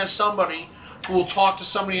seen as somebody who will talk to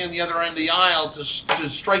somebody on the other end of the aisle to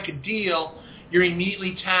strike a deal, you're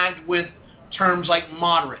immediately tagged with terms like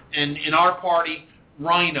moderate. And in our party,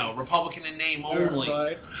 Rhino, Republican in name only.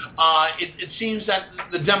 Right. It seems that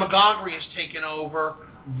the demagoguery has taken over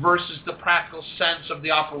versus the practical sense of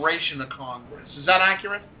the operation of Congress. Is that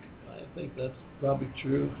accurate? I think that's probably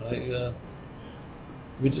true.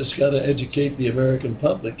 We just got to educate the American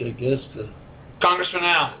public, I guess. Congressman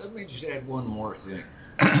Al. Let me just add one more thing.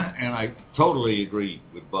 And I totally agree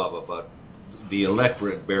with Bob about the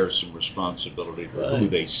electorate bears some responsibility for who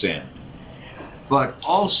they send. But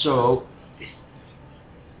also,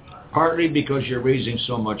 partly because you're raising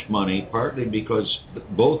so much money, partly because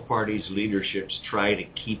both parties' leaderships try to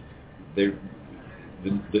keep the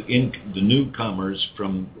newcomers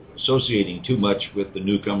from associating too much with the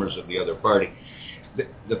newcomers of the other party.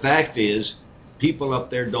 The fact is, people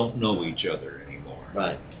up there don't know each other anymore.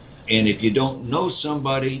 Right. And if you don't know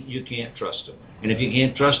somebody, you can't trust them. And if you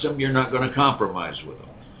can't trust them, you're not going to compromise with them.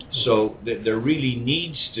 So there really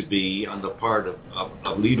needs to be, on the part of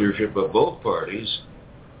leadership of both parties,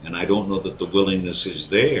 and I don't know that the willingness is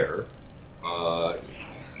there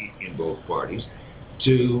in both parties,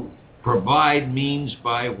 to provide means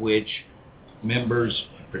by which members,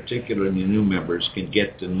 particularly new members, can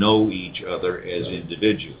get to know each other as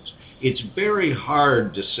individuals. It's very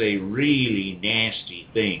hard to say really nasty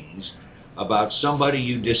things about somebody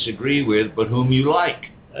you disagree with but whom you like.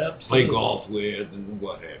 Absolutely. Play golf with and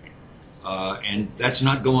what have you. And that's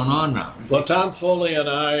not going on now. Well, Tom Foley and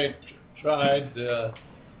I tried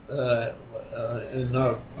in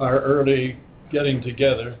our early getting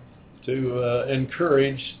together to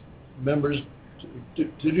encourage members to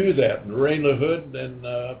do that. And Ray LaHood and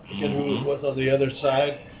I forget who was on the other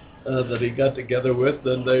side that he got together with,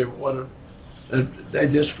 and they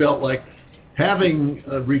just felt like having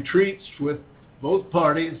retreats with both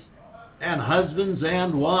parties and husbands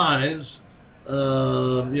and wives. They've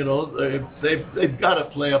got to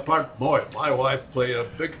play a part. Boy, my wife played a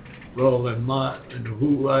big role in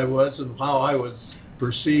who I was and how I was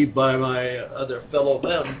perceived by my other fellow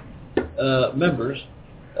members.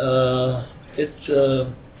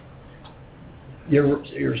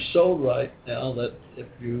 You're so right, Al, that if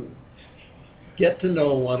you get to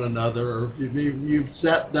know one another, or you've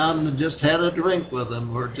sat down and just had a drink with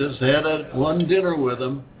them, or just had one dinner with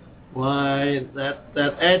them, why that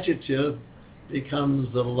adjective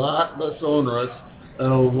becomes a lot less onerous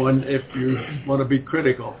if you want to be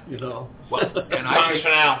critical, Well,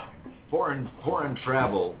 and foreign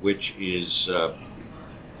travel, which is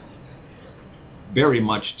very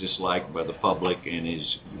much disliked by the public and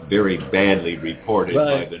is very badly reported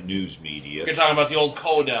by the news media. You're talking about the old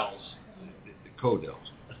Codels.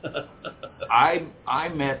 I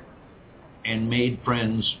met and made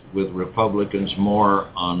friends with Republicans more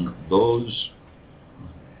on those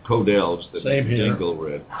Codels that Dingle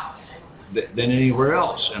read than anywhere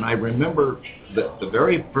else. And I remember that the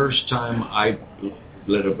very first time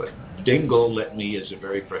Dingle let me, as a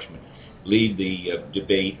very freshman, lead the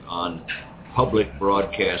debate on public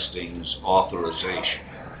broadcasting's authorization.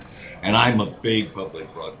 And I'm a big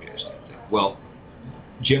public broadcasting thing. Well,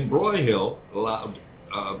 Jim Broyhill allowed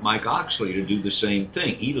Mike Oxley to do the same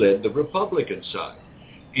thing. He led the Republican side.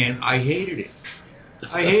 And I hated it.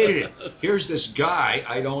 Here's this guy,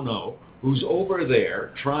 I don't know, who's over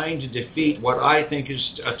there trying to defeat what I think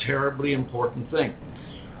is a terribly important thing.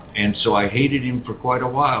 And so I hated him for quite a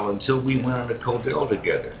while until we went on a Codel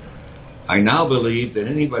together. I now believe that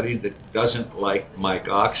anybody that doesn't like Mike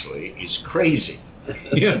Oxley is crazy.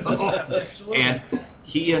 And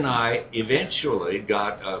he and I eventually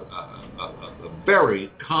got a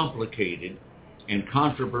very complicated and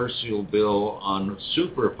controversial bill on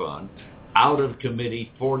Superfund out of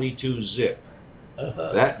committee 42-zip.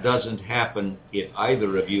 That doesn't happen if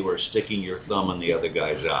either of you are sticking your thumb in the other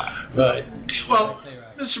guy's eye. Right. Well,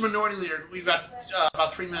 Mr. Minority Leader, we've got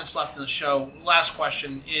about 3 minutes left in the show. Last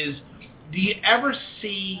question is, do you ever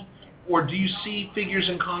see, or do you see figures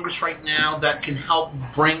in Congress right now that can help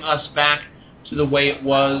bring us back to the way it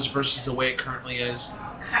was versus the way it currently is?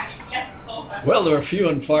 Well, they're few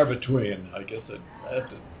and far between. I guess I have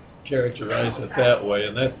to characterize it that way,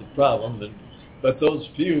 and that's the problem. But those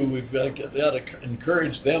few, we've got to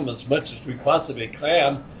encourage them as much as we possibly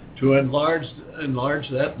can to enlarge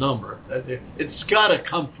that number. It's got to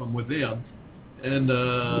come from within, and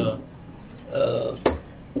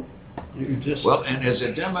you just... Well, and as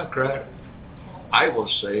a Democrat, I will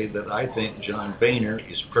say that I think John Boehner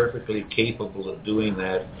is perfectly capable of doing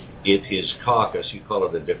that if his caucus, you call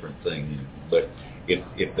it a different thing, but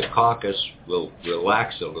if the caucus will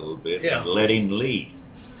relax a little bit and let him lead.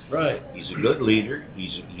 Right. He's a good leader. He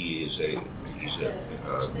is a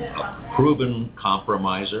proven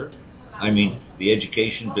compromiser. I mean, the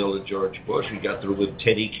education bill of George Bush, we got through with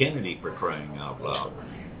Teddy Kennedy, for crying out loud.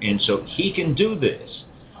 And so he can do this.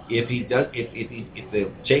 If they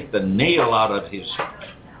take the nail out of his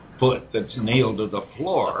foot that's nailed to the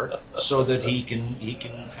floor, so that he can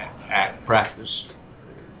practice.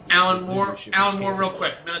 Alan Moore, real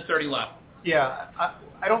quick, minute 30 left. Yeah,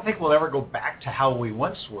 I don't think we'll ever go back to how we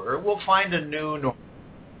once were. We'll find a new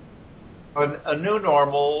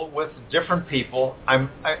normal with different people. I'm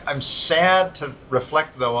sad to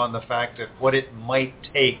reflect, though, on the fact that what it might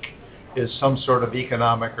take is some sort of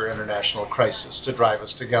economic or international crisis to drive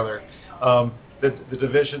us together. The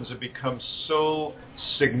divisions have become so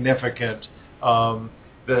significant.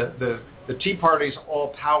 The Tea Party's all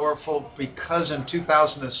powerful because in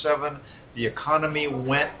 2007 the economy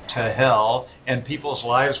went to hell and people's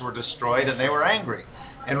lives were destroyed and they were angry.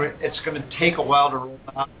 And it's going to take a while to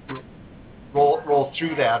roll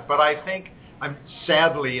through that. But I think,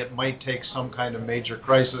 sadly, it might take some kind of major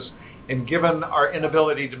crisis. And given our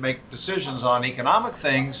inability to make decisions on economic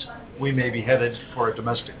things, we may be headed for a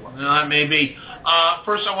domestic one. It may be.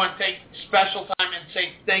 First, I want to take special time and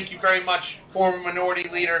say thank you very much, former minority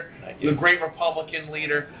leader, the great Republican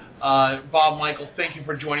leader, Bob Michel. Thank you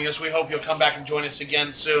for joining us. We hope you'll come back and join us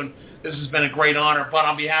again soon. This has been a great honor. But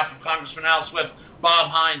on behalf of Congressman Al Swift,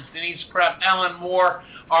 Bob Hines, Denise Krepp, Ellen Moore,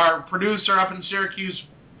 our producer up in Syracuse,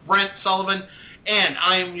 Brent Sullivan, and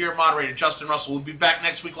I am your moderator, Justin Russell. We'll be back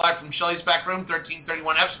next week live from Shelley's Back Room,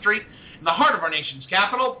 1331 F Street, in the heart of our nation's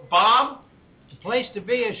capital. Bob? The place to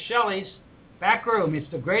be is Shelley's Back Room. It's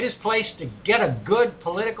the greatest place to get a good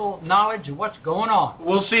political knowledge of what's going on.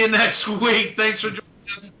 We'll see you next week. Thanks for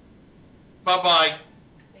joining us. Bye-bye.